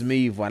the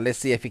smooth one. Let's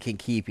see if he can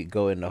keep it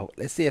going.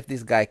 Let's see if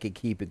this guy can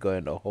keep it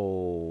going the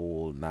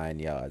whole 9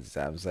 yards. Is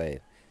what I'm saying.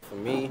 For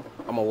me,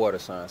 I'm a water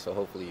sign, so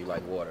hopefully you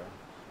like water.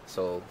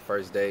 So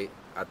first date,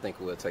 I think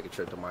we'll take a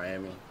trip to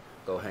Miami,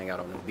 go hang out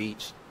on the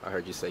beach. I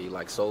heard you say you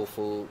like soul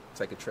food.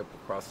 Take a trip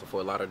across the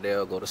Fort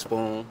Lauderdale, go to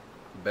Spoon,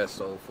 best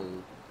soul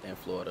food in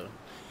Florida.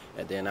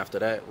 And then after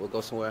that, we'll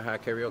go somewhere and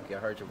have karaoke. I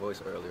heard your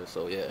voice earlier,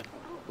 so yeah,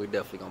 we're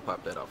definitely gonna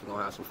pop that off. We're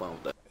gonna have some fun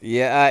with that.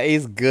 Yeah,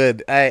 he's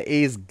good.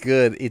 He's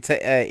good.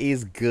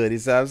 He's good. You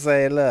see what I'm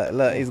saying?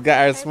 Look, he's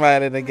got her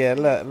smiling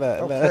again. Look.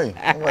 Okay,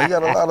 well, you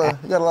got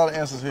a lot of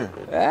answers here.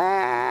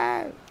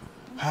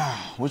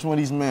 Which one of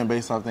these men,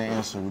 based off their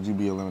answer, would you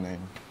be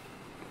eliminating?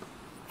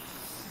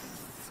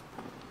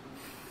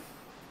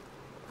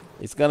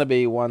 It's gonna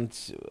be one.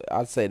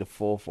 I'd say the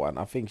fourth one.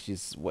 I think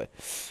she's.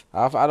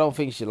 I don't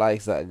think she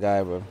likes that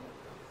guy, bro.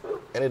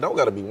 And it don't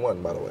gotta be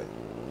one, by the way.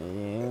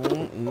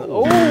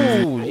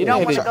 Oh, you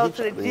don't want to go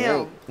to the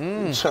gym.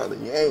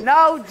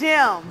 No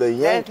gym. The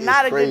yank That's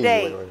not is a crazy. good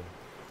date.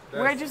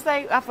 Where'd you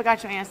say? I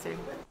forgot your answer.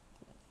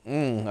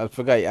 I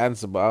forgot your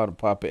answer, but I want to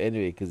pop it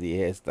anyway because of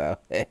your hairstyle.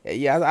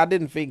 Yeah, I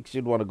didn't think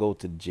she'd want to go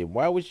to the gym.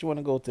 Why would she want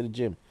to go to the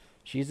gym?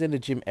 She's in the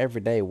gym every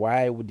day.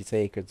 Why would you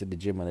take her to the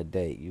gym on a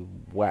date? You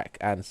whack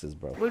answers,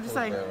 bro. What'd you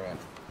say?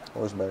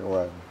 Horseback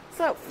riding.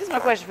 So, this is my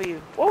question for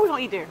you. What are we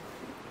going to eat there?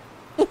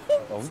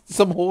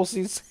 Some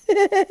horses.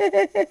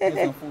 Get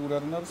some food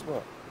at another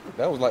spot.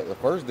 That was like the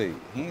first date.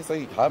 He didn't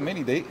say how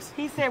many dates.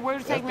 He said, where'd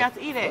you take me out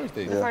to eat at? First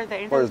date. The first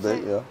date. First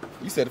date, yeah.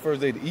 You said the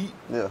first date to eat?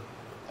 Yeah.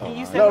 And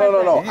you said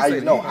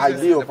No.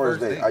 Ideal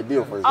first date.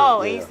 Ideal first date.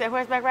 Oh, and you said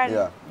horseback riding?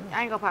 Yeah.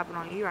 I ain't gonna pop it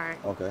on you. You all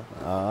right. Okay.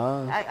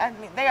 I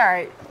mean, they all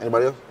right.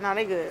 Anybody else? No,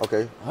 they good.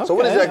 Okay. So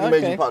what exactly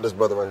made you pop this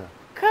brother right here?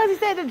 Cause he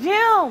said the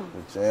gym.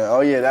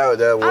 Oh yeah, that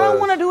was. I don't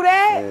want to do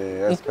that.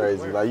 Yeah, that's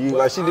crazy.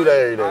 Like she do that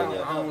every day.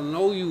 I don't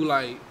know you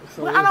like.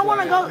 So Well, I don't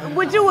want to go.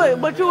 But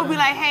you would be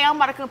like, hey, I'm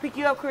about to come pick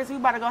you up, Chris. We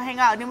about to go hang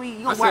out. Then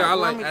we go I said I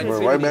like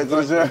activities. Right back to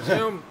the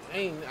gym.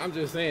 I'm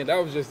just saying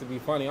that was just to be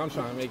funny. I'm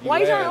trying to make you. Why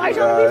you laugh.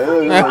 trying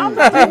to be funny? I'm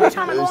not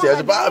trying to go She has a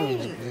on problem.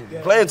 You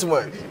playing too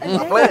much.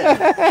 I'm playing.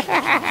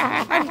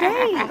 a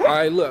date. All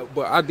right, look,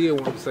 but I did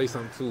want to say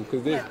something too,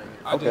 cause this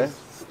I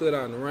just stood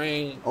out in the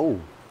rain.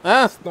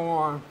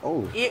 Storm.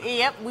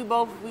 Yep, we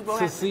both To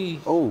have see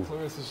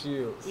Claressa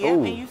Shields. Yep,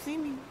 and you see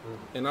me.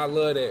 And I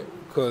love that,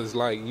 cause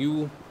like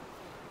you,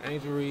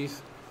 Angel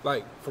Reese,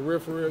 like for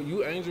real,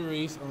 you Angel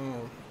Reese.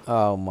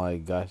 Oh my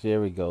gosh,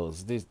 here he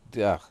goes. This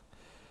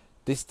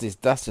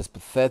that's just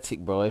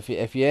pathetic, bro. If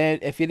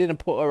you didn't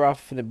put her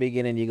off in the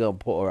beginning, you're gonna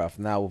put her off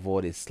now with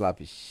all this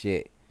sloppy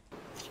shit.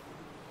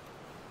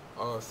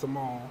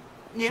 Simone,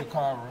 Yep.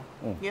 Shakara.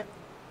 Yep.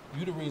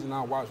 You the reason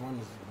I watch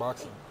women's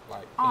boxing.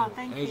 Like,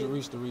 thank Angel you.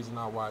 Reese the reason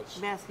I watch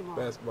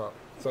Basketball.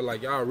 So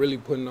like y'all really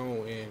putting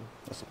on and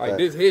a like fact.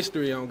 this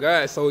history on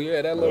guys. So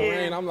yeah, that little Yeah.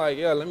 rain, I'm like,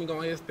 yeah, let me go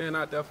ahead and stand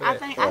out there for I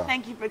that.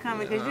 thank you for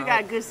coming because you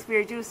got good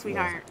spirit. You a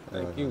sweetheart.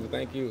 Thank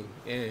you.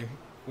 And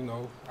you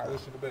know, I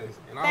wish you the best.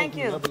 And I Thank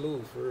hope you. never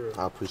lose for real.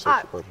 I appreciate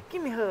you, brother.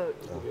 Give me a hug.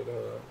 Get,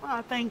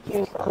 Oh, thank you.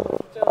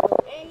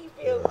 And you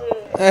feel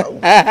good.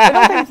 Don't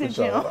take me to the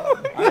gym. No,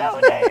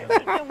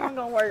 the gym wasn't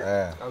gonna work.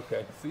 Yeah.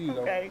 Okay, see you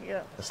though. Okay,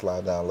 yeah. Let's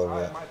slide down a little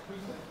bit.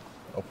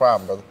 No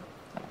problem, brother.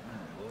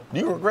 Do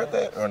you regret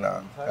that or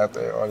not?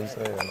 After all he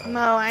said or not? No,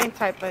 I ain't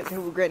type to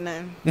regret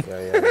nothing.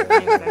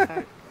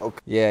 Yeah. Okay.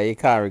 Yeah, you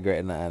can't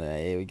regret nothing.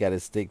 Yeah, we gotta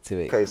stick to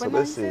it. Okay, so But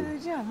let's now see. you said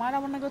the gym. Why do I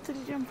want to go to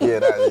the gym? Yeah,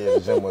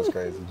 the gym was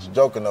crazy.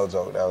 Joke or no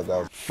joke, that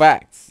was.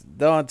 Facts.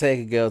 Don't take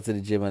a girl to the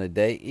gym on a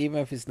date. Even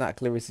if it's not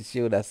Claressa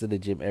Shield, that's to the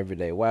gym every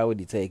day. Why would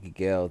you take a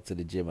girl to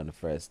the gym on the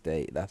first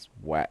date? That's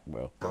whack,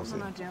 bro. I'm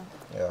not gym.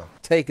 Yeah.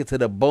 Take her to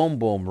the boom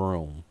boom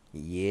room.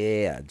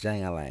 Yeah,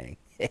 jangalang.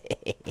 All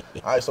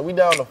right, so we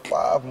down to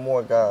 5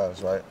 more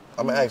guys, right?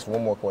 I'm gonna ask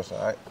one more question,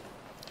 all right?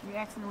 You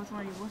asking me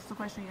what's the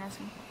question you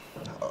asking?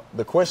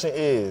 The question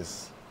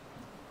is,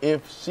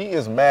 if she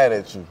is mad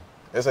at you,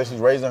 let's say she's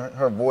raising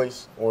her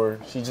voice or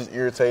she's just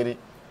irritated,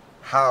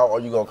 how are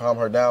you gonna calm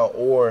her down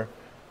or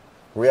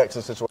react to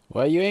the situation?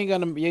 Well, you ain't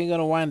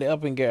gonna wind it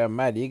up and get her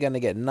mad. You're gonna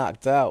get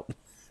knocked out.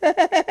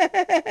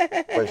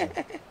 Question.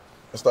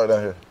 Let's start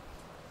down here.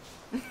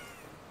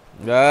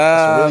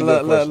 Ah, That's a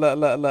really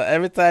good look.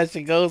 Every time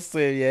she goes to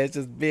him, yeah, it's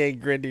just being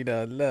gritty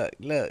though. Look.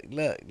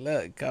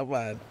 Come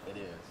on.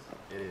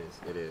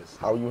 It is.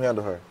 How will you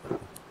handle her?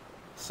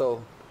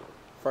 So,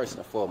 first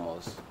and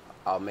foremost,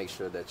 I'll make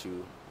sure that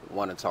you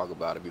want to talk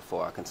about it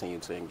before I continue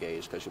to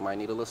engage, because you might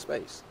need a little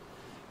space.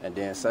 And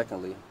then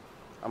secondly,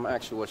 I'm gonna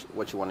ask you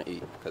what you want to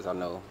eat, because I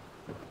know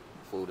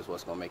food is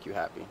what's gonna make you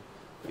happy.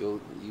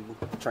 You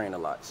train a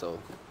lot, so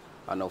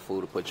I know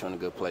food will put you in a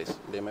good place.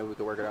 Then maybe we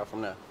can work it out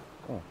from there.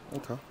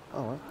 Okay.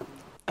 All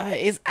right.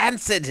 His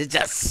answer is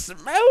just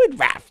smooth,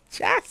 rough.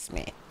 Trust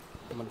me.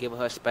 I'm gonna give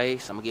her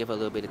space. I'm gonna give her a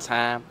little bit of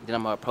time. Then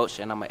I'm gonna approach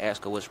her and I'm gonna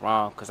ask her what's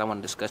wrong, because I want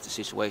to discuss the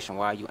situation.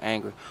 Why are you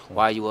angry?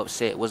 Why are you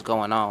upset? What's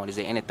going on? Is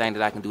there anything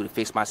that I can do to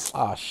fix myself?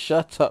 Ah,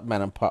 shut up,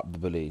 man, and pop the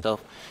balloon. You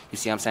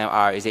see what I'm saying?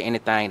 Or is there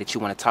anything that you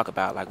want to talk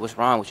about? Like, what's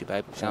wrong with you,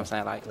 baby? You see what I'm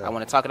saying? Like, I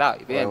want to talk it out.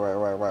 You feel me?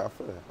 Right. I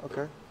feel that.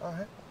 Okay. All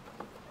right.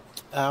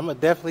 I'm going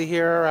to definitely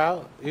hear her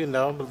out, you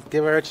know,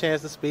 give her a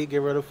chance to speak,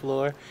 give her the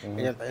floor. And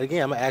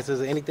again, I'm going to ask her,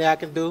 is there anything I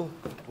can do?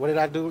 What did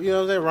I do, you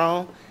know what I'm saying,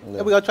 wrong? And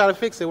we're going to try to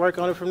fix it, work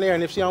on it from there.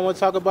 And if she don't want to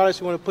talk about it,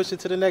 she want to push it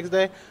to the next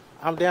day,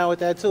 I'm down with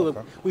that too.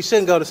 Okay. We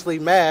shouldn't go to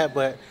sleep mad,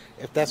 but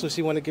if that's what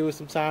she want to give us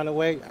some time to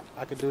wait,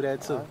 I could do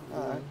that too. All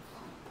right.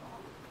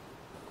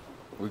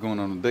 We're going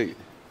on a date.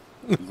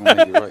 We're going to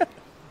make it right.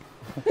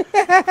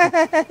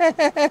 Right,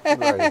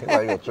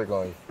 he gonna trick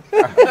on you.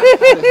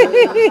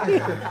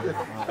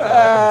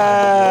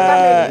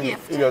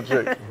 He gonna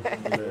trick.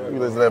 You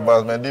listen to that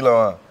boss man D-Lo,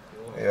 huh?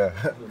 Yeah.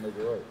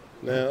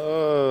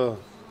 Now,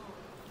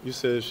 you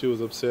said she was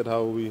upset.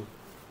 How would we?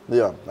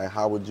 Yeah, like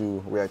how would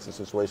you react to the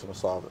situation to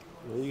solve it?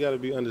 Well, you got to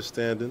be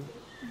understanding,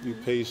 be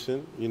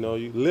patient. You know,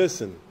 you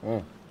listen,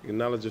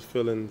 acknowledge your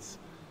feelings,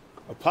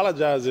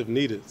 apologize if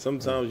needed.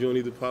 Sometimes you don't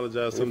need to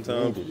apologize.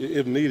 Sometimes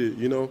if needed,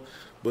 you know.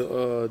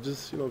 But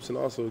just, you know what I'm saying,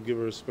 also give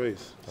her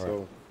space. Right.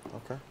 So.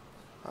 Okay.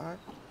 All right.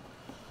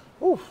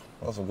 Oof.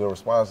 Those some good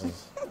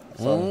responses.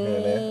 Something here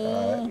and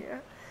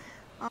there.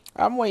 All right.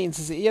 I'm waiting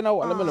to see. You know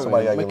what? I'm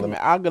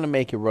gonna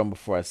make it run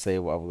before I say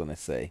what I'm gonna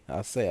say.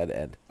 I'll say at the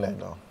end.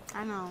 No.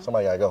 I know.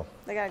 Somebody gotta go.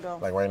 They gotta go.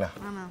 Like right now.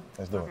 I know.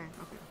 Let's do it.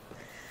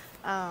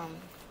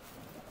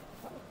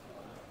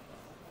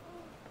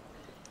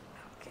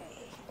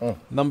 Okay.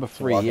 Number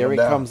 3. Here it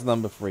comes.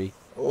 Number 3.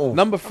 Ooh.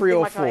 Number 3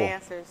 or 4.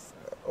 Answers.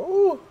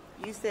 Ooh.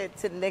 You said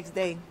to the next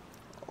day.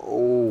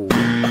 Ooh. Ooh.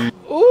 I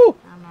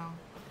know.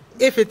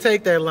 If it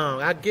take that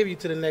long, I'll give you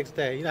to the next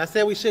day. You know, I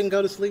said we shouldn't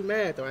go to sleep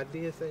mad, though. I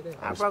did say that.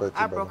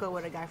 I broke up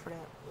with a guy for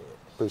that.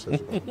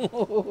 Appreciate you,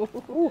 brother.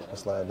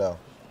 Let's slide down.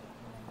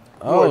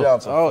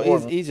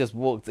 He just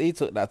walked. He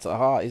took that to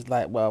heart. He's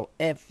like, well,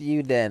 F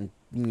you then.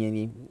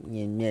 Man,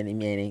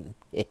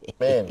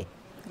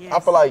 I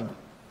feel like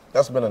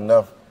that's been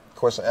enough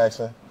question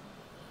asking.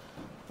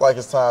 Like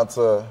it's time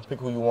to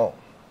pick who you want.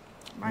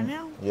 Right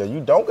now? Yeah, you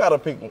don't gotta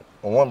pick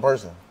one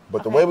person.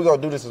 But the way we're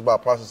gonna do this is by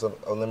process of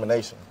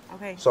elimination.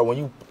 Okay. So when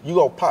you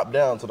go pop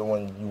down to the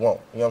one you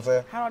want, you know what I'm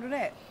saying? How do I do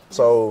that?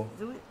 So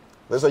Do it.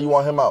 let's say you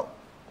want him out,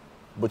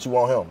 but you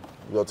want him.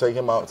 You go take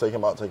him out,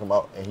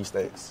 and he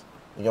stays.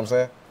 You know what I'm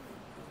saying?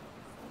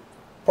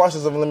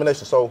 Process of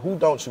elimination. So who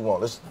don't you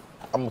want?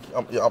 I'm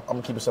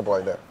gonna keep it simple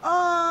like that.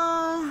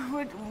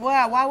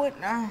 Why would?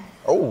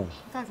 Oh,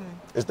 Talk to me.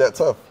 it's that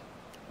tough.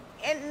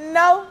 And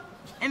no,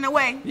 in a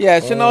way. Yeah,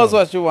 she knows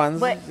what she wants.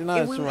 But she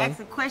knows if we what she ask wants.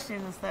 the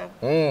questions and stuff.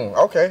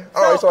 Okay.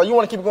 All right. So you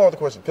want to keep going with the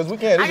question? Because we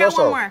can. I got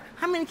one more.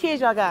 How many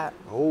kids y'all got?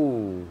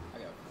 Oh.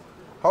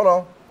 Hold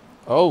on.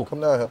 Oh.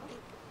 Come down here.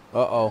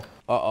 Uh-oh.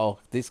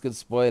 This could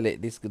spoil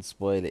it.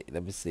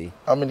 Let me see.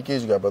 How many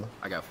kids you got, brother?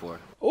 I got 4.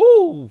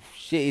 Ooh,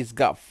 shit, he's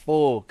got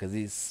 4 because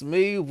he's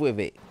smooth with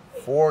it.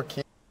 4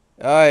 kids.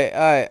 All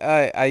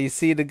right. You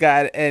see the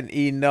guy at the end,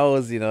 he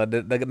knows, you know,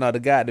 the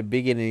guy at the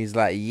beginning, he's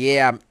like,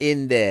 yeah, I'm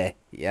in there.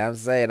 Yeah, I'm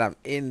saying I'm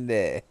in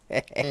there.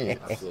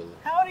 Absolutely.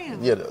 How old are you?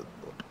 Yeah.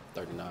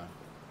 39.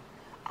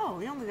 Oh,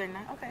 you're only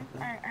 39. Okay. All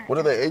right. What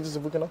are their ages,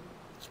 if we can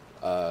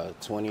know?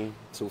 20,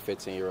 2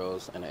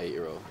 15-year-olds, and an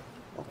 8-year-old.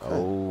 Okay.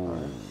 Oh.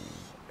 Right.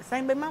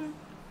 Same baby mama?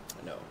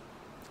 No.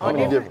 How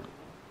many different?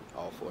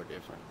 All 4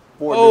 different.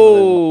 4 different.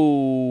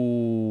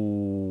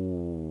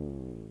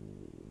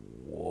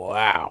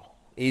 Wow.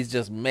 He's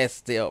just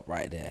messed it up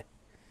right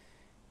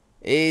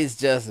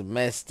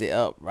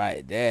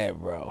there.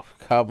 Bro.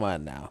 Come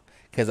on now.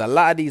 Because a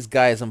lot of these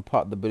guys on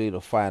Pop the Balloon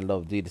to Find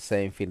Love do the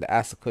same thing. They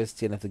ask the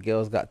question if the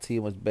girl's got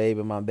too much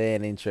baby mom, they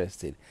ain't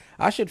interested.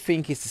 I should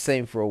think it's the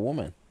same for a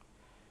woman.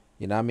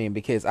 You know what I mean?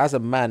 Because as a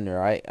man,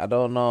 right, I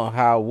don't know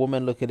how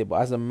women look at it,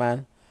 but as a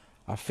man,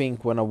 I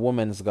think when a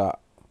woman's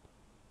got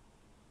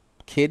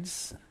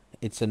kids,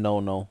 it's a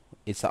no-no.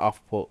 It's an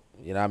off-put.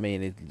 You know what I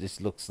mean? It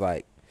just looks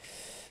like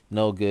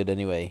no good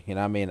anyway. You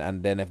know what I mean?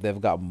 And then if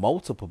they've got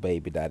multiple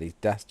baby daddies,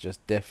 that's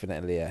just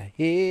definitely a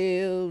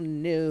hell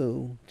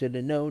no to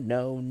the no.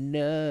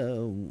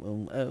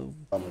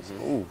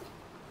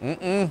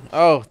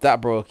 Oh,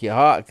 that broke your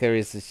heart,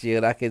 Claressa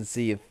Shield. I can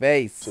see your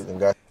face.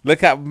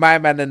 Look at my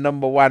man, the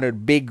number 1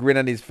 with big grin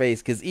on his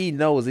face, because he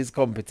knows his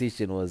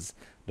competition was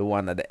the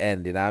one at the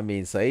end. You know what I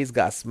mean? So he's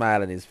got a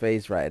smile on his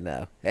face right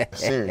now.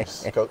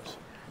 Serious, coach.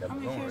 How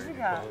many kids you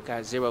got?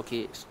 Got 0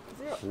 kids.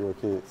 0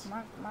 kids.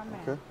 My man.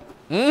 Okay.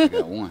 I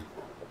got 1.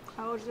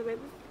 How old is your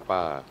baby?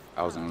 5.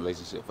 I was in a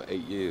relationship for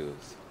 8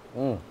 years.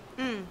 Got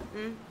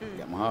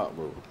my heart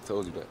broke.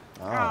 Told you that.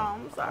 Oh,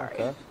 I'm sorry.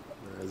 Okay.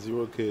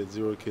 0 kids.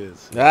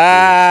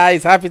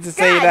 He's happy to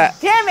say that.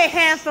 Damn it,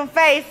 handsome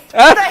face.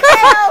 What the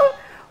hell?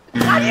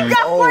 Why do you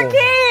got 4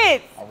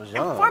 kids? I was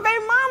young. 4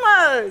 baby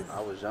mamas.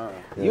 I was young.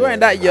 You weren't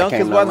that young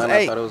because one's 8.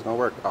 I thought it was going to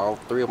work. All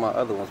 3 of my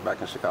other ones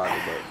back in Chicago,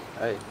 but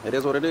Hey, it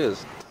is what it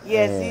is.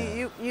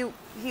 Yes,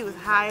 he was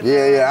high.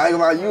 Yeah, I ain't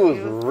gonna lie, you was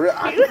real.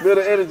 I can feel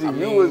the energy.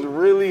 You was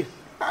really.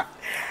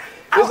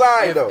 It's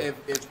alright though.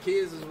 If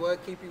kids is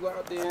what keep you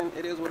out, then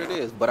it is what it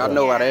is. But I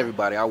know out of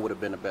everybody, I would have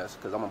been the best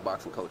because I'm a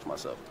boxing coach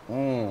myself.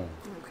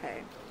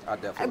 Okay. I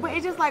definitely. But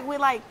it's just like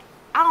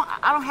I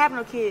don't have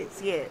no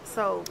kids yet,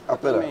 so. I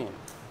feel that.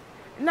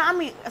 No, I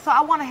mean, so I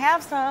want to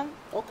have some.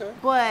 Okay.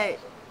 But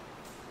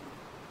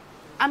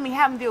I mean,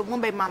 having to deal with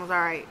one baby mama's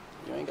alright.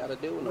 You ain't got to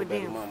deal with no But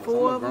baby then mamas.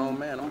 four I'm a of them? grown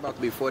man. I'm about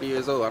to be 40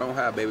 years old. I don't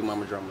have baby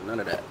mama drama. None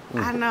of that.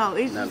 I know.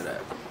 It's None just, of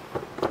that.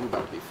 I'm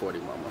about to be 40,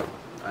 mama.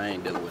 I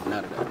ain't dealing with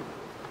none of that.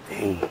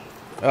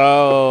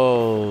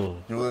 Oh.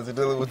 You willing to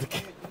deal with the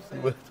kids?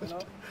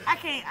 I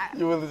can't.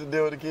 You willing to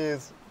deal with the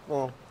kids? Come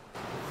on.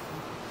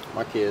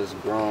 My kids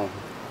grown.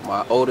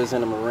 My oldest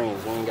in the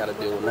Marines. We ain't got to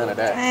deal with none of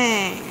that.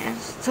 Dang,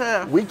 it's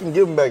tough. We can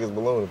give him back his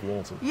balloon if you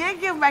want to. Yeah,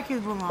 give him back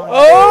his balloon.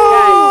 Oh!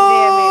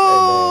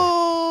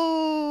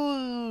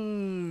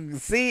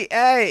 See,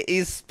 hey,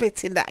 he's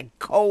spitting that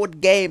cold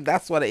game.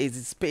 That's what it is.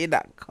 He's spitting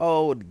that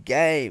cold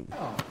game.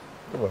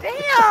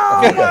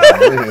 Damn.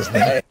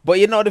 But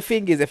you know the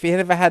thing is, if he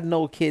never had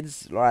no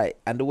kids, right,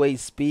 and the way he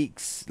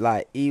speaks,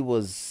 like he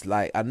was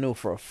like, I knew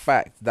for a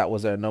fact that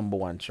was her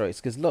 #1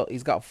 choice. Cause look,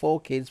 he's got 4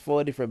 kids,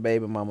 4 different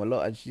baby mama.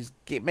 Look, and she's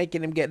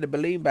making him get the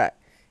balloon back.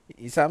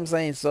 You see what I'm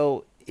saying?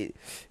 So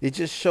it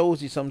just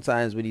shows you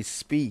sometimes when you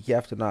speak, you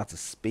have to know how to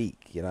speak.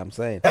 You know what I'm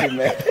saying? Hey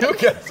man, you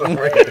got some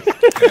rings.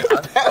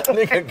 That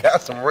nigga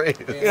got some rings.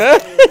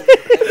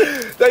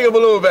 Take a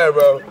balloon back,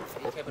 bro.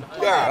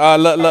 Oh,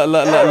 look,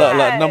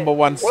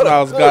 #1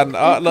 smells gun.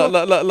 Oh,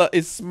 look,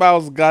 it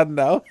smells gun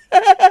now.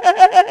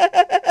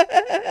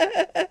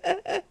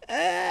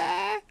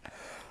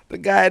 The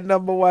guy at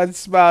 #1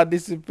 smile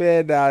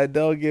disappeared now.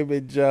 Don't give me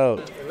a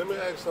joke. Hey, let me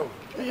ask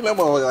something. You know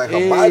more like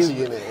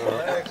hibachi in it.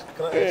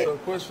 Can I ask some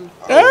question?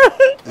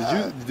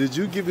 Did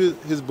you give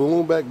his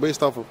balloon back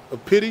based off of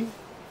pity,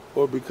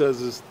 or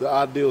because it's the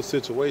ideal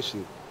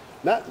situation?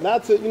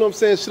 Not to, you know what I'm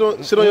saying, shit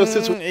on your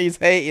situation. He's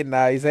hating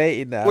now.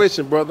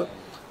 Situation, brother.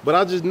 But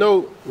I just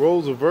know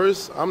roles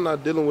reverse. I'm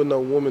not dealing with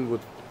no woman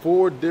with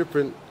 4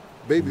 different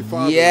baby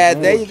fathers. Yeah,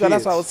 and there 4 you go.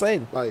 That's kids. what I was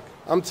saying. Like,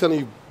 I'm telling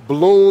you,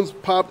 balloons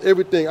popped,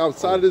 everything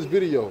outside of this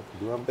video.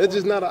 That's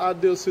just not an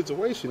ideal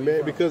situation,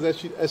 man. Because as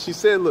she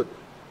said, look,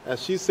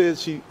 as she said,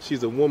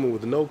 she's a woman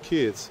with no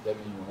kids.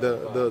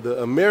 The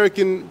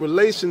American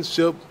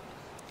relationship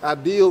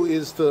ideal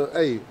is to,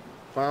 hey,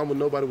 find with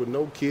nobody with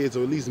no kids,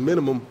 or at least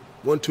minimum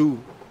 1, 2,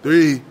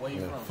 3,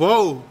 4.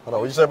 Hold on,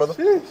 what you say, brother?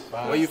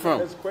 Where you from?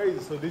 That's crazy.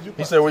 So did you?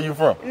 He said, where you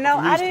from? No,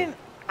 I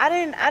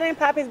didn't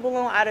pop his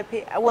balloon out of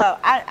pity. Well,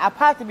 I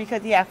popped it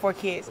because he had 4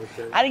 kids.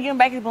 Okay. I didn't give him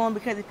back his balloon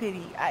because of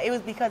pity. It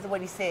was because of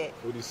what he said.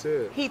 What he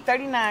said? He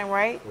 39,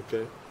 right?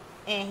 Okay.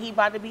 And he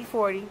about to be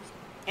 40.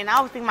 And I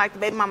was thinking like the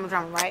baby mama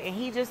drama, right? And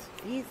he's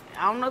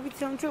I don't know if he's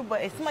telling the truth,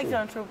 but it's somebody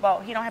telling the truth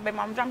about he don't have baby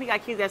mama drama. He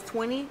got kids that's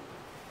 20. He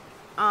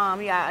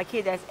got a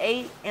kid that's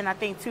 8, and I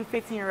think 2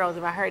 15-year-olds,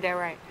 if I heard that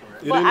right.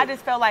 But I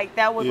just felt like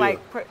that was like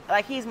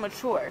he's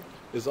mature.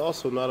 It's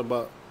also not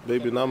about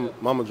baby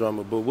mama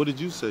drama, but what did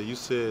you say? You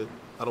said,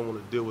 I don't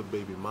want to deal with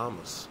baby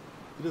mamas.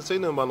 You didn't say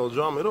nothing about no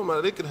drama. It don't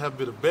matter. They could have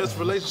been the best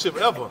relationship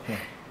ever.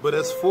 But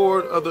as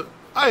for other,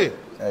 hey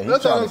he's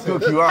trying to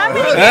cook you out. How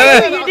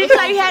many did you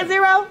say you had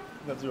 0? I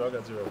got 0.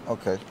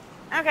 Okay.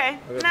 Okay.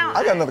 Now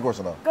I got another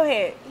question though. Go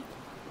ahead.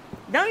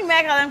 Don't be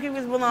mad 'cause I let him keep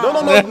his balloon. No.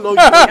 Don't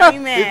be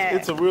mad.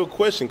 It's a real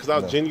question because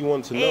I genuinely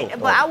want to know.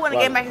 But I want to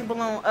get back his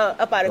balloon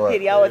up out of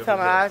pity. I always tell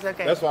him, I was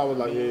okay. That's why I was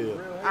like,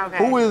 yeah.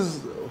 Okay.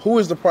 Who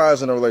is the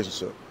prize in a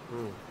relationship?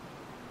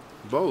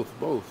 Both,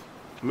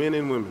 men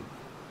and women.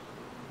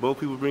 Both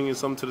people bringing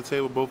something to the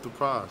table. Both the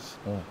prize.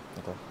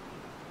 Okay.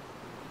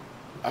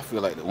 I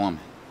feel like the woman,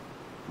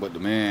 but the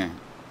man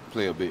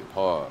play a big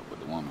part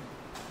with the woman.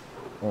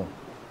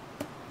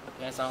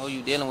 Depends on who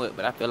you dealing with,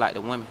 but I feel like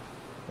the women.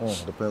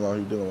 Depends on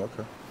who you dealing with.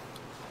 Okay.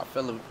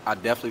 I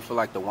definitely feel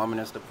like the woman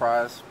is the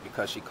prize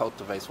because she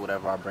cultivates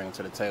whatever I bring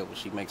to the table.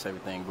 She makes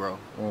everything grow.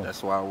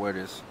 That's why I wear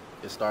this.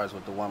 It starts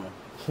with the woman.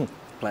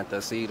 Plant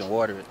that seed and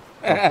water it.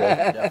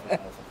 Okay.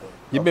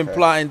 You've been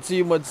planting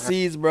too much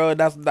seeds, bro.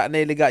 That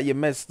nearly got you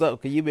messed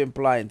up because you've been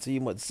planting too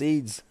much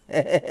seeds.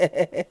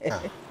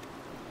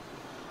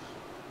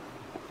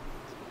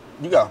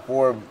 You got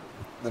 4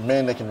 the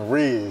men that can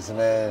raise,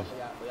 man.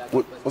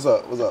 What's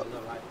up?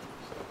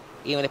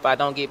 Even if I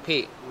don't get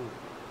picked,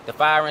 the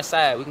fire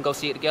inside, we can go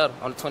see it together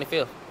on the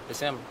 25th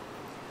December.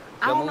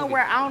 I don't know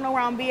where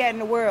I'm be at in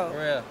the world. For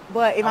real.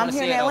 But if I'm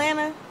here in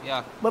Atlanta,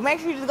 yeah. But make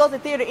sure you just go to the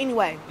theater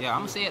anyway. Yeah, I'm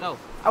gonna see it though.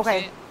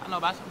 Okay. I know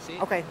about you. See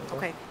it. Okay.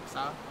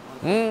 Sorry.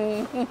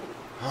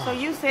 So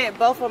you said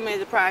both of them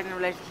is a prize in a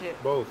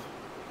relationship. Both.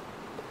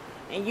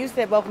 And you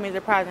said both of them is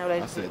a prize in a I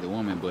relationship. said the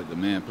woman, but the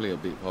man play a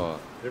big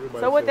part.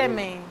 So what that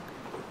mean?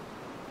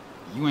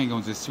 You ain't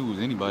gonna just choose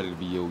anybody to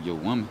be your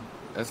woman.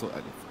 That's what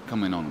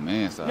coming on the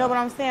man's side. No, but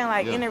I'm saying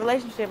like in a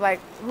relationship, like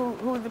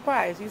who's the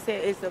prize? You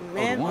said it's the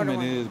man the or the woman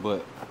woman. is,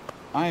 but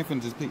I ain't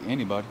finna just pick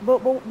anybody. But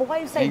why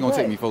you say ain't gonna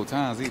but? take me 4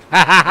 times either.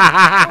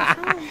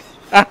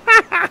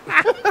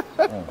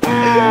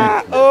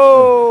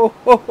 Oh.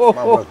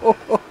 brother.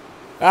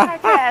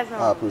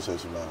 Sarcasm. I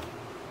appreciate you, man.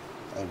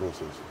 I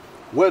appreciate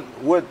you.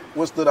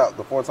 What stood out?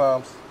 The 4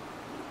 times?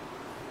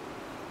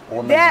 Or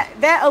what made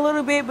That a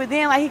little bit, but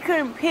then like he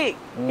couldn't pick.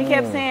 He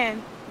kept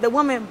saying the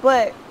woman,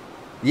 but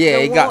Yeah,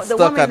 he got the stuck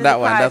woman on is that the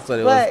one. prize. That's what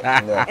it was.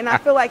 But, and I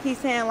feel like he's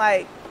saying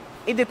like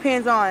it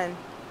depends on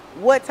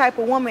what type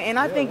of woman. And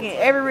I think in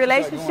every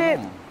relationship,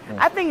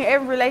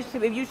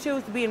 if you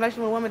choose to be in a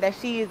relationship with a woman, that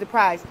she is the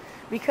prize,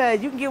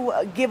 because you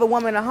can give a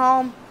woman a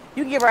home,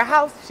 you can give her a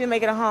house, she'll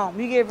make it a home.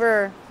 You give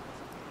her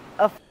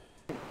a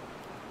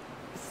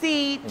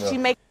seed, she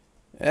make.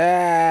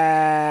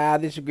 I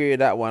disagree with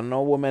that one.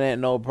 No woman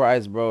ain't no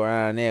prize, bro.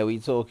 Around here, we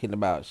talking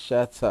about.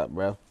 Shut up,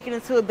 bro. Get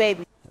into a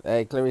baby.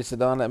 Hey, Claressa,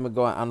 don't let me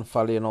go and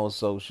unfollow you on all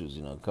socials.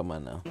 You know, come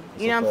on now.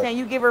 You know what I'm saying?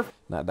 You give her.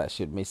 Not that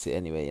should miss it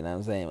anyway. You know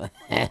what I'm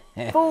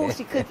saying? Food,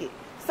 she cook it.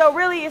 So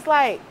really, it's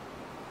like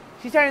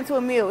she turned into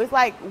a meal. It's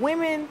like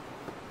women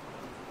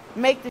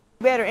make the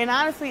better. And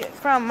honestly,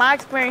 from my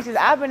experiences,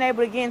 I've been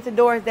able to get into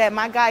doors that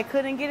my guy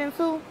couldn't get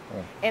into,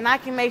 and I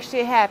can make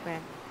shit happen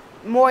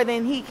more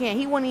than he can.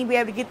 He wouldn't even be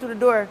able to get through the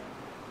door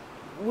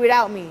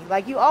without me.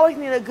 Like, you always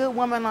need a good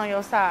woman on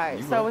your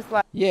side. So it's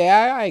like,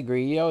 yeah, I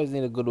agree. You always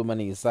need a good woman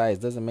on your side.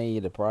 Doesn't mean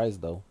you're the prize,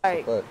 though.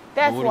 like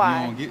that's But what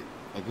why. if you don't get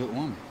a good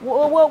woman?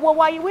 Well,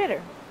 why you with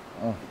her?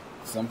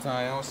 Sometimes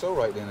I don't show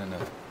right then and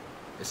there.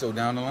 It's so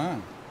down the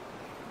line.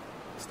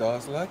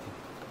 Starts liking.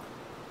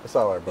 It's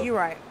all right, bro. You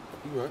right.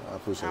 You right. I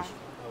appreciate you.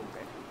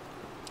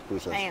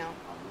 Appreciate Damn.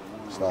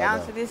 you. Slide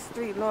Down to this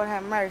street, Lord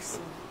have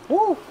mercy.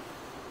 Woo.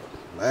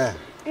 Man.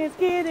 It's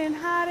getting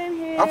hot in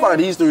here. I find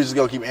these 3 just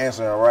gonna keep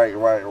answering right.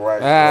 So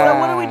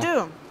what do we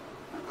do?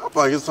 I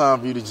feel like it's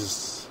time for you to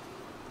just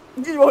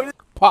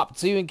Pop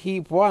 2 and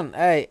keep 1.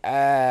 Hey,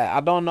 I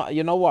don't know.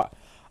 You know what?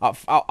 I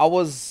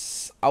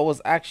was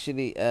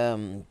actually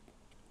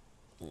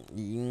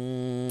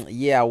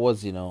yeah, I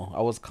was. You know,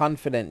 I was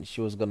confident she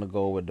was gonna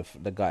go with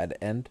the guy at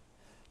the end.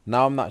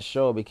 Now I'm not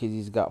sure because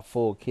he's got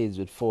 4 kids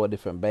with 4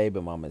 different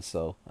baby mamas.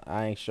 So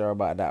I ain't sure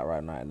about that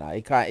right now.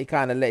 He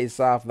kind of let his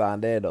soft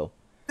down there though.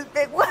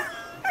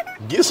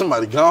 get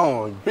somebody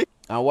gone.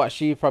 And what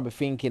she probably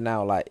thinking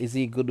now, like, is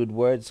he good with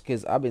words?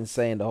 Because I've been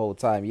saying the whole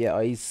time,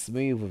 yeah, he's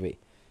smooth with it.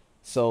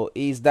 So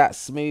he's that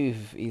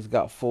smooth. He's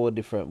got 4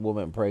 different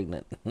women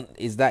pregnant.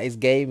 Is that his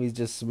game? He's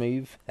just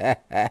smooth.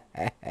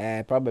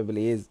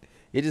 Probably is.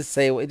 You just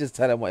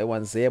tell him what he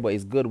wants to say, but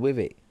he's good with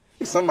it.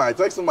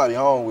 Take somebody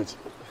home with you.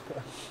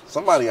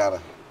 Somebody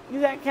gotta.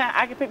 You said,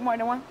 I can pick more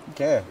than one? You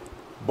can,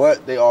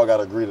 but they all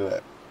gotta agree to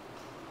that.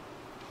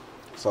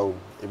 So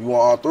if you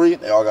want all 3,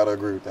 they all gotta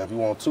agree with that. If you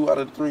want 2 out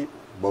of the 3,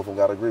 both of them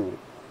gotta agree with it.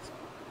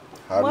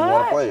 However you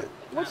want to play it.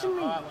 What you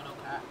mean?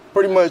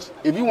 Pretty much,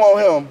 if you want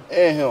him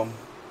and him,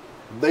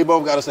 they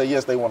both gotta say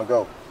yes, they want to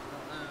go.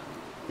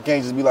 It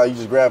can't just be like you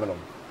just grabbing them.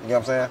 You know what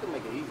I'm saying? I can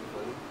make it easy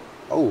for you.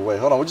 Oh wait,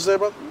 hold on. What you say,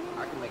 brother?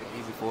 I can make it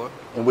easy for her.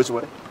 In which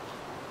way?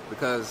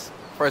 Because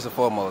first and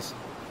foremost,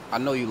 I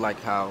know you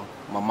like how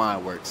my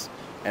mind works.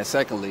 And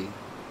secondly,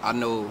 I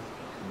know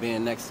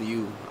being next to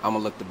you, I'm gonna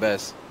look the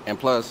best. And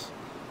plus,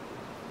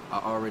 I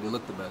already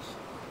look the best.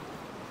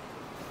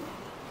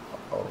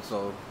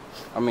 So,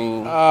 I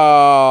mean...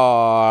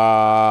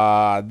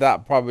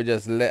 that probably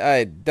just...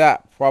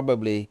 that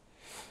probably...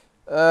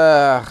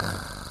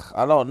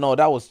 I don't know.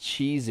 That was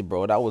cheesy,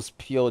 bro. That was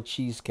pure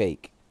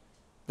cheesecake.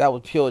 That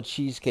was pure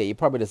cheesecake. You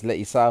probably just let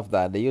yourself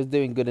down. You was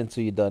doing good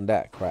until you done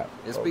that crap.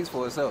 It speaks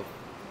for itself.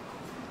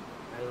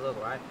 Hey,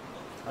 look, right?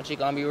 Don't you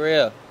gonna be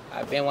real?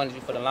 I've been wanting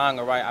you for the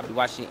longer, right? I be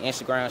watching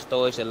Instagram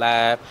stories, your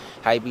live,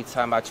 how you be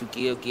talking about you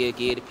give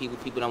to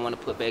people don't want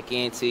to put back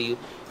into you. You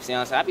see what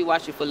I'm saying? I be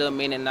watching you for a little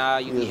minute now.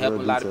 You be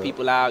helping a lot of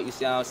people out. You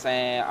see what I'm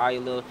saying? All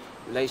your little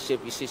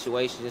relationship, your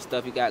situations and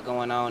stuff you got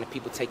going on, and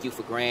people take you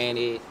for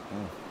granted.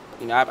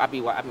 You know, I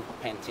be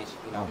paying attention,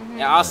 you know.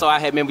 And also, I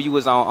had remember you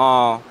was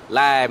on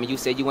live, and you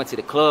said you went to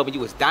the club, and you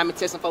was diamond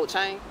testing folk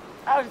chain.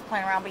 I was just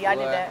playing around, but y'all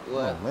did that.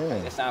 Oh,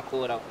 man. That sound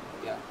cool, though.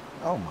 Yeah.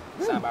 Oh, my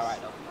goodness. Sound about right,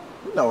 though.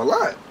 You know a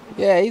lot.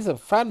 Yeah, he's a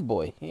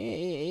fanboy.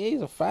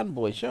 He's a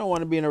fanboy. She don't want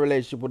to be in a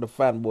relationship with a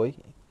fanboy.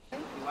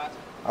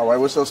 All right,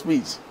 what's your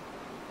speech?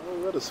 I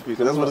don't got a speech.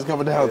 That's what it's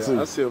coming down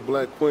to. I see a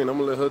black queen. I'm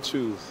gonna let her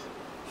choose.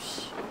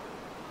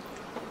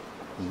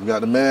 You got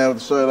the man with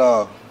the shirt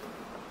off,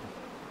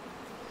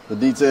 the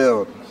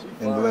detailed,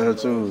 and let her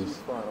choose. She's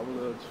fine. I'm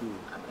gonna let her choose.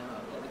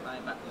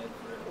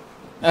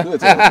 You can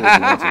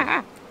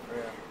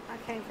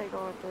take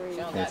all 3 if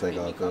you want to. I can't take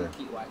all 3. Can't take all 3.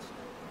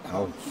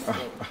 Oh.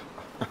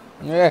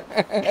 So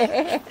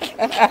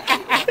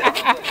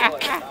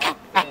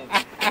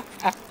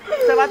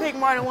if I pick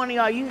more than one of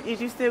y'all, is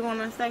you still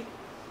gonna stay?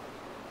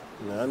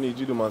 Nah, I need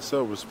you to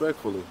myself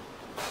respectfully.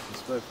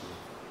 Respectfully.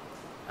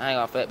 I ain't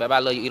gonna fat, baby. I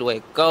love you either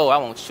way. Go. I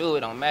won't chew.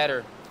 It don't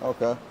matter.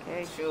 Okay.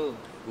 Chew.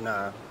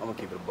 Nah, I'm gonna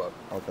keep it a buck.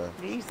 Okay.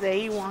 He said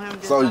he want him.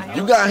 Just So like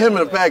you got him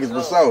in the package,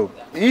 but so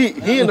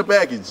he in the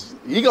package.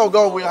 He gonna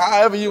go with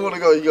however you want to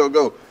go. He gonna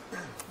go.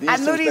 I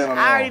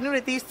already knew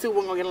that these 2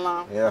 weren't gonna get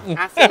along. Yeah.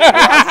 I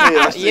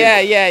see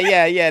it.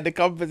 Yeah. The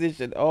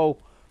composition. Oh,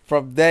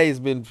 from there it's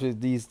been for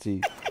these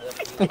 2.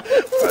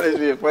 Funny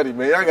shit, funny,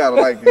 man. Y'all gotta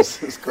like this,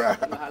 subscribe.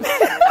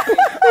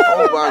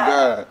 Oh my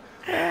God.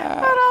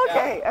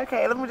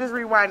 Okay. Let me just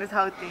rewind this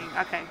whole thing.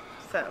 Okay,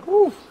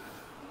 so.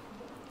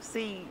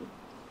 See.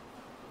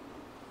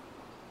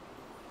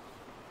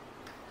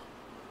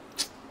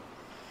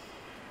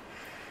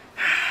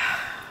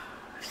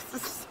 This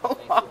is so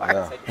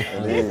hard. Yeah,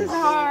 This is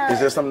hard. Is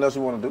there something else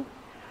you want to do?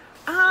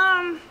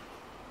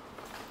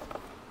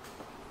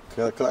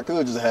 Cause I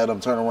could just have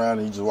them turn around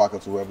and you just walk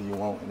up to whoever you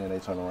want, and then they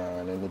turn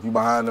around, and if you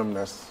behind them,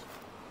 that's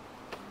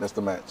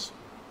the match.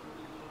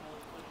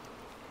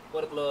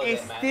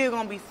 It's still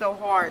gonna be so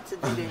hard to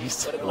do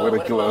this. Where the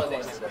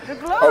gloves? The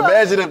gloves.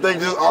 Imagine if they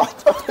just all.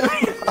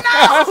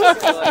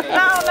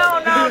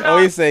 No. Oh,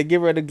 he said,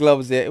 give her the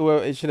gloves. Yeah, well,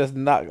 it should have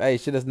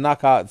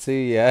knock out two.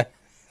 Yeah,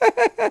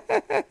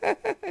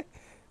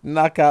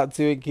 knock out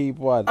two and keep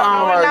one.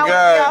 Oh my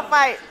God!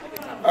 Fight.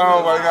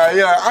 Oh my God!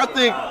 Yeah, I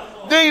think.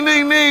 Ding,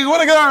 ding, ding. What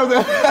the girls?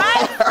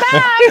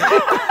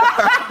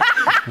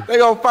 They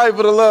gonna fight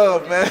for the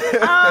love, man.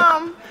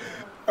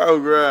 Oh,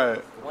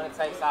 God. Winner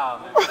takes all,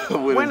 man.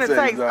 Winner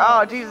takes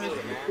all, Jesus.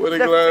 With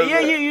the gloves. Yeah,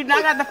 you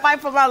not got to fight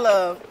for my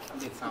love.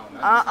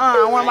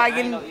 I want my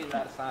getting.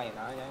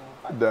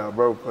 Nah,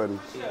 bro, funny.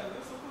 Do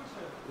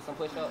some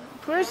push-ups.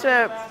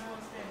 Push-ups.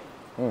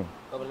 Go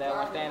to the last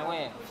one, stand and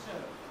win.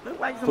 Look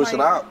like Push it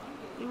somebody- out.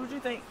 What you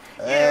think?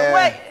 Yeah,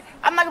 wait.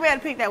 I'm not gonna be able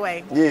to pick that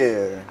way.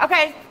 Yeah.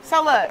 Okay,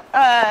 so look.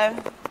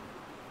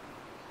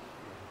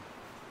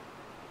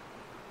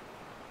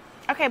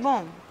 Okay,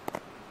 boom.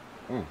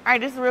 All right,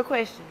 this is a real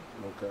question.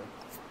 Okay.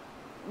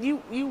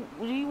 Do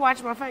you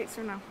watch my fights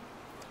or no? I'm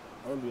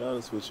gonna be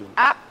honest with you.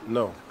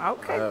 No.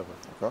 Okay. I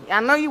haven't. I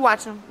know you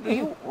watch them. Do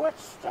you watch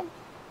them?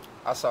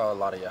 I saw a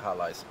lot of your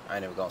highlights. I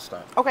ain't even gonna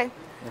stunt. Okay.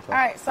 All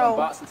right, so. From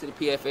boxing to the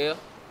PFL.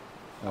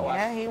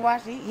 Yeah, he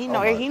watched. He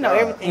know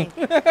everything.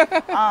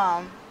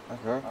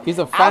 He's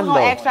a I fan was gonna though.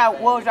 ask y'all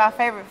what was y'all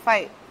favorite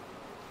fight,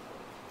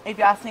 if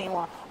y'all seen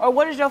one, or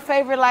what is your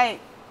favorite like?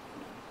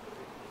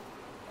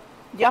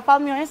 Do y'all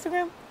follow me on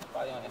Instagram?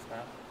 Follow you on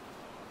Instagram.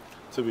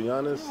 To be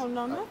honest, I don't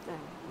know nothing.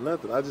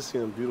 nothing. I just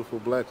seen a beautiful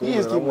black He woman.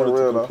 is And I keeping it wanted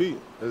real, to though. compete.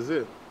 That's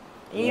it.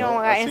 You don't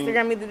got I seen-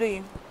 Instagram either, do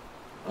you?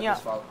 Yeah.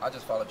 I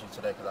just followed you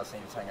today because I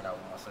seen you hanging out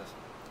with my sister.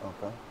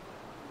 Okay.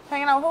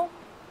 Hanging out with who?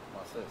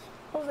 My sister,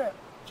 Who's that?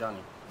 Johnny.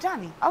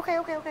 Johnny. Okay.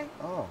 Oh, okay.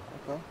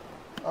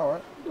 All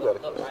right. You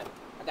got Look, right.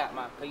 I got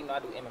my, cause you know I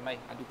do MMA,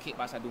 I do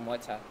kickboxing, I do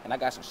Muay Thai, and I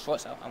got some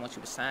shorts I want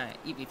you to sign,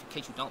 even if in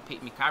case you don't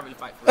pick me, 'cause I really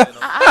fight for real though.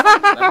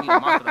 I need a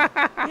marker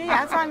though.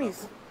 Yeah, I sign these.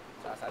 So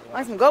I signed you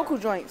Like one. some Goku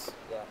joints.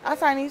 Yeah. I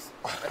sign these.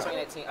 That's on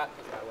that Team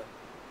Octopus, by the way.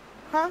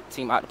 Huh?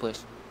 Team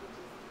Octopus.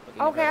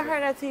 Okay, I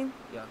heard that team.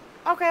 Yeah.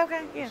 Okay,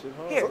 yeah.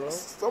 Here.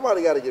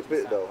 Somebody got to get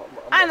fit though.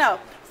 I know.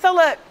 So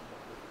look,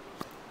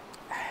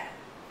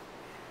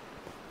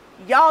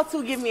 y'all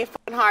two give me a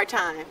fucking hard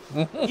time.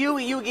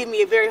 you give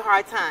me a very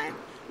hard time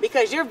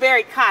because you're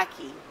very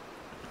cocky.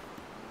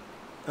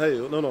 Hey,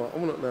 no.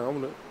 I'm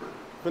gonna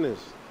finish.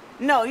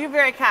 No, you're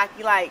very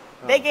cocky. Like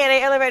they gave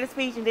an elevator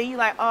speech and then you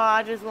like, oh,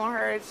 I just want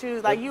her to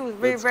choose. Like you was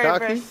very, That's very,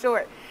 very cocky?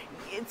 short.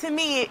 To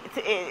me,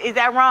 is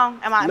that wrong?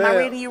 Am I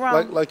reading you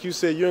wrong? Like you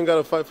said, you ain't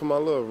gotta fight for my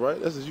love, right?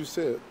 That's what you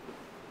said.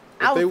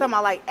 I was talking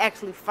about like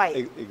actually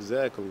fight.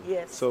 Exactly.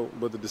 Yes. So,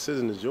 but the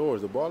decision is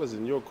yours. The ball is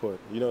in your court.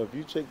 You know, if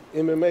you check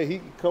MMA,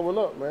 he coming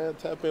up, man.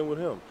 Tap in with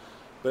him.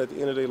 But at the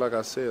end of the day, like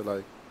I said,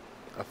 like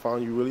I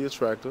found you really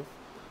attractive.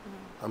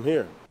 I'm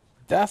here.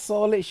 That's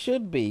all it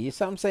should be. You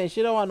see what I'm saying?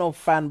 She don't want no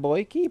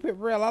fanboy. Keep it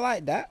real. I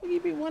like that.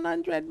 Keep it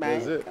 100, man.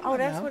 That's it. Oh,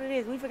 that's what it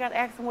is. We forgot to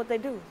ask them what they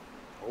do.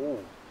 Oh.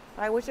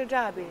 Like, what's your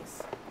job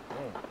is?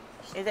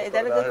 Is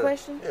that a good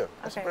question? Yeah,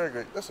 that's a very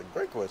great. That's a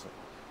great question.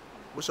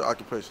 What's your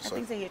occupation, I sir?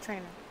 think so. You're a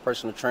trainer.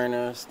 Personal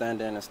trainer,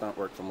 stand-in and stunt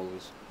work for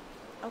movies.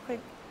 Okay.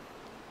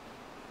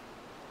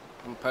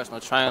 I'm a personal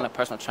trainer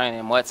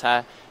in Muay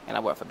Thai, and I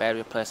work for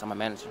Battery Plus. I'm a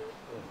manager.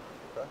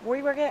 Where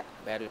you work at?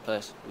 Battery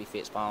Plus, we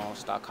fix phones,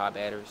 stock car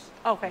batteries.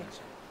 Okay.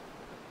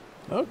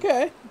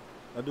 Okay.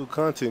 I do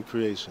content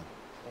creation.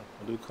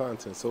 I do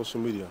content,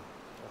 social media.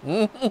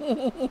 That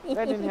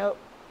didn't help.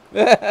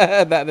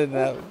 That didn't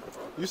help.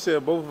 You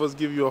said both of us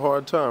give you a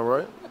hard time,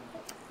 right?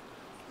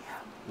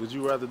 Would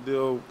you rather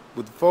deal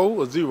with 4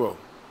 or 0?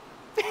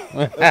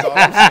 That's all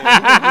I'm saying. You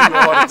gonna give you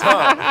a hard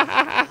time.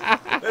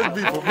 Let's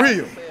be for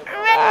real.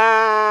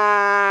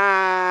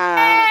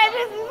 Man,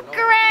 this is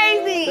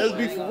crazy. Let's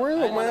be for real,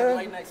 man.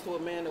 Right next to a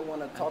man that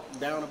want to talk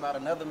down about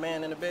another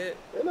man in the bed,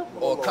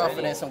 or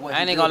confidence in what. I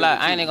ain't he gonna lie.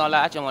 building I ain't too. gonna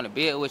lie. I just want to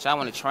build with you. I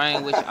want to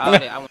train with you. All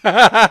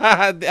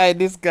that. Hey,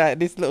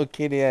 this little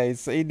kid here,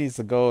 he needs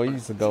to go. He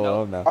needs to go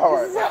home now. All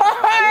right. Who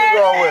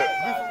you going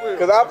with?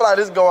 Because I feel like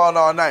this go on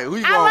all night. Who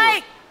you going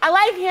with? I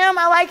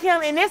like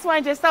him, and this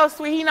one just so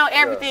sweet. He know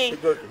everything.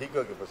 He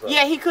cooking for sure.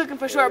 Yeah, he cooking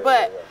for sure.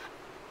 But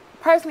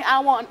personally, I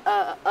want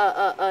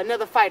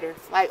another fighter,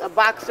 like a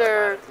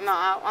boxer. No,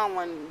 I don't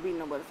want to be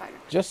no other fighter.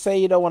 Just say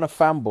you don't want a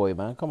fanboy,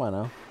 man. Come on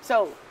now.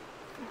 So,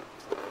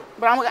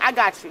 but I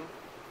got you.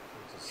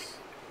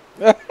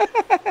 Let's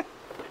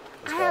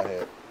go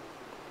ahead.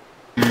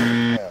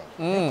 Yeah.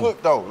 You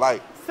cook though,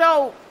 like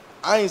So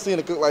I ain't seen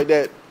a cook like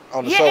that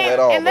on the show at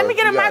all. And let me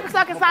bro. get a You got marker so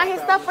I can sign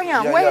his stuff for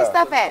him. Yeah, Where his yeah.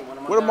 stuff at?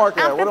 Where the marker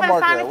at? I'm Where the finna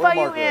marker sign at? it Where for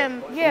the you, marker at? and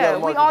You got yeah, a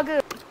we marker? all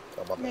good.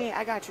 Yeah,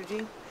 I got you,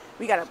 G.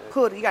 You gotta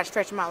pull. You gotta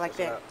stretch them out like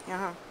that.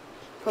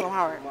 Pull them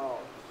hard.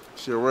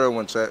 She a real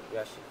one, chat.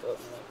 Yeah,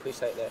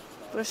 appreciate that.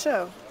 For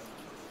sure.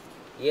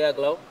 Yeah,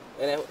 Glow.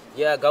 And then,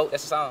 yeah, Go.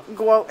 That's the song.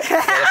 Go. He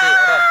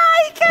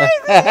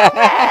crazy.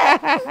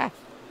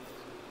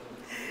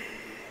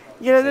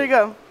 Yeah, there you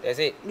go. That's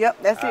it.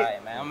 Yep, that's All it.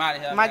 right, man. I'm out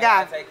of here. My man.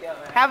 guy. Take care,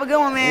 man. Have a good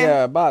one, man.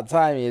 Yeah, about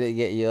time you didn't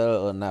get your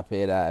little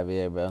nappy out of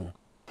here, bro.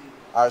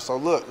 All right, so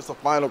look, it's a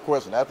final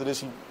question. After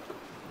this,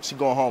 she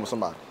going home with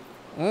somebody.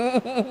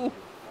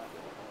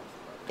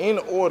 In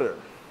order: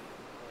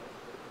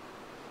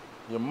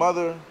 your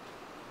mother,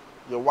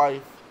 your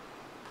wife,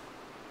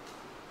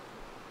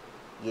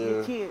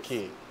 your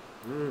kid.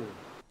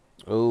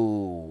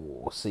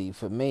 Oh, see,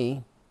 for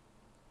me,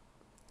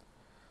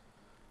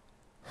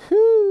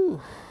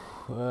 whew,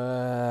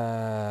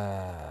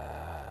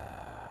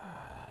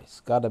 it's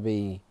gotta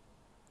be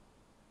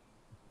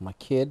my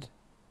kid,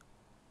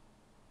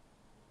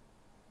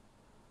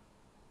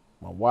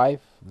 my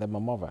wife, then my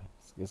mother.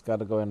 It's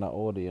gotta go in that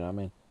order, you know what I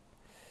mean?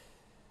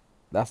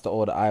 That's the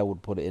order I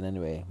would put it in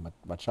anyway.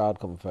 My child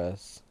come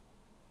first,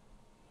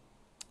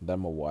 then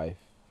my wife,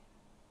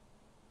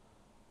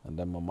 and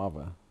then my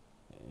mother.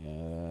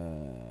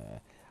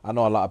 I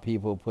know a lot of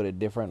people put it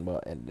different,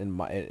 but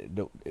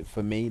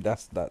for me,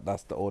 that's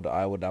the order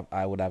I would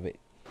have it.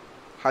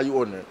 How you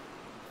ordering it?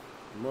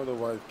 Mother,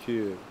 wife,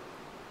 kid.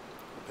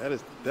 That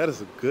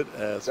is a good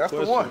ass That's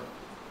question. the one.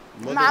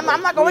 Mother, I'm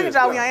not wife, gonna look kid.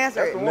 at y'all when y'all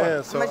answer it.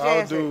 Man, so I'm gonna let you I'll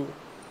answer do.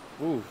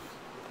 it. Oof.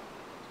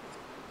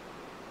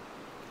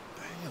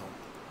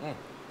 Damn.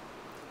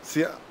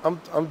 See,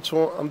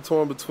 I'm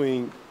torn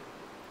between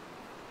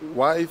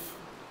wife,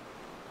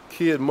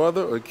 kid,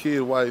 mother, or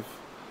kid, wife,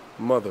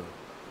 mother.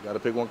 You gotta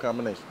pick one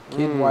combination.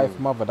 Kid, wife,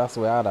 mother. That's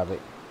the way I'd have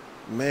it.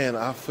 Man,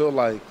 I feel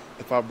like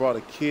if I brought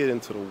a kid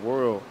into the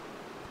world,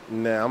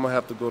 nah, I'm gonna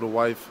have to go to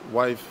wife,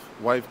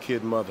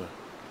 kid, mother.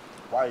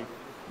 Wife.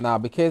 Now,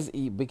 because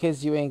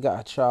you ain't got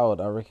a child,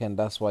 I reckon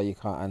that's why you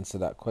can't answer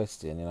that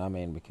question. You know what I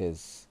mean?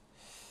 Because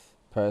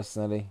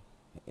personally,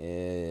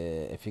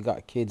 if you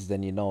got kids,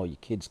 then you know your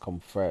kids come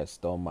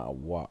first, don't matter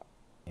what.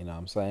 You know what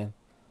I'm saying?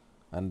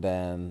 And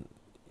then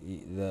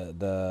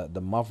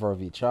the mother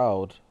of your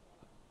child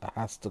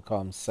has to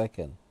come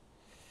second,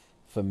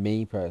 for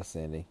me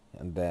personally,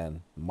 and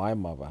then my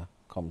mother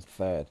comes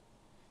third.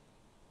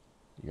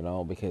 You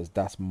know, because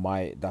that's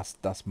my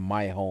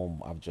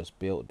home I've just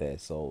built there.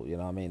 So you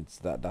know what I mean.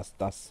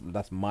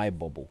 That's my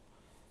bubble.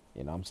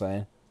 You know what I'm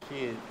saying?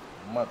 Kid,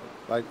 mother.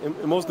 Like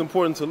most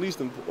important to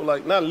least,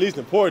 like not least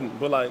important,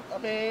 but like. I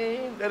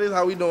mean, that is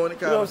how we doing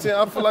it. You know what I'm saying?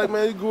 I feel like,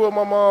 man, you grew up with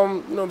my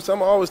mom. You know what I'm saying?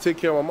 I'm always take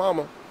care of my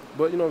mama,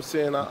 but you know what I'm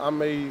saying? I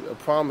made a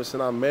promise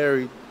and I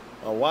married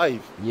a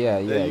wife. Yeah.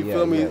 You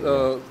feel me?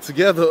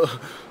 Together,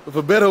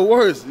 for better or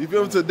worse. You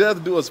feel me? To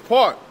death do us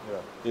part. Yeah.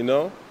 You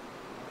know.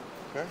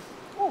 Okay.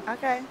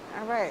 Okay.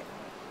 All right.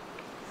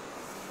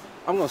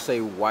 I'm gonna say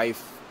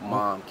wife,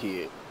 mom,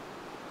 kid.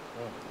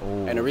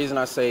 And the reason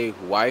I say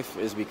wife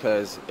is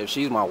because if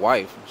she's my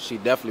wife, she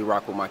definitely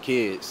rock with my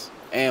kids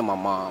and my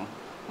mom.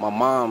 My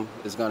mom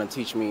is gonna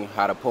teach me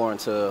how to pour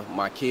into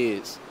my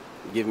kids,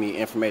 give me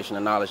information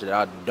and knowledge that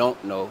I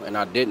don't know and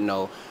I didn't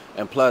know.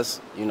 And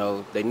plus, you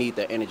know, they need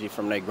that energy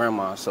from their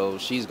grandma, so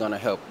she's gonna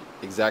help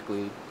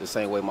exactly the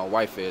same way my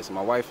wife is.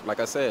 My wife, like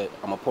I said,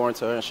 I'm gonna pour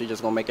into her and she's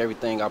just gonna make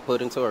everything I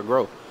put into her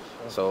grow.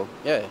 So,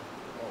 yeah.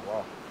 Oh,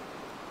 wow.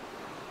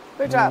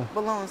 We drop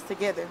balloons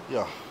together.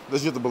 Yeah,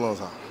 let's get the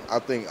balloons out. I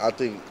think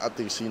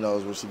she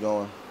knows where she's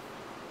going.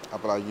 I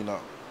feel like you know.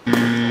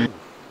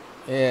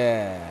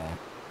 Yeah.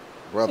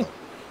 Brother.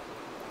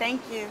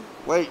 Thank you.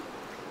 Wait.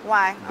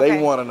 Why? They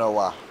Okay. want to know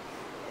why.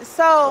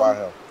 So Why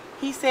him?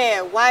 he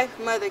said wife,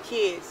 mother,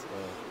 kids.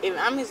 If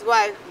I'm his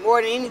wife,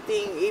 more than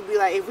anything, it'd be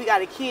like if we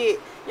got a kid,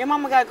 your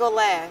mama gotta go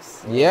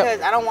last. Yep.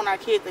 Because I don't want our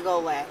kid to go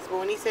last. But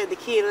when he said the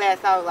kid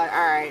last, I was like, all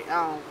right,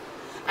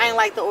 I ain't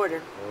like the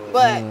order.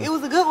 But it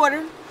was a good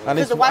order. And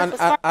Because the wife was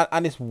smart.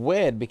 and it's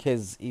weird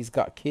because he's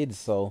got kids.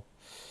 So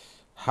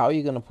how are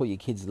you gonna put your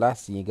kids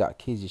last? And you got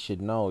kids, you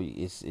should know.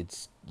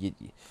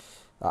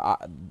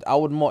 I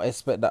would more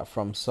expect that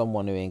from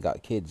someone who ain't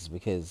got kids,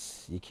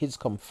 because your kids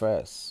come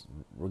first,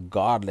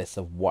 regardless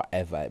of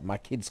whatever.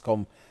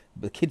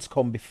 The kids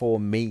come before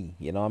me.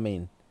 You know what I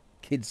mean?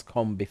 Kids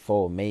come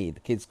before me. The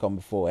kids come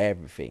before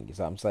everything. You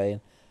know what I'm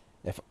saying?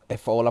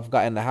 If all I've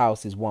got in the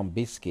house is one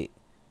biscuit,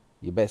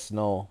 you best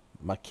know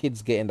my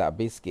kid's getting that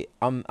biscuit.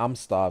 I'm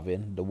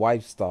starving. The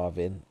wife's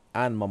starving,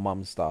 and my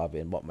mom's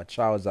starving. But my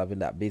child's having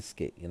that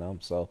biscuit. You know,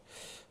 so.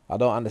 I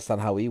don't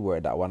understand how he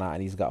worked that one out,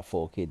 and he's got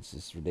 4 kids.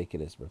 It's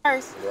ridiculous, bro.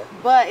 First,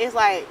 but it's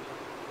like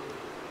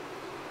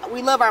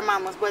we love our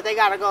mamas, but they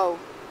gotta go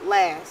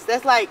last.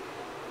 That's like.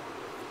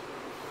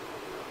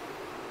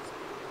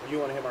 You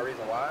want to hear my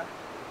reason why?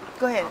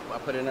 Go ahead. I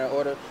put it in that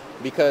order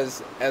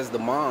because as the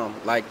mom,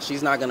 like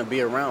she's not gonna be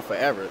around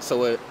forever.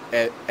 So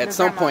at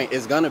some point,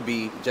 it's gonna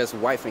be just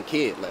wife and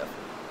kid left.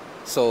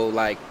 So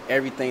like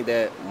everything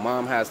that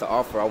mom has to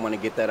offer, I want to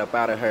get that up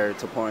out of her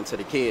to pour into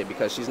the kid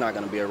because she's not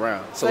going to be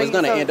around. So it's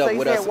going to end up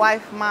with us. So you said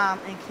wife, mom,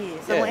 and kids. So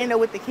it's going to end up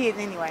with the kids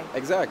anyway.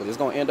 Exactly. It's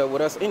going to end up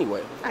with us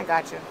anyway. I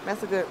got you.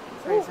 That's a good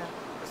reason.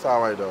 It's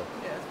all right though.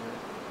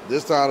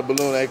 This time the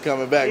balloon ain't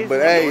coming back,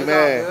 but hey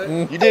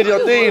man, you did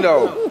your thing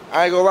though.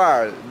 I ain't gonna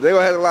lie, they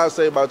gonna have a lot to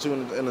say about you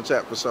in the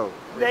chat for sure.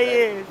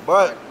 They is.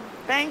 But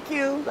thank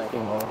you. Thank you,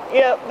 Mom.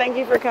 Yep. Thank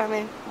you for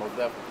coming. Most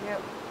definitely.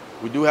 Yep.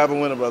 We do have a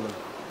winner, brother.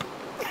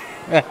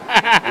 We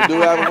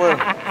do have a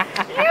winner.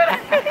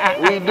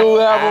 We do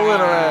have a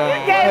winner,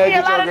 man. You gave me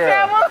a lot of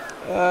trouble.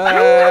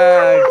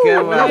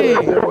 Come on.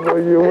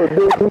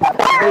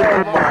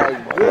 Oh my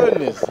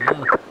goodness,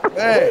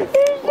 man.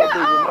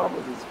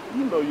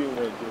 You know you ain't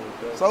doing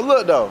that. So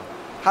look though,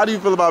 how do you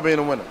feel about being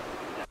a winner?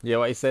 Yeah,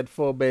 what he said,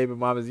 4 baby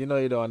mamas, you know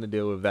you don't want to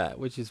deal with that,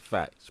 which is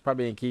fact. She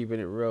probably ain't keeping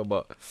it real,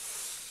 but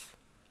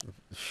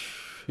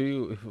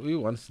who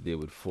wants to deal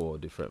with 4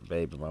 different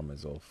baby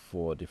mamas or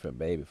 4 different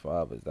baby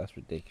fathers? That's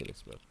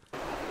ridiculous, bro.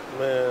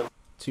 Man.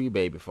 2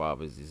 baby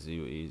fathers is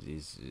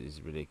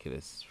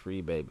ridiculous.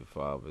 3 baby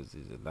fathers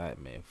is a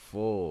nightmare.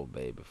 4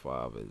 baby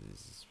fathers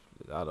is,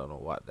 I don't know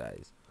what that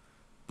is.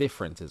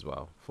 Different as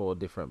well. 4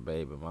 different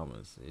baby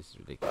mamas. It's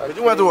ridiculous. But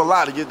you went through a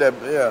lot to get that,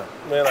 yeah.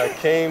 Man, I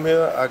came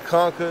here, I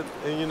conquered,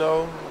 and you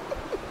know,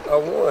 I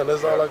won.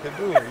 That's all I could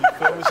do. You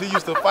feel me? She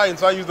used to fight,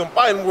 so I used them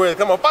fighting words.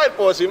 Come on, fight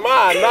for her. She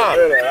mine now.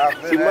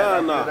 She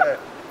mine now.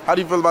 How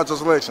do you feel about your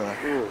selection?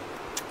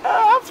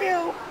 I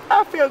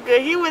feel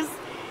good. He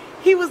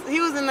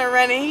was in the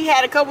running. He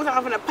had a couple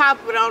times in the pop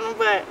it on him,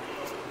 but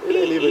it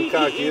ain't even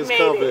cocky. It's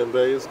confident,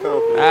 babe. It's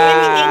confident.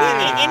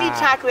 Any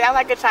chocolate. I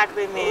like a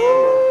chocolate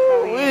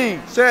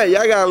man. Chat,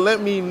 y'all gotta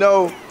let me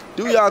know.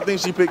 Do y'all think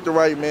she picked the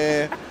right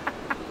man?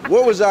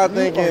 What was y'all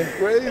thinking?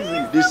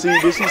 Crazy.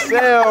 Did she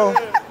sell?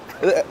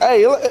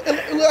 Hey, look,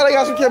 they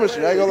got some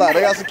chemistry. I ain't gonna lie,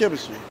 they got some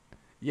chemistry.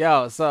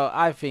 Yo, so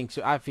I think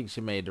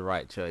she made the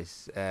right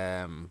choice.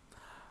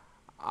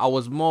 I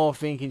was more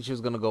thinking she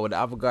was gonna go with the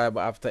other guy,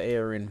 but after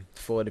airing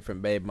 4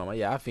 different baby mama,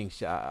 yeah, I think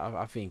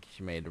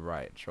she made the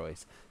right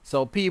choice.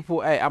 So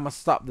people, hey, I'ma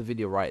stop the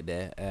video right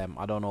there.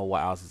 I don't know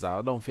what else is out.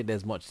 I don't think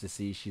there's much to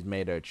see. She's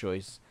made her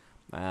choice.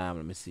 Let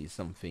me see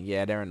something.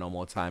 Yeah, there ain't no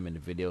more time in the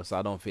video, so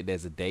I don't think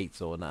there's a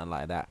date or nothing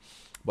like that.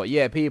 But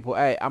yeah, people,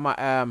 hey,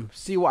 I'ma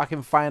see what I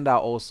can find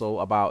out also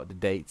about the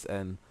dates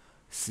and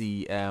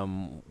see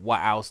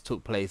what else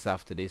took place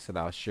after this, and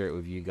I'll share it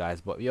with you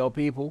guys. But yo,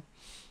 people,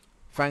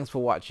 thanks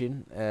for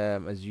watching.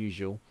 As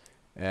usual,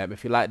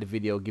 if you like the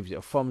video, give it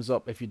a thumbs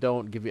up. If you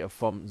don't, give it a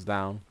thumbs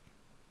down.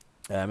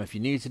 If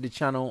you're new to the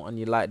channel and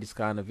you like this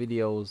kind of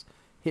videos,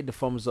 hit the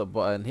thumbs up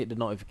button, hit the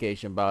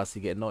notification bell so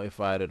you get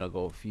notified when I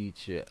go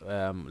future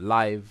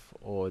live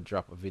or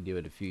drop a video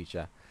in the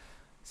future.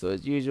 So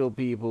as usual,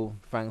 people,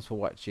 thanks for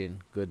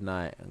watching. Good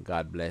night and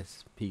God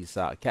bless. Peace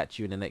out. Catch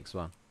you in the next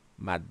one.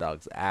 Mad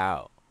Dogs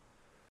out.